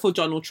going to vote for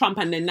Donald Trump.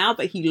 And then now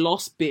that he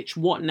lost, bitch,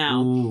 what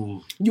now?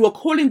 Ooh. You are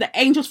calling the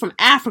angels from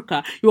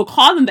Africa. You are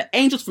calling the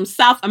angels from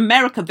South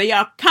America. They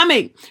are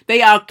coming.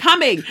 They are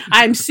coming.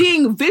 I am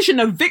seeing vision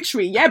of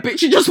victory. Yeah,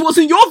 bitch, it just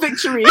wasn't your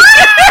victory.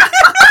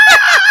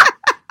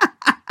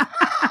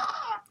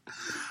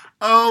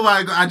 Oh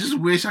my God, I just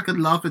wish I could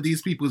laugh at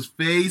these people's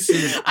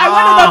faces. I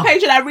went on one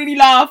page and I really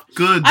laughed.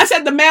 Good. I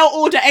said the mail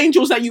order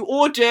angels that you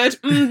ordered,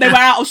 they were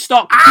out of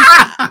stock.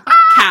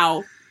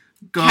 Cow.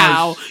 Gosh.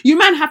 Cow. You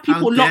man have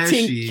people How locked dare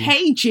in she.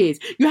 cages.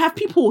 You have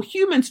people,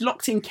 humans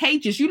locked in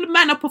cages. You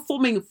man are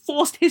performing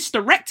forced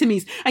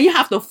hysterectomies and you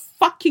have the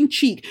fucking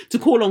cheek to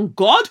call on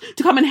God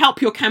to come and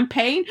help your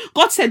campaign.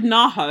 God said,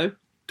 nah, ho.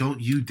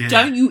 Don't you dare.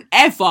 Don't you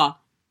ever.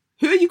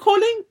 Who are you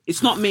calling?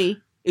 It's not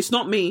me. It's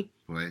not me.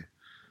 Boy.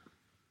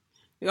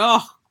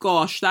 Oh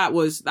gosh, that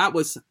was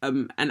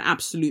an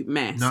absolute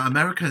mess. No,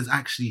 America has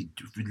actually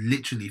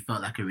literally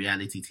felt like a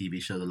reality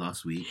TV show the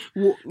last week.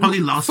 Well,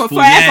 Probably last 4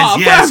 forever, years. Yeah,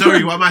 forever.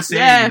 sorry, what am I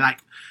saying? Yeah. Like,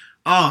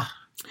 oh.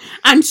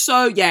 And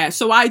so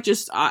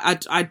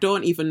I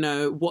don't even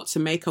know what to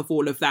make of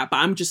all of that, but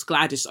I'm just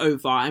glad it's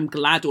over. I'm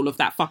glad all of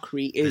that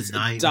fuckery is The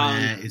nightmare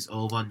done. is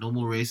over.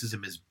 Normal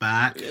racism is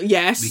back.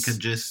 Yes. We can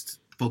just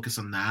focus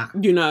on that.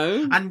 You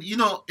know? And, you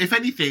know, if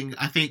anything,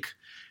 I think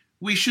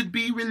we should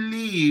be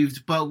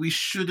relieved, but we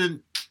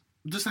shouldn't,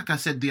 just like I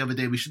said the other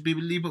day, we should be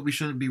relieved, but we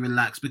shouldn't be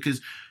relaxed,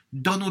 because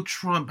Donald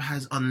Trump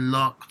has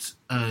unlocked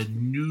a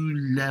new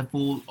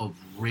level of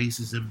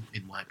racism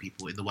in white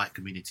people, in the white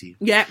community.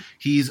 Yeah.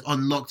 He's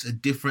unlocked a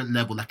different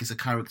level, like it's a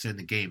character in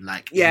the game.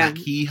 Like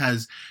he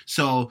has,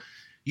 so,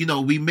 you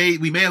know, we may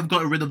have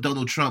gotten rid of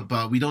Donald Trump,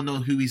 but we don't know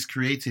who he's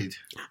created.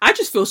 I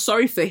just feel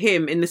sorry for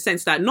him in the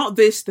sense that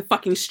the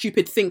fucking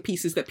stupid think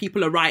pieces that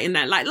people are writing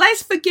that like,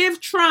 let's forgive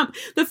Trump.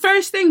 The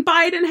first thing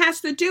Biden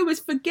has to do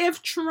is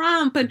forgive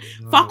Trump and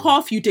fuck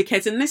off, you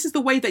dickheads. And this is the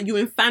way that you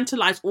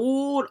infantilize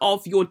all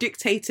of your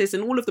dictators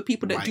and all of the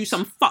people that do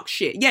some fuck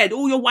shit. Yeah,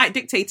 all your white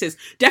dictators,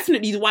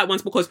 definitely the white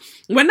ones, because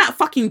when that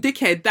fucking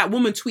dickhead, that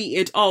woman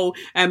tweeted,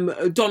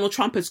 Donald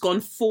Trump has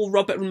gone full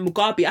Robert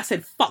Mugabe, I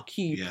said, fuck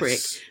you, prick.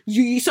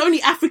 It's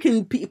only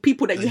African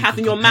people that you have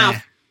in your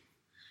mouth.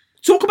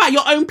 Talk about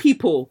your own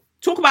people.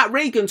 Talk about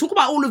Reagan. Talk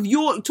about all of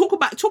your. Talk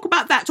about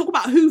that. Talk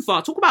about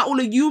Hoover. Talk about all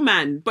of you,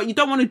 man. But you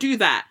don't want to do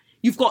that.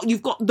 You've got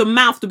the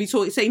mouth to be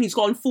saying he's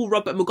gone full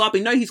Robert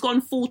Mugabe. No, he's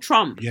gone full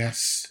Trump.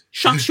 Yes.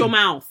 Shut your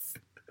mouth.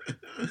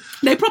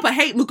 They proper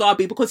hate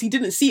Mugabe because he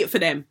didn't see it for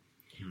them.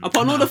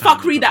 Upon all the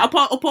fuckery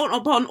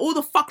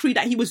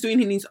that he was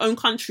doing in his own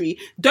country,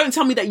 don't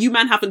tell me that you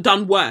man haven't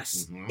done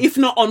worse, if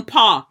not on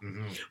par.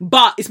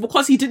 But it's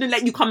because he didn't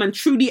let you come and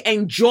truly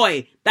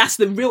enjoy. That's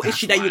the real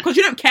issue because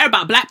you don't care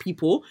about black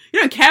people, you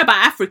don't care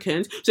about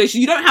Africans, so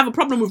you don't have a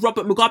problem with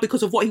Robert Mugabe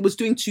because of what he was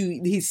doing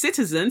to his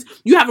citizens.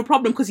 You have a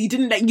problem because he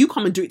didn't let you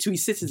come and do it to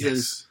his citizens.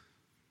 Yes.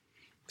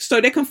 So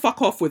they can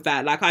fuck off with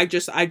that. Like,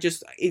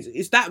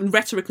 it's that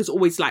rhetoric has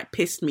always like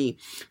pissed me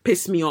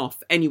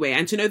off anyway.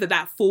 And to know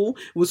that fool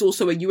was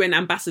also a UN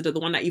ambassador,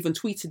 the one that even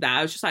tweeted that,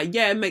 I was just like,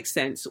 yeah, it makes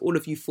sense. All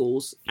of you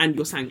fools and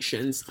your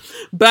sanctions.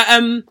 But,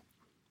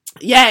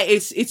 yeah,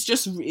 it's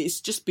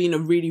just been a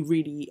really,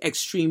 really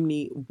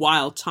extremely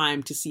wild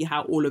time to see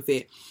how all of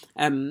it,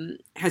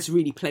 has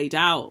really played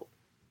out.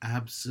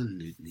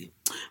 Absolutely.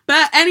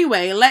 But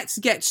anyway, let's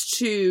get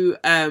to,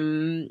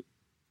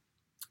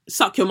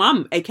 Suck Your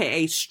Mum,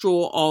 aka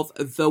Straw of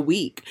the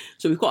Week.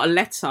 So we've got a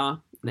letter.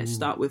 Let's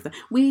start with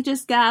we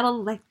just got a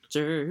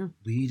letter.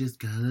 We just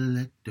got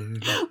a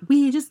letter.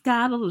 We just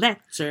got a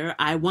letter.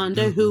 I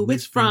wonder who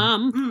it's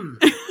from.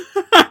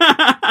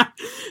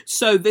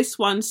 So this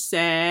one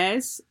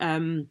says,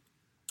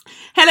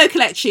 hello,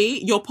 Kelechi.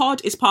 Your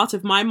pod is part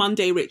of my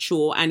Monday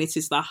ritual and it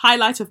is the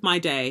highlight of my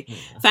day.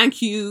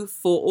 Thank you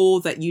for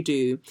all that you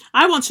do.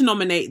 I want to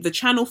nominate the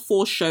Channel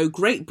 4 show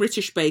Great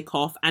British Bake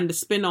Off and the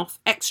spin-off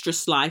Extra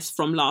Slice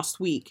from last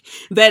week.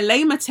 Their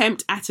lame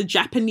attempt at a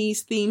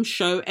Japanese themed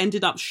show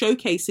ended up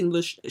showcasing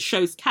the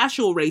show's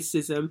casual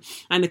racism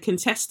and the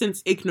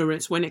contestants'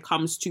 ignorance when it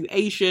comes to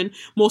Asian,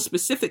 more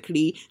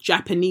specifically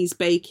Japanese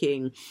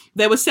baking.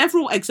 There were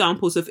several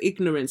examples of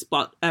ignorance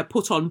but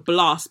put on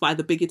blast by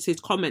the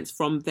bigoted comments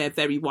from their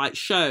very white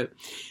show,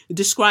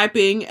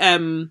 describing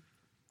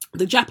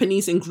the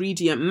Japanese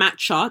ingredient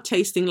matcha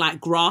tasting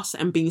like grass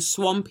and being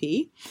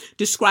swampy,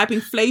 describing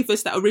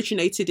flavors that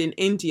originated in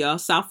India,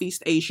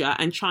 Southeast Asia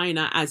and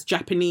China as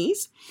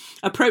Japanese,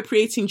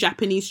 appropriating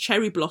Japanese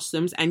cherry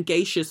blossoms and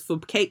geishas for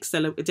cake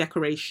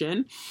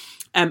decoration,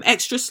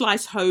 Extra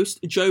Slice host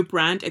Jo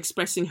Brand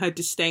expressing her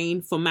disdain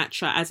for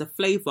matcha as a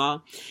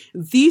flavour.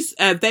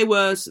 There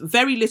was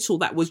very little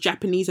that was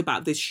Japanese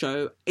about this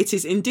show. It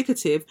is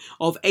indicative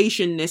of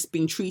Asianness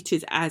being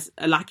treated as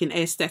like an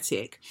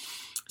aesthetic.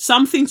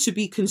 Something to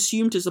be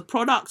consumed as a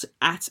product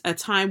at a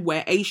time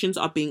where Asians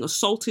are being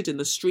assaulted in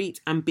the street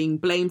and being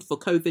blamed for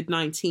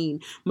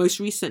COVID-19.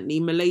 Most recently,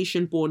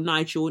 Malaysian-born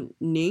Nigel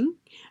Ning,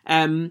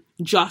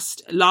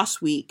 just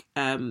last week,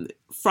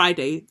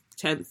 Friday,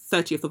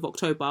 30th of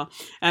October.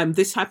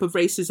 This type of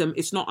racism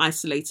is not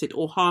isolated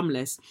or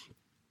harmless.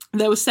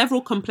 There were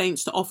several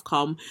complaints to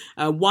Ofcom,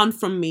 one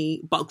from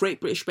me, but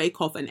Great British Bake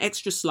Off and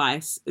Extra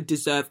Slice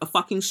deserve a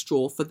fucking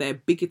straw for their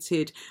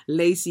bigoted,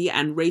 lazy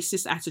and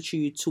racist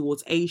attitude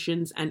towards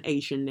Asians and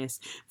Asianness.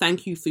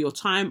 Thank you for your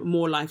time.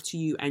 More life to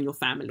you and your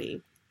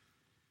family.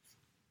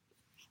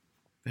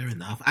 Fair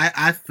enough.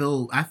 I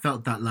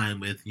felt that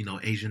line with, you know,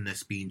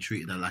 Asianness being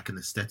treated like an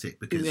aesthetic,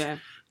 because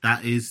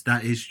that is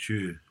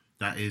true.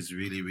 That is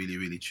really, really,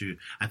 really true.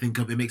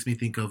 It makes me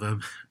think of,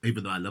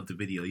 even though I love the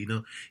video, you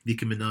know,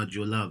 Nicki Minaj,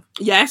 Your Love.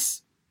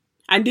 Yes.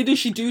 And didn't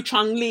she do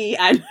Chung Lee?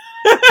 And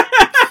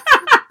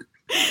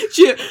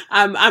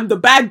I'm the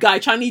bad guy.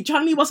 Chung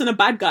Lee wasn't a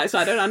bad guy, so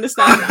I don't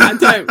understand. I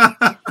don't.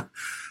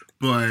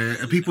 Boy,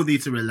 people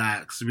need to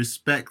relax.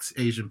 Respect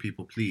Asian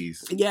people,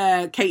 please.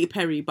 Yeah, Katy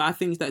Perry, but I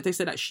think that they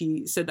said that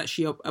she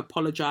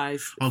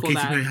apologized. Oh, Katy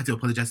Perry had to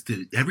apologize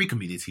to every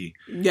community.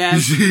 Yeah,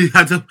 she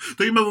had to. Don't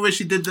you remember when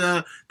she did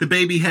the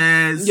baby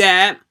hairs?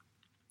 Yeah,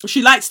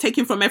 she likes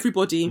taking from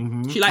everybody.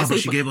 Mm-hmm.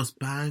 She gave us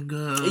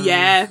bangers.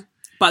 Yeah.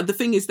 But the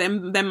thing is,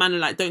 them man are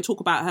like, don't talk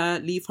about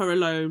her, leave her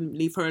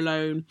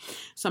alone.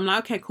 So I'm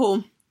like, okay,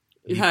 cool.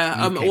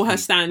 All her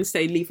stands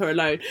say leave her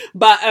alone.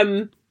 But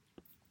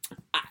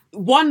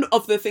one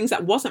of the things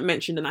that wasn't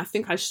mentioned, and I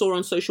think I saw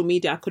on social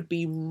media, I could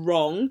be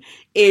wrong,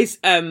 is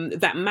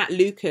that Matt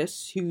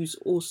Lucas, who's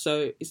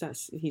also, is that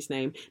his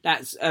name?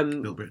 That's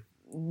Little Britain.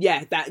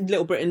 Yeah, that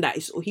Little Britain.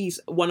 He's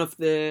one of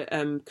the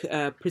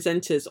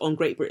presenters on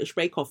Great British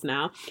Bake Off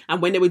now.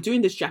 And when they were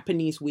doing this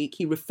Japanese week,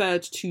 he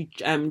referred to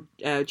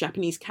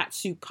Japanese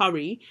katsu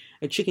curry,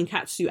 chicken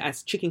katsu,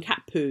 as chicken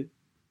cat poo.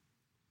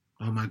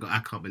 Oh my God, I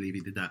can't believe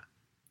he did that.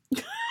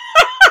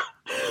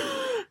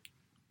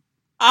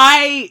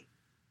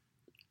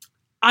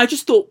 I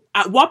just thought,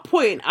 at what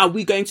point are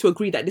we going to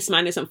agree that this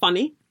man isn't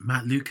funny?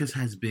 Matt Lucas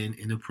has been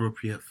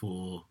inappropriate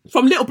from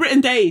Little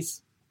Britain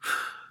days.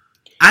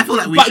 I feel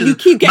like we should. But you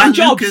keep getting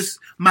jobs.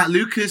 Matt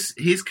Lucas,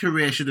 his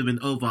career should have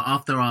been over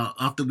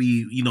after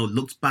we, you know,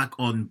 looked back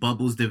on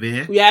Bubbles De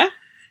Vere. Yeah.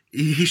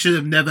 He should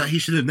have never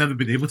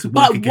been able to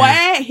work again. But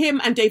where him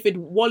and David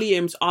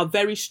Walliams are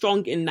very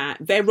strong in that,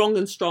 they're wrong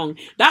and strong.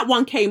 That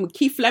one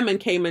Keith Lemon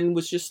came and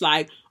was just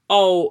like,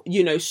 oh,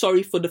 you know,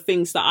 sorry for the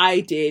things that I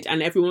did.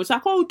 And everyone was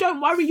like, oh,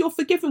 don't worry, you're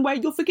forgiven.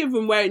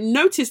 Where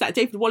notice that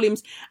David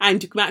Walliams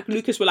and Matt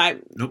Lucas were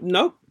like,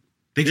 nope.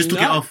 They just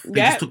took it off. They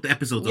just took the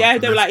episode off. Yeah,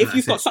 they were like, if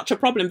you've got such a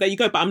problem, there you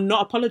go. But I'm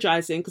not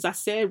apologising because I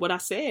said what I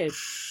said.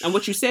 And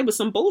what you said was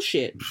some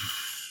bullshit.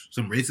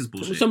 Some racist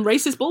bullshit. Some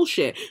racist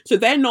bullshit. So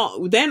they're not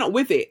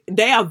with it.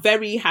 They are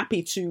very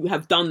happy to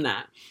have done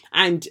that.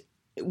 And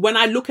when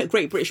I look at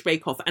Great British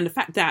Bake Off and the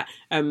fact that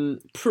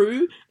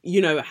Prue,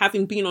 you know,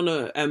 having been on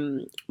a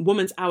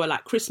Woman's Hour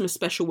like Christmas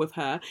special with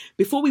her,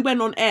 before we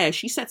went on air,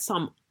 she said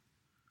some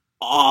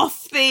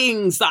off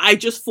things that I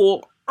just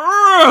thought,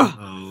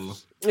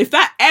 if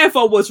that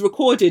ever was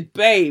recorded,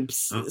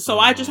 babes. So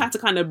I just had to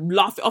kind of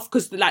laugh it off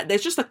because like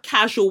there's just a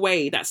casual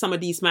way that some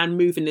of these men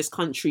move in this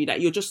country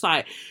that you're just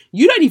like,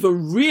 you don't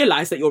even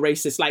realise that you're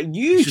racist. Like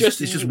it's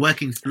just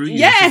working through you.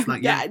 Yeah,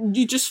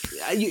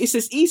 it's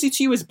as easy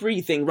to you as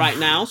breathing right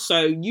now.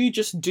 So you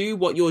just do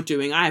what you're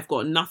doing. I have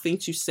got nothing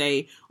to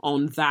say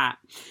on that.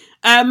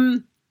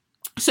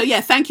 So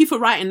yeah, thank you for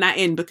writing that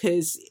in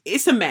because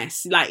it's a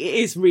mess. Like it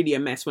is really a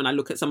mess when I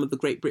look at some of the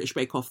Great British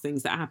Bake Off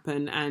things that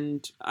happen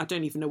and I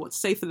don't even know what to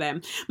say for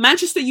them.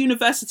 Manchester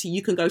University,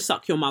 you can go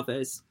suck your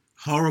mothers.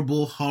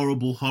 Horrible,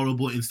 horrible,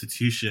 horrible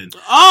institution.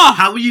 Oh!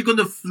 How are you going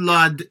to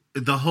flood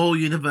the whole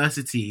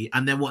university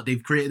and then what?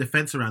 They've created a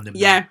fence around them.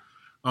 Yeah. Now?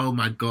 Oh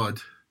my God.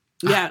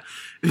 Yeah.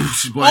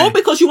 All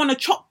because you want to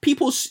chop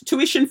people's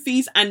tuition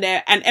fees and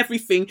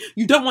everything.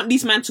 You don't want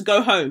these men to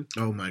go home.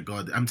 Oh my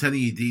God. I'm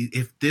telling you,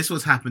 if this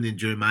was happening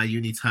during my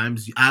uni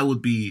times, I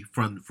would be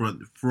front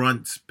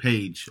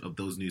page of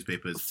those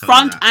newspapers.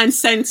 Front and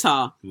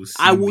centre.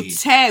 I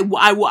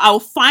will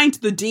find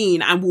the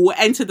dean and we'll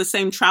enter the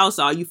same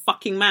trouser. Are you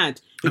fucking mad?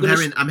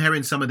 I'm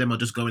hearing some of them are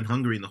just going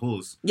hungry in the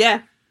halls.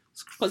 Yeah.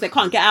 Because they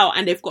can't get out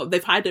and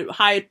they've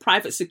hired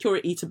private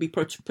security to be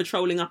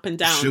patrolling up and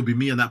down. She'll be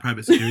me on that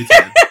private security.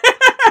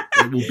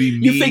 It will be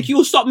me. You think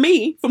you'll stop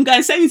me from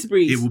going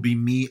Sainsbury's? It will be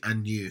me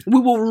and you.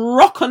 We will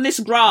rock on this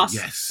grass.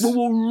 Yes. We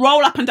will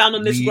roll up and down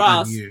on this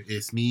grass. And you.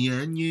 It's me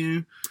and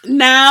you.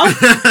 Now,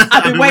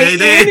 I've been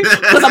waiting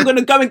because I'm going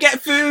to go and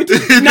get food.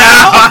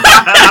 Now.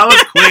 That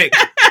was quick.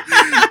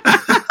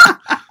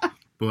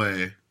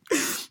 Boy.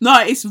 No,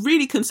 it's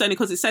really concerning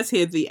because it says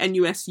here the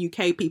NUS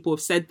UK people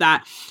have said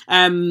that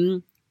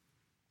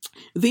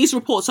these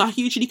reports are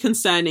hugely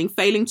concerning.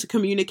 Failing to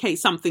communicate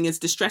something as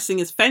distressing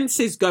as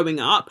fences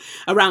going up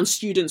around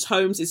students'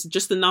 homes is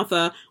just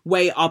another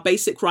way our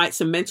basic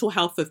rights and mental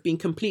health have been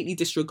completely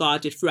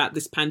disregarded throughout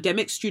this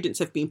pandemic. Students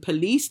have been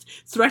policed,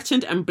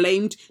 threatened and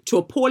blamed to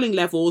appalling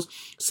levels,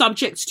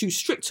 subject to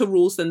stricter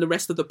rules than the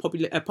rest of the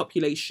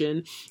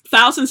population.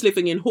 Thousands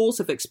living in halls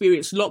have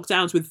experienced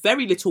lockdowns with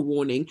very little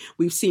warning.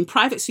 We've seen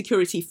private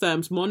security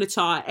firms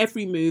monitor our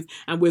every move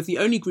and we're the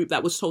only group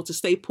that was told to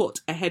stay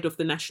put ahead of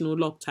the national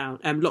lockdown.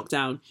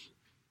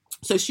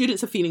 So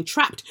students are feeling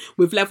trapped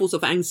with levels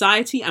of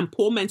anxiety and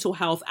poor mental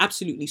health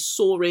absolutely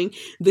soaring.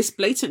 This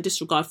blatant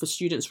disregard for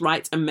students'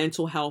 rights and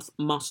mental health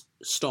must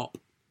stop.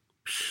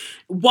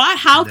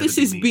 How this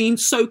is being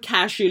so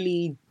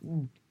casually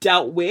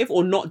dealt with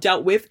or not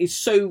dealt with is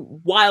so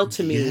wild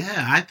to me.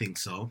 Yeah, I think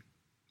so.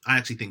 I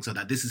actually think so,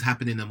 that this is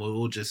happening and we're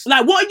all just...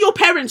 Like, what are your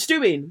parents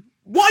doing?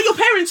 What are your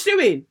parents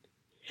doing?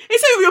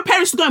 It's like your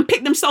parents to go and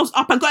pick themselves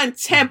up and go and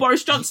tear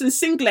Boris Johnson's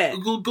singlet.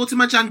 Go to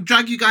Manchester and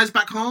drag you guys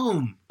back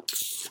home.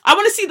 I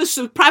want to see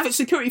the private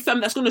security firm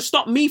that's going to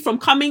stop me from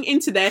coming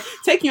into there,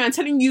 taking you and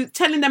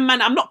telling them,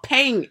 man, I'm not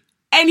paying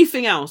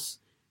anything else.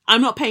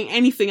 I'm not paying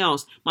anything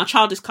else. My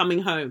child is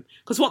coming home.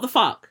 Because what the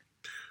fuck?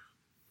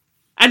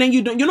 And then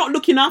you're not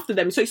looking after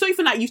them. So it's not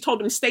even like you've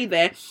told them to stay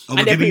there. Oh,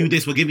 we're giving you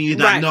this, we're giving you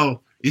that. Right.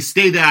 No, you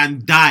stay there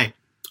and die.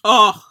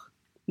 Oh,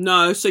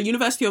 no. So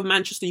University of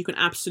Manchester, you can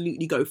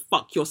absolutely go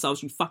fuck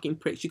yourselves, you fucking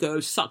pricks. You go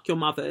suck your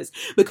mothers.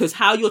 Because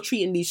how you're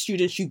treating these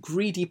students, you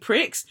greedy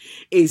pricks,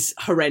 is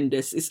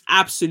horrendous. It's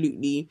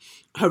absolutely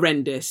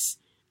horrendous.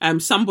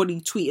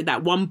 Somebody tweeted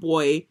that one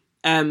boy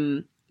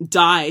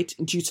died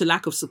due to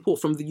lack of support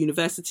from the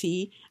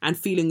university and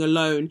feeling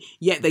alone,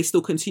 yet they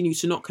still continue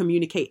to not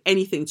communicate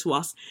anything to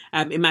us.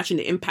 Imagine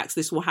the impacts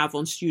this will have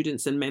on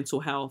students and mental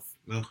health.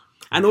 Ugh.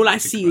 And all I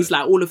see is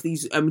like all of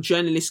these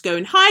journalists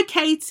going, "Hi,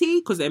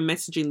 Katie," because they're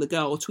messaging the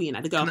girl or tweeting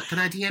at the girl. Can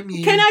I DM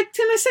you? Can I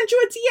send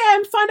you a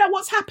DM? Find out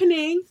what's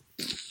happening.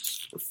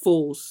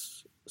 Fools.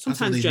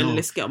 Sometimes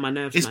journalists get on my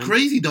nerves. It's man.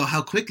 Crazy though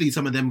how quickly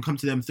some of them come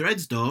to them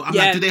threads though. I'm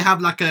like, do they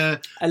have like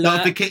a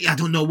notification? I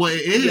don't know what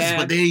it is,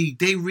 but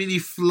they really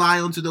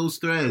fly onto those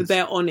threads.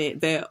 They're on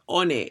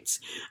it.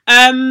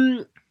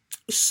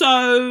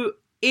 So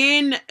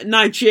in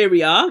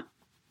Nigeria,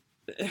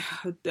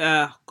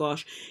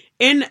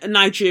 in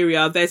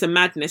Nigeria, there's a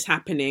madness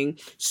happening.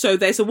 So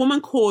there's a woman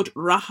called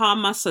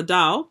Rahama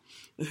Sadao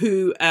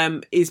who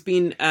is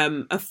being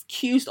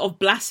accused of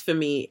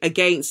blasphemy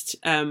against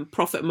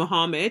Prophet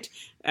Muhammad,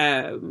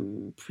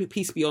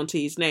 peace be unto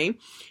his name,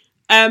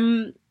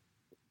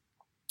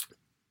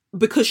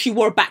 because she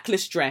wore a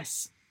backless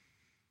dress.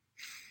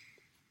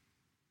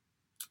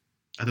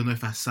 I don't know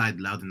if I sighed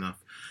loud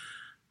enough.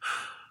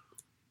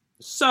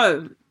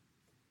 So,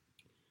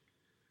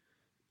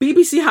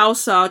 BBC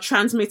Hausa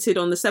transmitted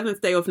on the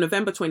 7th day of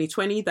November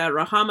 2020 that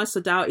Rahama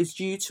Sadao is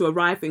due to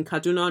arrive in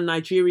Kaduna,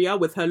 Nigeria,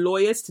 with her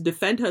lawyers to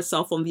defend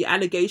herself on the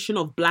allegation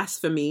of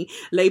blasphemy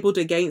labelled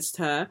against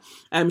her.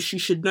 She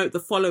should note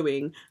the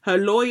following. Her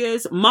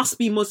lawyers must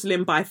be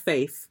Muslim by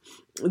faith.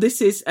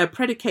 This is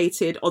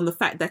predicated on the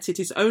fact that it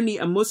is only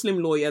a Muslim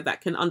lawyer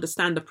that can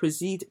understand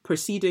the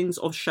proceedings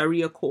of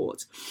Sharia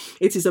court.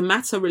 It is a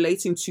matter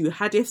relating to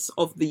hadiths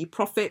of the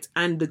Prophet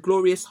and the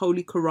glorious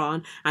Holy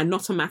Quran, and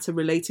not a matter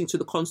relating to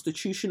the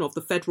Constitution of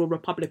the Federal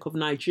Republic of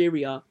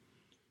Nigeria.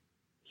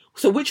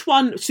 So which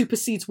one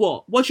supersedes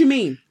what? What do you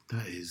mean?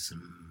 That is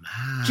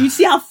mad. Do you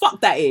see how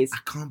fucked that is? I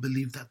can't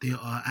believe that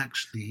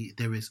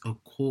there is a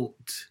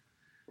court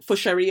for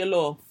Sharia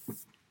law.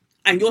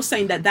 And you're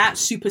saying that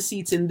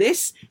supersedes in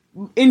this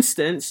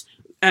instance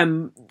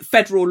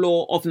federal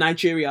law of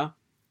Nigeria.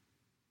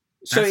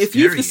 So if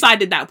you've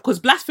decided that, because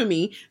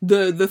blasphemy,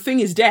 the thing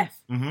is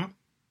death. Mm-hmm.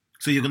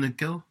 So you're gonna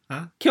kill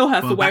her? Kill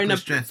her for wearing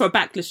for a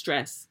backless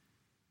dress.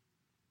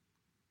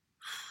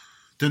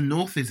 The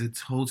north is a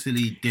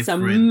totally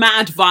different. It's a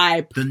mad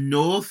vibe. The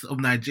north of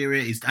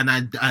Nigeria is, and I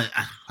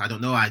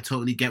don't know. I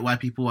totally get why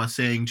people are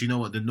saying, do you know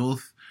what, the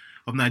north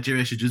of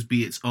Nigeria should just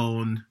be its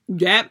own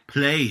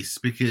place,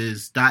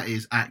 because that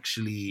is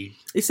actually...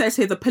 It says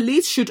here, the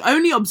police should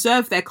only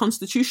observe their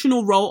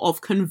constitutional role of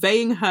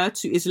conveying her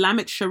to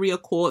Islamic Sharia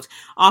court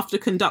after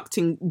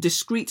conducting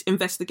discreet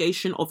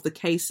investigation of the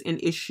case in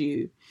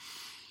issue.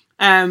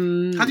 How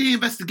do you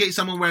investigate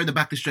someone wearing the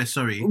backless dress?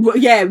 Sorry. Well,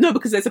 yeah, no,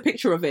 because there's a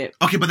picture of it.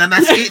 Okay, but then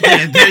that's it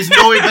then. There is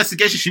no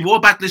investigation. She wore a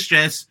backless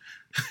dress.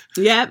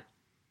 Yep.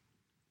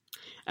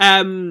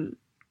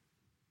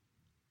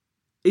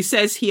 It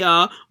says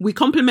here, we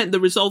compliment the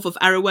resolve of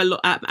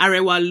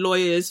Arewa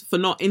lawyers for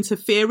not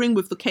interfering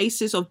with the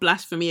cases of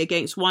blasphemy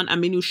against one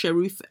Aminu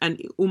Sharif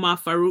and Umar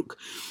Farouk.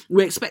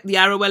 We expect the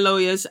Arewa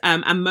lawyers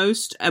and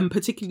most,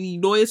 particularly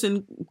lawyers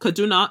in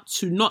Kaduna,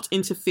 to not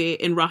interfere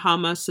in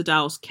Rahama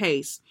Sadao's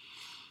case.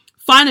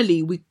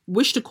 Finally, we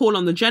wish to call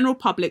on the general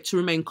public to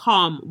remain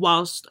calm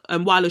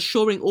while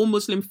assuring all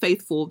Muslim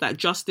faithful that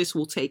justice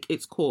will take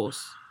its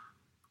course.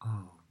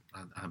 Oh,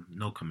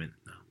 no comment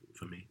now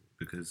for me,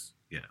 because,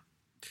 yeah.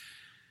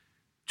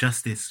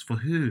 Justice for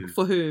who?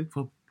 For who?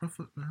 For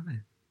Prophet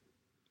Muhammad.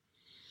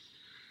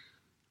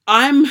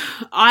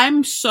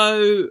 I'm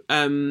so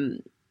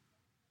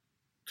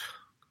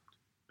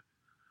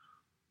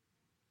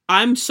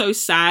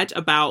sad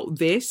about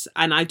this,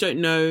 and I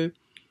don't know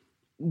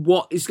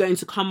what is going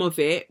to come of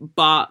it,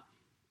 but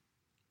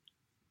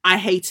I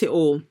hate it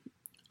all.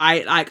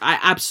 I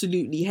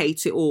absolutely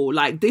hate it all.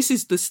 Like, this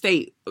is the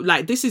state.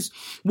 Like, this is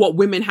what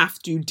women have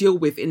to deal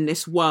with in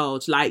this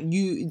world. Like,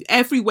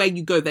 everywhere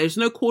you go, there's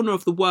no corner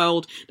of the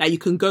world that you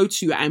can go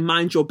to and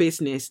mind your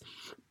business.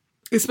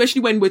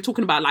 Especially when we're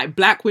talking about, like,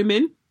 black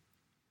women.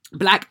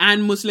 Black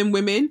and Muslim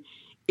women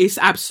is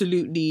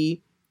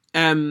absolutely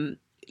and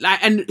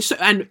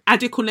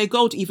Adekunle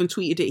Gold even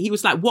tweeted it. He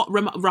was like, what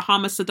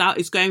Rahama Sadao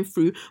is going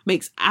through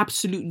makes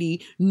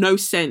absolutely no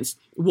sense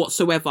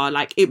whatsoever.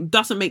 Like, it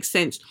doesn't make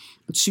sense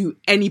to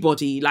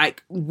anybody,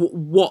 like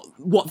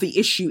what the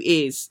issue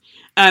is.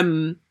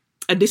 And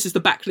this is the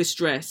backless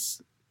dress.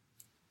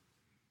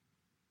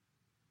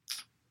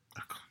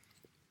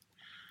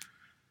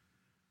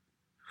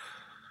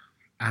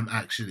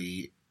 I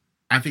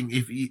think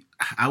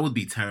I would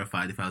be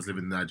terrified if I was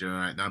living in Nigeria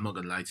right now. I'm not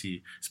gonna lie to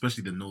you,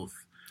 especially the north.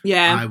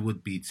 Yeah, I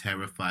would be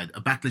terrified.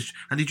 A backlash.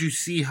 And did you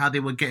see how they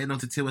were getting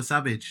onto Tiwa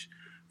Savage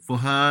for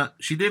her?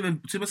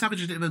 Tiwa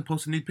Savage didn't even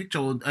post a nude picture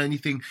or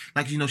anything.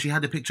 Like, she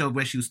had a picture of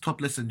where she was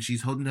topless and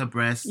she's holding her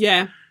breast.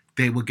 Yeah,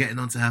 they were getting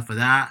onto her for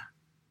that.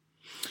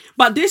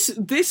 But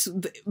because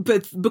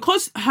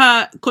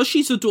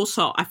she's the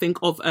daughter, I think,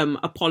 of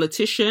a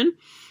politician.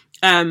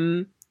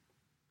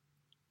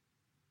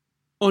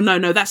 Oh,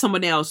 no, that's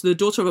someone else. The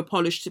daughter of a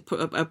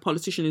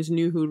politician is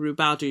Nuhu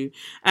Ribadu.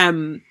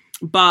 I'm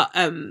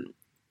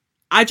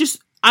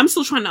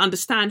still trying to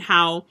understand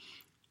how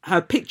her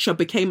picture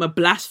became a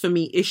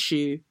blasphemy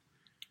issue.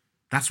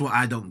 That's what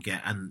I don't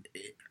get. And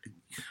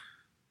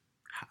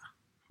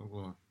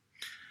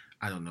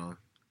I don't know.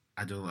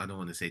 I don't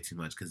want to say too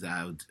much because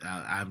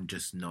I'm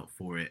just not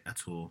for it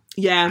at all.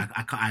 Yeah.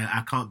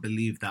 I can't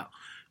believe that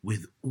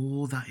with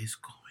all that is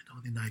going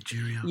on in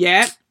Nigeria.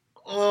 Yeah.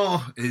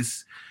 Oh,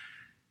 it's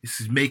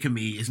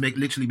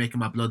literally making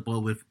my blood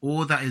boil. With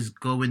all that is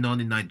going on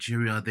in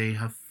Nigeria, they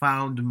have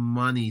found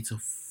money to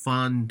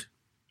fund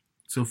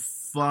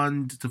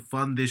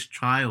this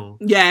trial.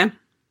 Yeah.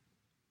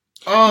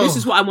 Oh, this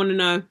is what I want to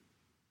know.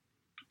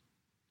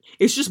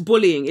 It's just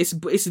bullying.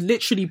 It's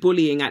literally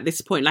bullying at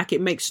this point. Like,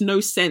 it makes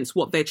no sense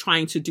what they're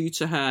trying to do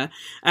to her.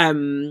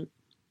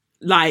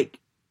 Like,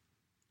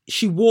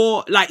 she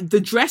wore, like,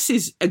 the dress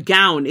is a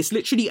gown. It's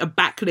literally a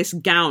backless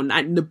gown,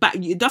 and the back,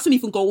 it doesn't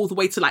even go all the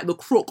way to like the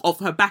crook of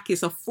her back.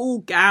 It's a full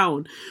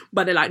gown,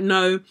 but they're like,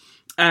 no,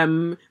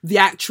 the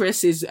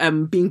actress is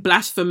being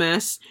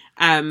blasphemous.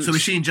 So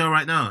is she in jail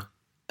right now?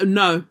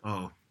 No.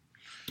 Oh,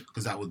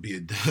 because I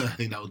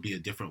think that would be a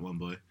different one,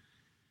 boy.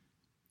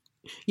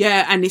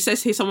 Yeah, and it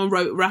says here, someone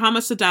wrote, Rahama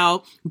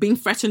Sadao being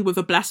threatened with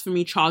a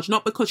blasphemy charge,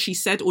 not because she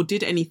said or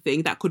did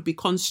anything that could be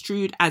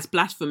construed as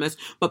blasphemous,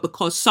 but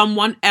because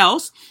someone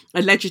else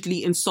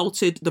allegedly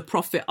insulted the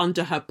Prophet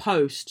under her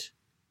post.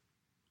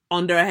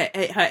 Under her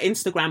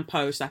Instagram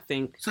post, I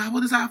think. So what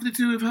does that have to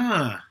do with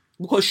her?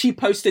 Because she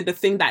posted the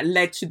thing that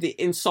led to the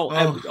insult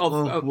I'm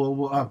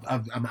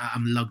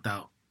lugged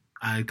out.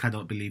 I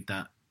cannot believe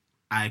that.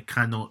 I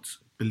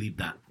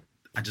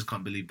just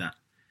can't believe that.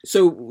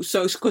 So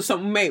because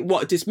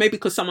maybe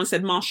because someone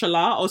said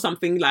mashallah or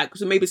something, like,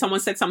 so maybe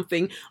someone said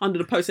something under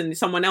the post and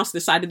someone else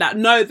decided that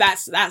no,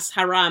 that's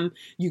haram.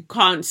 You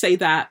can't say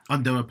that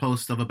under a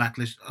post of a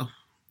backlash. Oh.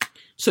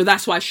 So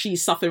that's why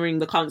she's suffering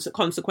the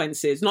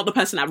consequences, not the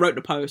person that wrote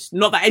the post.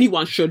 Not that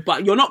anyone should,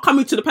 but you're not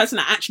coming to the person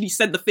that actually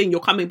said the thing. You're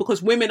coming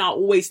because women are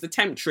always the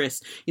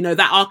temptress. You know,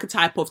 that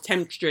archetype of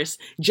temptress,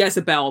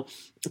 Jezebel,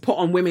 put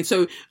on women.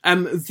 So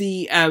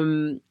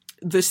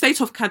the state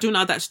of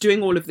Kaduna that's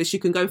doing all of this, you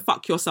can go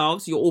fuck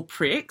yourselves. You're all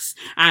pricks.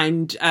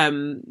 And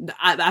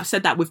I've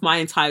said that with my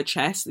entire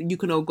chest. You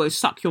can all go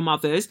suck your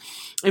mothers.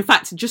 In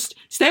fact, just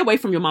stay away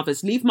from your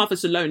mothers. Leave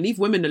mothers alone. Leave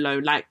women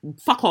alone. Like,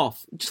 fuck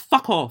off. Just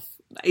fuck off.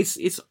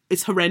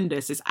 It's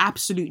horrendous. It's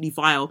absolutely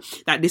vile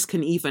that this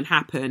can even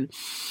happen.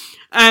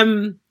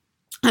 And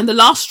the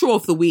last straw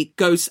of the week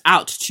goes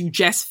out to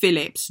Jess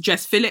Phillips.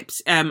 Jess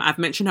Phillips, I've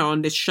mentioned her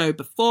on this show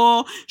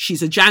before.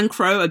 She's a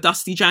Jankro, a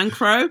dusty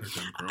Jankro.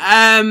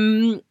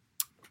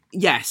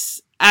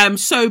 Yes.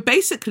 So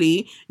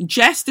basically,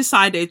 Jess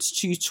decided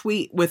to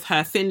tweet with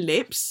her thin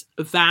lips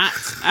that...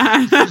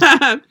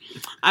 I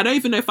don't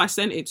even know if I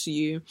sent it to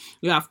you.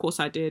 Yeah, of course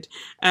I did.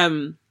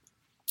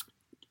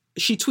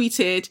 She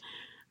tweeted,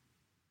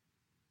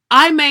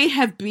 she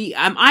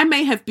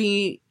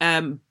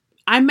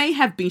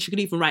could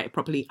even write it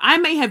properly. I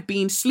may have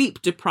been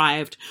sleep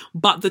deprived,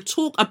 but the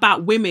talk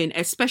about women,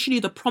 especially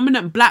the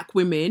prominent black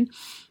women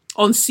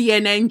on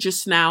CNN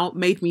just now,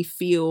 made me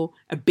feel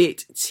a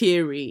bit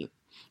teary.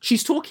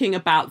 She's talking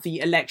about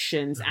the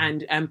elections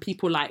and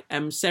people like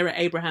Sarah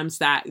Abrahams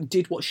that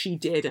did what she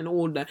did and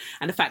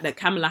the fact that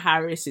Kamala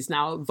Harris is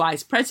now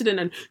vice president,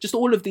 and just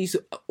all of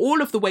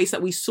the ways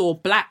that we saw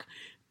black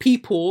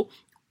people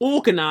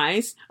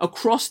organize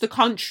across the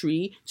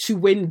country to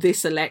win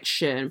this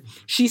election.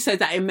 She said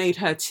that it made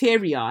her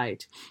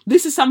teary-eyed.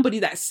 This is somebody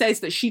that says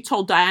that she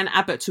told Diane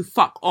Abbott to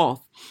fuck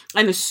off.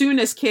 And as soon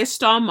as Keir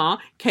Starmer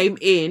came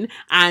in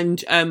and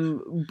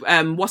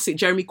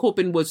Jeremy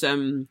Corbyn was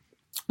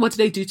what did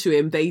they do to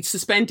him? They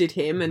suspended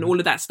him and all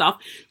of that stuff.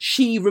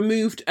 She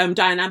removed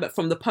Diane Abbott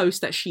from the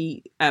post that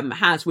she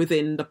has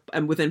within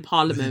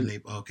Parliament. Within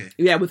Labour, okay.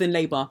 Yeah, within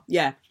Labour.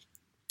 Yeah.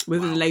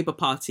 Within the Labour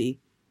Party.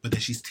 But then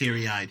she's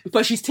teary-eyed.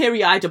 But she's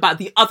teary-eyed about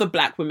the other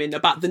black women,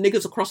 about the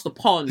niggas across the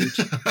pond.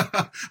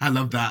 I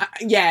love that.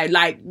 Yeah,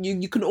 like,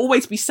 you can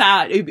always be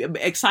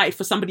excited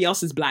for somebody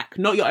else's black,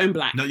 not your own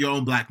black. Not your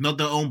own black. Not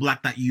the own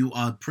black that you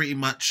are pretty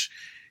much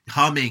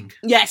harming.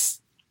 Yes.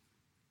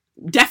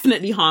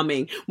 Definitely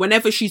harming.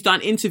 Whenever she's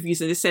done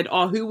interviews and they said,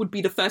 oh, who would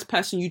be the first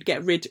person you'd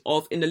get rid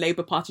of in the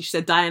Labour Party? She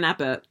said, Diane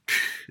Abbott.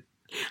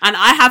 And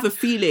I have a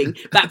feeling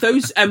that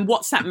those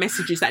WhatsApp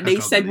messages that they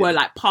said were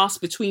like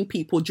passed between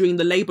people during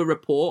the Labour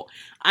report,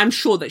 I'm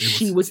sure that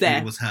she was there.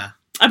 It was her.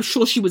 I'm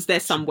sure she was there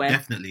somewhere.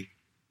 Definitely.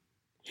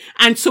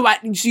 And so,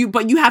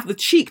 but you have the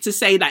cheek to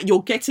say that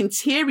you're getting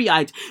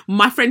teary-eyed.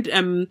 My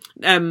friend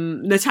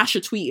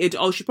Natasha tweeted,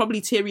 "Oh, she's probably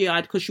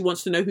teary-eyed because she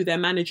wants to know who their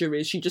manager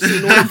is. She just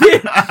seen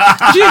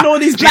all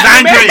these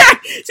black women,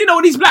 seen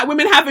all these black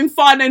women having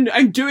fun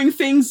and doing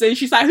things, and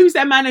she's like, who's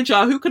their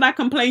manager? Who can I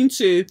complain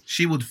to?"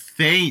 She would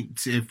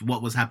faint if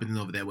what was happening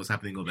over there was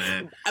happening over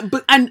there.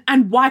 But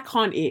and why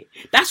can't it?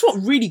 That's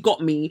what really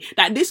got me.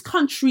 That this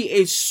country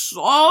is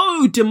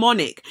so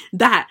demonic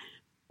that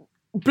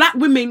black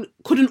women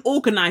couldn't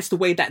organise the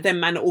way that their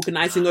men are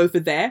organising over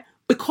there,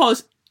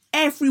 because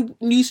every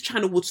news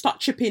channel would start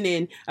chipping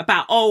in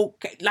about, oh,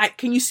 like,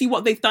 can you see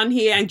what they've done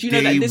here? And do you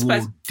know that this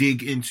person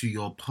dig into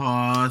your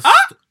past?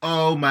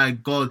 Oh my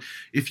God.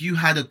 If you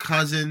had a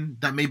cousin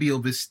that maybe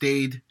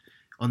overstayed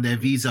on their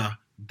visa,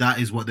 that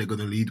is what they're going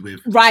to lead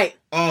with. Right.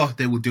 Oh,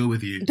 they will deal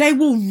with you. They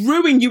will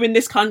ruin you in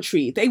this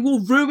country. They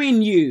will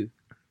ruin you.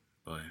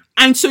 Oh, yeah.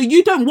 And so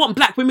you don't want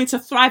black women to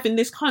thrive in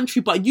this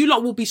country, but you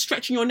lot will be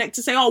stretching your neck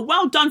to say, oh,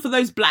 well done for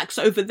those blacks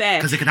over there.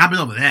 Because it can happen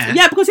over there.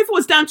 Yeah, because if it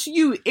was down to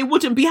you, it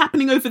wouldn't be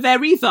happening over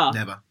there either.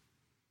 Never.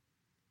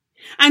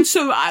 And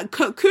so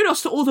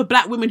kudos to all the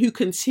black women who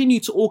continue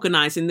to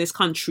organise in this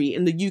country,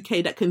 in the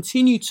UK, that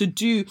continue to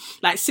do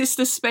like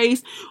Sister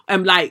Space,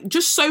 like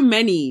just so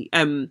many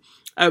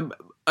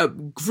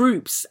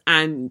groups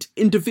and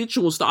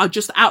individuals that are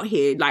just out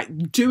here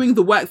like doing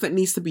the work that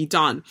needs to be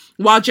done,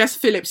 while Jess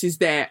Phillips is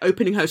there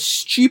opening her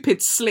stupid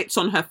slits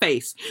on her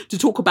face to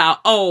talk about,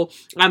 oh,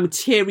 I'm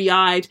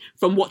teary-eyed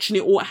from watching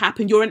it all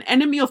happen. You're an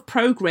enemy of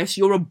progress.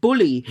 You're a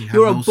bully.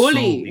 You're a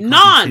bully.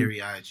 None.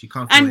 Teary-eyed. You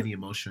can't feel any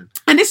emotion.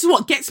 And this is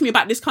what gets me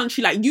about this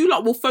country. Like, you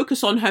lot will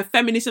focus on her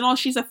feminist and, oh,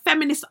 she's a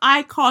feminist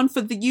icon for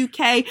the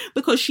UK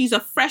because she's a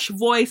fresh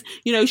voice.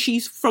 You know,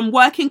 she's from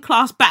working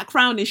class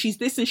background and she's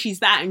this and she's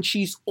that, and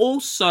she's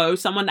also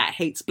someone that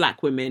hates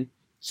black women.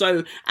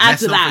 So add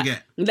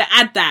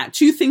that.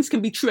 Two things can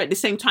be true at the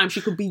same time.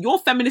 She could be your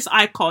feminist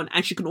icon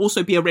and she can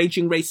also be a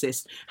raging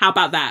racist. How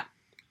about that?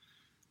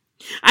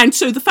 And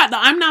so the fact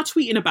that I'm now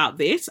tweeting about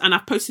this, and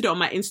I've posted it on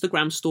my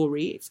Instagram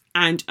stories,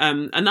 and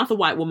another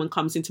white woman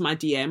comes into my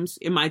DMs,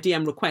 in my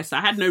DM request. I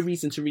had no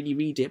reason to really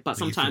read it, but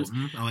sometimes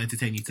I'll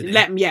entertain you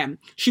today.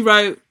 She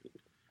wrote,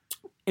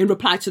 in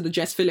reply to the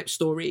Jess Phillips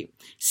story,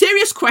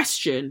 serious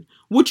question.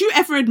 Would you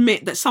ever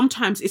admit that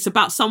sometimes it's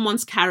about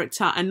someone's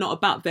character and not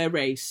about their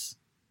race?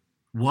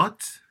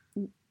 What?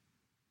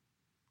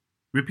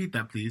 Repeat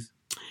that, please.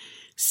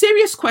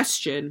 Serious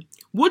question.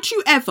 Would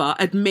you ever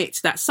admit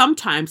that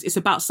sometimes it's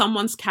about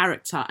someone's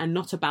character and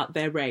not about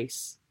their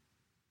race?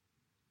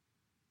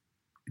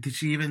 Does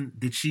she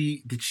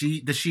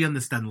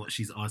understand what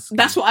she's asking?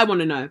 That's what I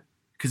want to know.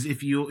 Because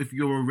if you're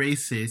a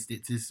racist,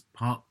 it is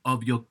part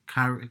of your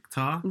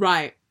character.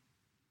 Right.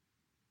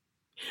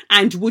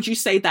 And would you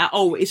say that,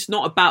 oh, it's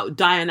not about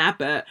Diane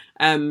Abbott,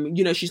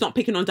 she's not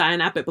picking on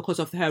Diane Abbott because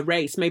of her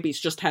race, maybe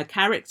it's just her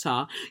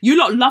character. You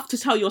lot love to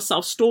tell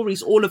yourself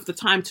stories all of the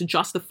time to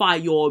justify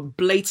your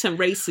blatant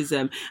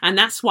racism, and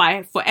that's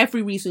why, for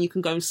every reason, you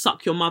can go and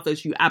suck your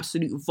mothers, you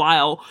absolute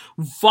vile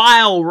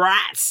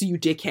rats, you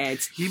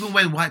dickheads. Even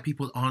when white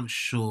people aren't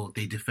sure,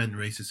 they defend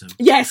racism.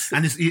 Yes.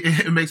 And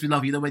it makes me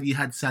laugh. You know, when you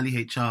had Sally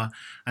HR,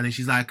 and then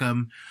she's like,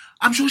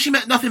 I'm sure she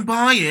meant nothing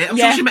by it.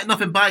 Sure she meant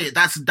nothing by it.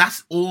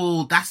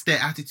 That's their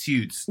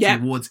attitudes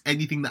towards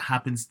anything that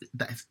happens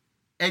that's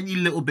any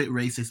little bit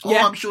racist. Oh,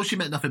 I'm sure she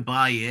meant nothing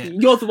by it.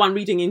 You're the one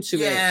reading into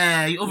it.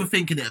 Yeah, you're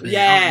overthinking it a bit.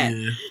 Yeah. Aren't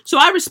you? So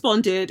I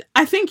responded,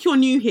 I think you're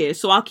new here,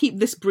 so I'll keep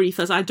this brief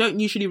as I don't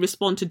usually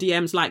respond to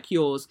DMs like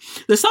yours.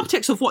 The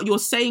subtext of what you're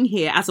saying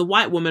here as a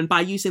white woman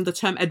by using the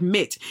term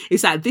admit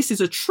is that this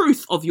is a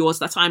truth of yours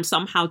that I'm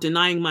somehow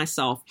denying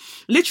myself.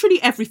 Literally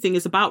everything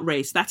is about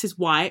race. That is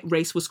why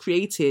race was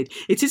created.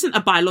 It isn't a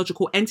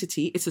biological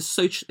entity, it's a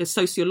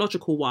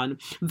sociological one.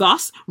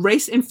 Thus,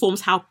 race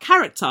informs how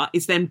character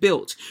is then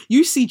built.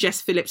 You see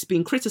Jess Phillips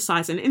being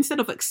criticised, and instead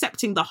of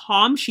accepting the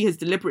harm she has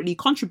deliberately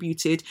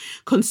contributed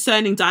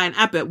concerning Diane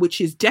Abbott,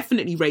 which is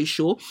definitely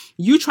racial,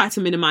 you try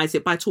to minimise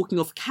it by talking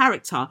of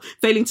character,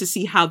 failing to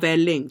see how they're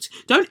linked.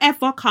 Don't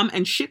ever come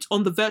and shit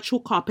on the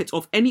virtual carpet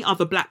of any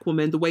other black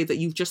woman the way that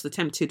you've just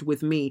attempted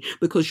with me,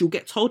 because you'll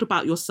get told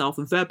about yourself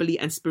verbally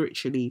and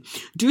spiritually.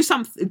 Do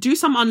some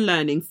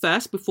unlearning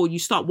first before you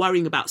start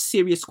worrying about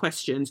serious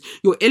questions.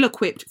 You're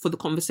ill-equipped for the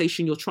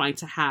conversation you're trying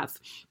to have.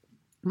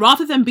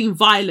 Rather than being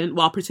violent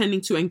while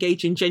pretending to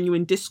engage in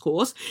genuine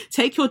discourse,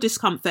 take your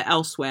discomfort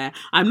elsewhere.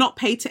 I'm not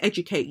paid to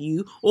educate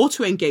you or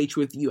to engage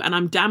with you, and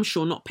I'm damn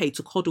sure not paid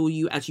to coddle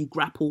you as you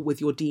grapple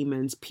with your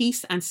demons.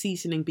 Peace and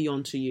seasoning be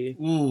unto you.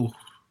 Ooh,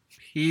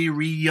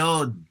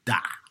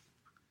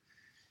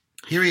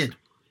 period.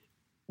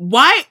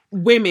 White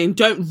women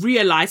don't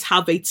realise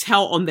how they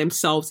tell on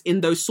themselves in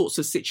those sorts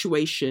of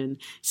situations.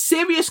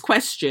 Serious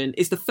question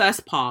is the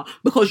first part,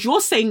 because you're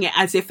saying it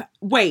as if,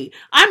 wait,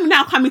 I'm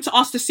now coming to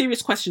ask the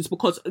serious questions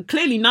because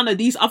clearly none of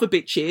these other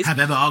bitches have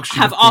ever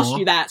asked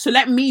you that. So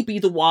let me be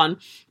the one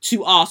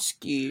to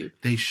ask you.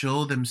 They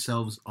show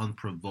themselves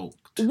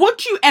unprovoked.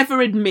 Would you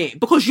ever admit,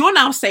 because you're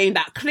now saying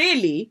that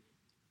clearly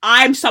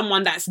I'm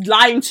someone that's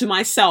lying to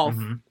myself,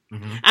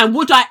 and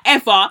would I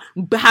ever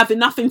have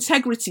enough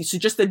integrity to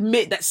just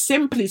admit that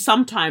simply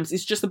sometimes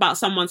it's just about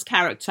someone's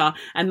character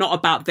and not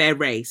about their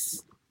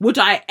race? Would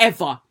I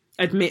ever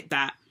admit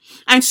that?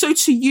 And so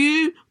to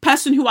you,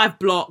 person who I've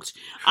blocked,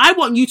 I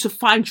want you to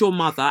find your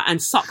mother and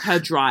suck her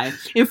dry.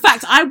 In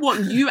fact, I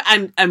want you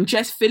and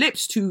Jess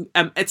Phillips to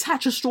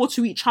attach a straw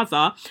to each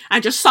other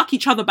and just suck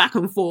each other back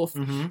and forth.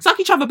 Suck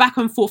each other back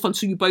and forth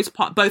until you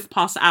both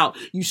pass out,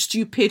 you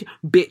stupid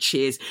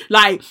bitches.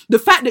 Like, the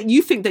fact that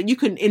you think that you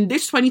can, in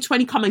this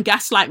 2020, come and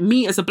gaslight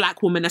me as a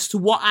black woman as to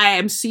what I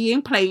am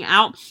seeing playing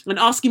out and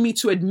asking me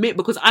to admit,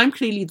 because I'm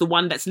clearly the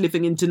one that's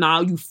living in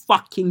denial, you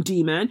fucking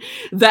demon,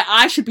 that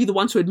I should be the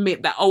one to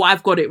admit that, oh,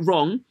 I've got it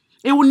wrong.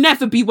 It will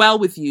never be well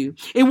with you.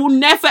 It will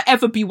never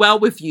ever be well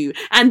with you.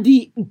 And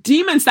the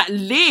demons that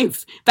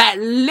live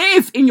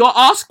in your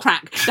ass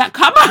crack, that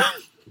come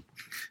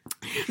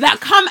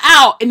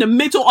out in the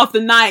middle of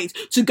the night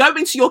to go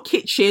into your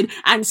kitchen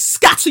and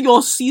scatter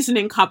your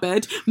seasoning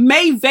cupboard,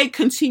 may they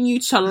continue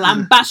to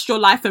lambast your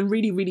life and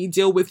really, really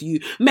deal with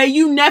you. May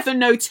you never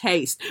know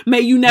taste.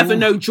 May you never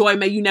know joy.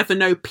 May you never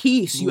know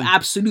peace, you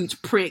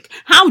absolute prick.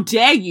 How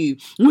dare you?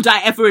 Would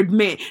I ever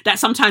admit that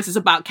sometimes it's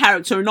about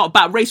character and not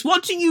about race?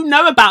 What do you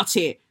know about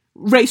it,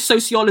 race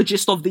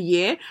sociologist of the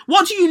year?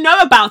 What do you know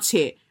about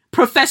it,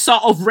 professor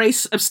of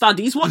race of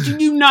studies? What do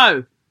you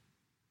know?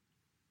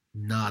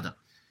 Nada.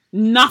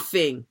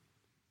 Nothing.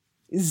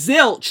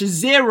 Zilch.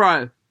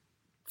 Zero.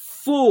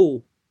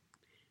 Fool.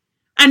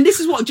 And this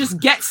is what just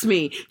gets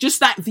me. Just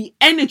that the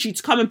energy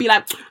to come and be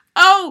like,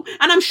 oh,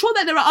 and I'm sure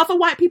that there are other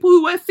white people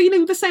who were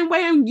feeling the same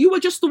way and you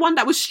were just the one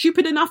that was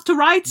stupid enough to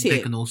write it. They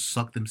can all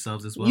suck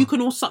themselves as well. You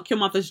can all suck your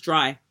mother's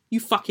dry. You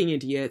fucking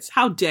idiots.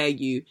 How dare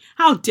you?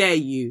 How dare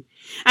you?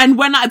 And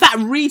when that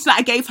read that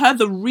I gave her,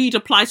 the read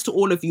applies to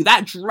all of you.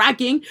 That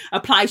dragging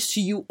applies to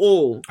you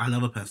all. I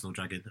love a personal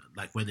dragging,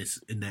 like when it's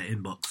in their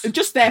inbox.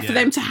 Just there for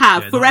them to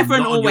have forever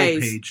and always.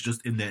 On your page,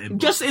 just in their inbox.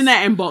 Just in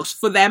their inbox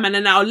for them, and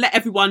then I'll let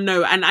everyone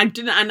know. And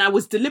I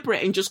was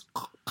deliberate in just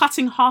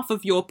cutting half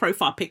of your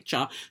profile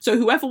picture. So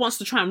whoever wants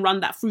to try and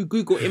run that through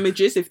Google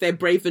Images, if they're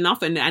brave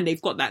enough and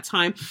they've got that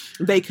time,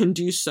 they can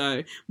do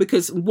so.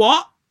 Because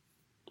what?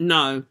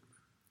 No.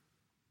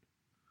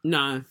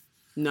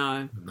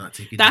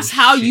 That's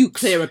how you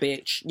clear a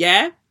bitch,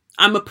 yeah?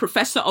 I'm a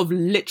professor of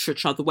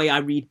literature, the way I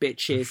read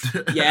bitches,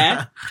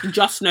 yeah?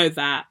 Just know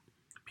that.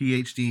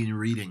 PhD in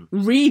reading.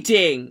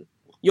 Reading.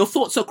 Your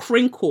thoughts are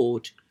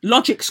crinkled.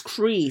 Logic's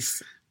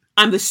crease.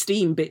 I'm the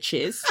steam,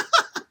 bitches.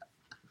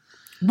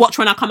 Watch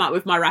when I come out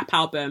with my rap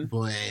album.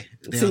 Boy,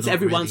 since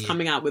everyone's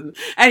coming out with me.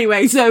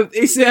 Anyway, so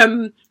it's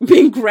been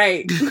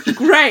great.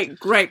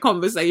 great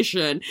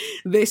conversation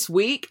this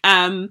week.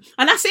 And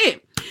that's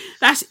it.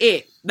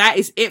 That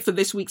is it for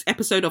this week's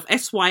episode of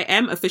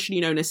SYM, officially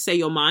known as Say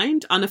Your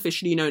Mind,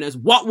 unofficially known as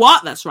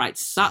What? That's right,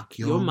 Suck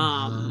Your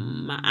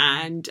Mum.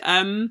 And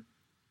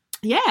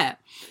yeah.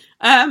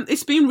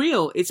 It's been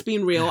real.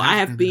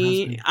 I've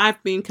been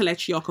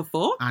Kelechi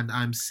Okafor. And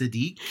I'm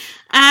Sadiq.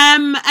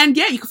 And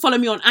yeah, you can follow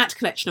me on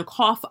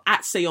 @KelechNakoff,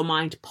 @Say Your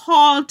Mind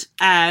Pod.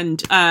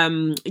 And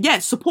yeah,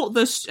 support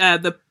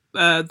the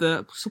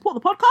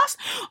podcast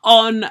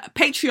on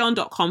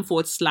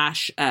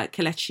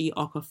patreon.com/Kelechi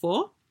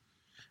Okafor.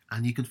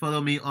 And you can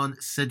follow me on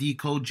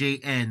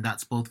SadiqoJN.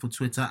 That's both for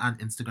Twitter and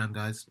Instagram,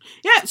 guys.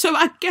 Yeah, so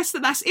I guess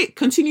that's it.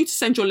 Continue to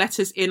send your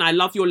letters in. I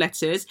love your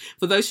letters.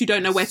 For those who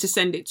don't know where to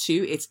send it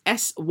to, it's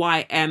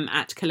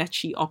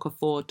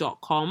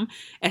sym@KelechiOkafor.com.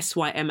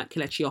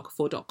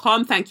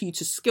 sym@KelechiOkafor.com. Thank you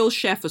to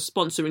Skillshare for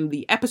sponsoring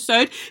the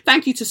episode.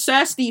 Thank you to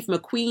Sir Steve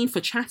McQueen for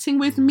chatting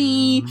with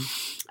me.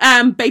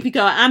 Baby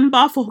girl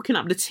Amber for hooking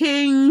up the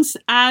tings.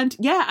 And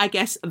yeah, I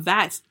guess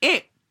that's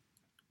it.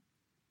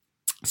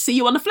 See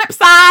you on the flip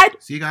side.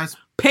 See you guys.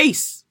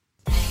 Peace.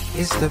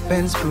 It's the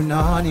Benz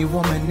Brunani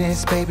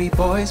womanist, baby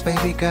boys,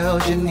 baby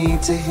girls, you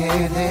need to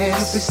hear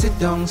this. Sit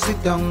down,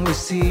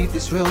 receive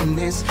this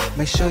realness.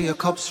 Make sure your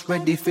cup's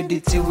ready for the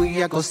tea,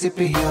 we are go sip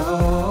it, yo.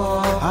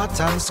 Hard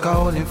time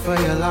scrolling for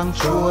your long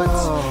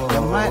shorts.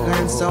 You might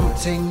learn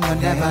something you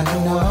never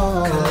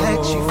know.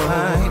 Kelechi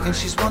fine, and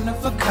she's one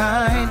of a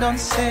kind. Don't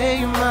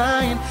say your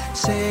mind,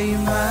 say your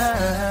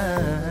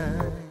mind.